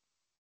 Laura.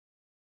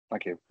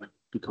 Thank you.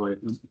 Be quiet.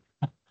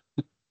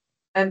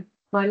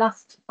 My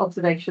last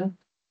observation,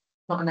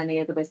 not on any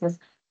other business.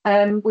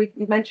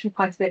 We've mentioned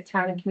quite a bit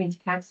town and community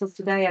councils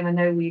today, and I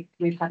know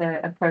we've had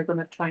a programme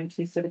of trying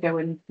to sort of go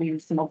and do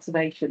some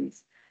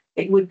observations.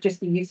 It would just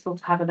be useful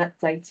to have an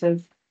update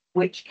of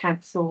which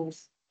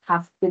councils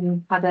have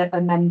had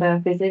a member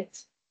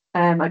visit.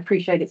 I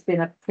appreciate it's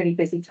been a pretty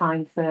busy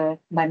time for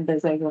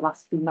members over the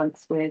last few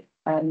months with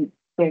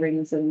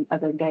hearings and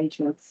other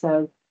engagements.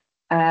 So,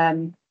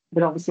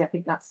 but obviously I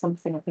think that's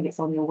something, I think it's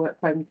on your work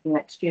programme for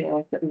next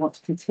year, that we want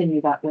to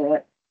continue that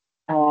work.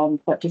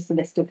 But just a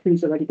list of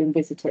who's already been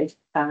visited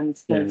and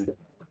those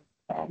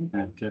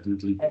that,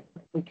 definitely.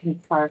 we can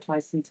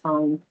prioritise some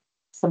time.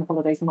 Some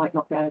holidays might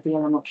not be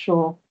ideal, I'm not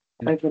sure,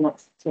 over the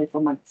next 3 or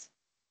 4 months.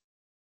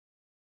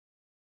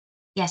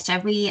 Yes, Joe,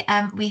 we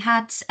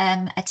had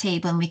a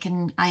table,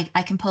 and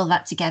I can pull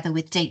that together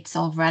with dates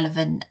of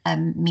relevant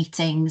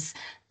meetings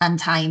and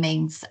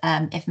timings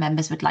if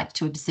members would like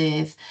to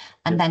observe,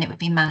 and then it would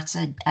be Matt.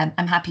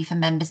 I'm happy for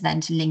members then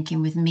to link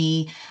in with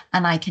me,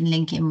 and I can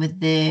link in with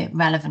the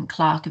relevant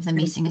clerk of the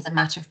meeting as a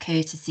matter of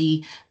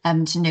courtesy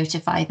to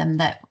notify them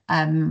that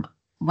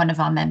one of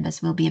our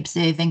members will be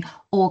observing.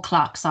 All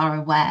clerks are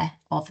aware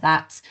of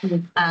that,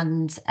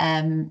 and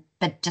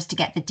but just to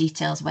get the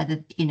details,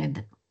 whether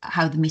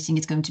how the meeting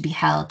is going to be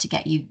held, to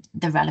get you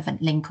the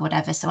relevant link or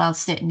whatever. So I'll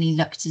certainly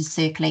look to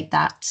circulate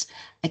that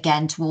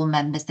again to all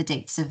members, the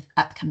dates of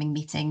upcoming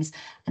meetings,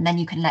 and then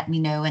you can let me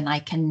know and I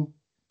can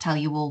tell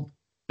you all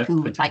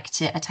who would like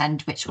to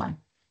attend which one.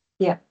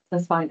 Yeah,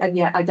 that's fine. And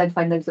yeah,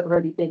 identifying those that have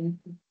already been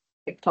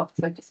picked off,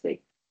 so to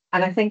speak.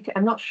 And I think,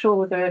 I'm not sure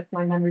whether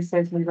my memory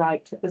serves me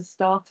right, at the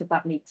start of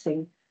that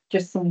meeting,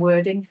 just some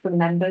wording for the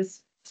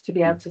members to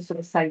be able to sort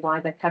of say why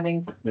they're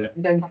coming,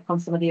 and going back on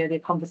some of the earlier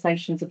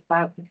conversations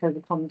about the code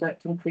of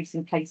conduct,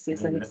 increasing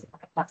cases, and it's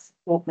that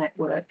support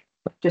network,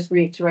 just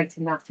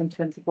reiterating that in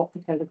terms of what the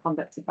code of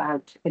conduct's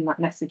about in that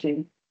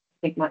messaging.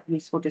 I think might be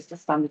useful, just a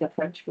standard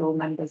approach for all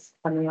members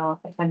when we are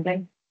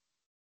attending.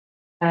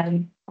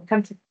 I'll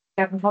come to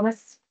Gavin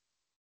Thomas.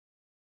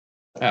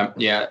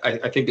 Yeah,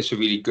 I think it's a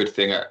really good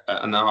thing,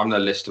 and I'm on the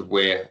list of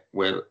where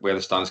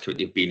the Standards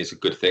Committee have been is a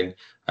good thing.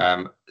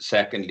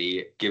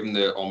 Secondly, given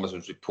the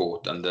Ombudsman's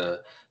report and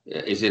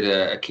is it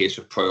a case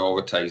of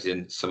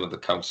prioritising some of the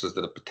councillors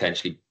that have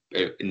potentially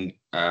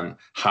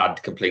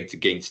had complaints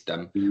against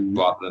them,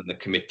 rather than the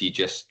committee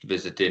just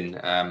visiting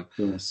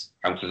councillors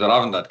that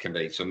haven't had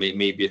complaints? So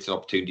maybe it's an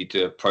opportunity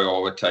to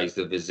prioritise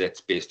the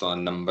visits based on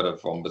a number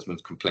of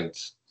Ombudsman's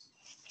complaints.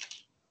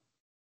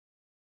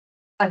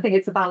 I think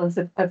it's a balance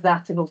of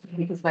that and also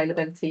people's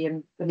availability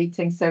in the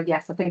meeting. So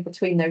yes, I think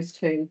between those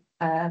two,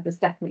 there's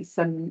definitely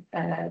some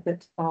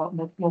that are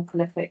more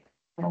prolific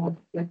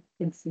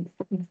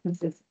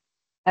instances.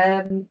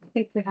 I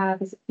think we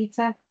have, is it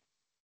Peter?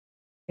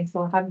 I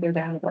saw a hand go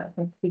down, but I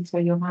think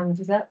Peter, your hand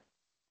is up.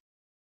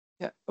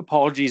 Yeah,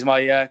 apologies,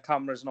 my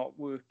camera's not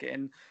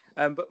working.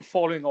 But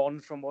following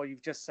on from what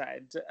you've just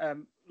said,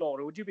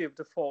 Laura, would you be able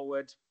to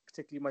forward,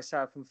 particularly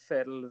myself and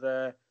Phil,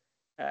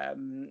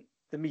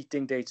 the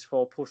meeting dates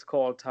for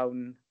Porthcawl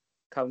Town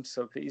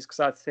Council, please? Because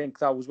I think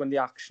that was when the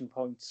action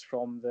points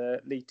from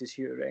the latest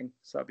hearing.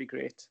 So that'd be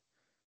great.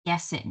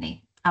 Yes,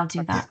 certainly. I'll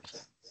do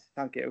that.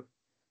 Thank you.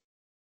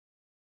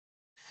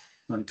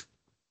 Right.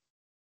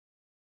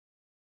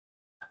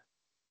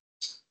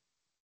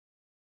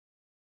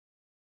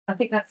 I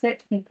think that's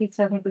it. I think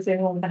Peter, I think was the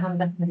only one with the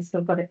hand up and he's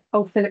still got it.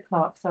 Oh, Philip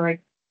Clark, sorry.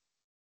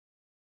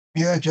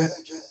 Yeah,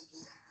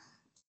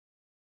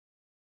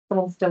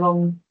 Someone's still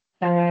on.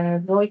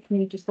 Roy, can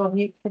you just go on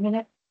mute for a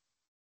minute?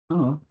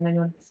 Oh. And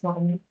anyone that's not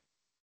on mute?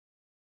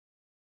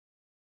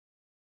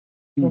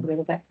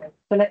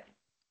 Philip?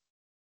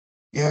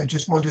 Yeah, I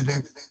just wanted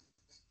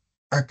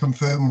to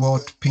confirm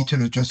what Peter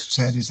had just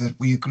said, is that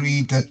we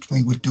agreed that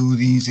we would do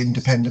these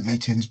independent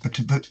meetings, but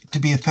to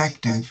be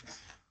effective,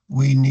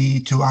 we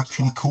need to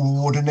actually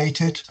coordinate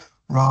it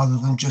rather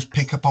than just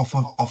pick up off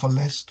a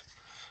list.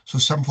 So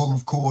some form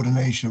of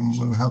coordination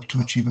will help to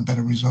achieve a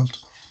better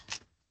result.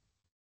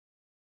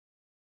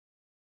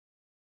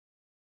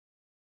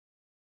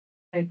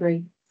 I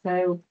agree.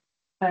 So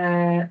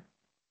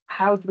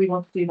how do we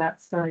want to do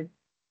that? Sorry.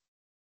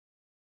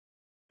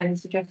 Any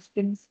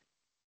suggestions?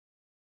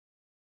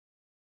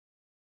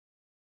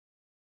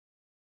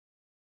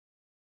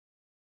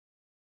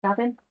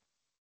 Gavin?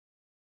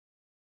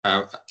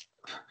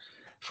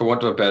 For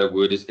want of a better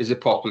word, is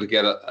it possible to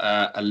get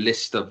a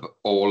list of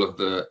all of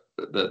the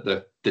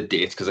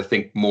dates? Because I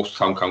think most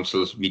town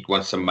councils meet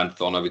once a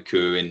month on a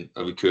recurring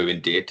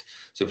date.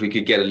 So if we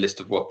could get a list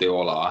of what they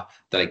all are,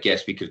 then I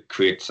guess we could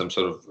create some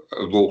sort of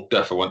a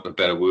rota, for want of a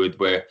better word,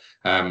 where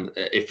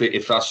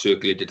if that's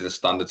circulated to the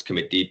Standards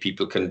Committee,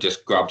 people can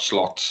just grab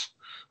slots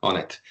on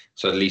it.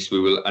 So at least we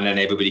will, and then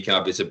everybody can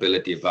have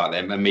visibility of that.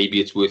 And maybe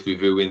it's worth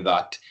reviewing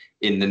that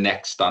in the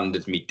next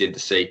Standards meeting to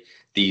say,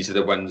 these are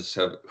the ones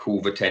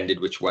who've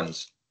attended which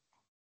ones.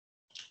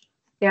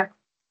 Yeah.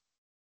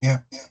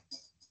 Yeah.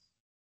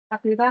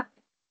 Happy with that?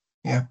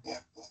 Yeah.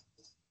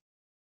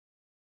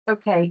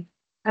 Okay.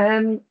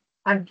 I'm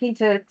keen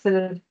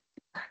to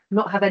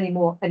not have any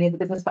other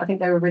business, but I think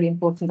they were really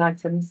important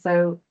items.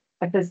 So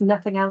if there's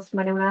nothing else from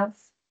anyone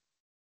else,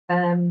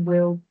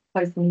 we'll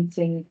close the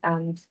meeting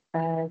and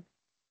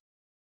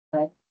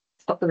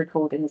stop the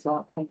recording as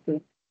well. Thank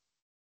you.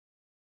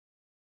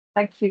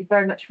 Thank you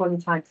very much for your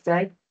time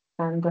today.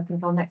 And I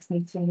think our next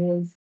meeting is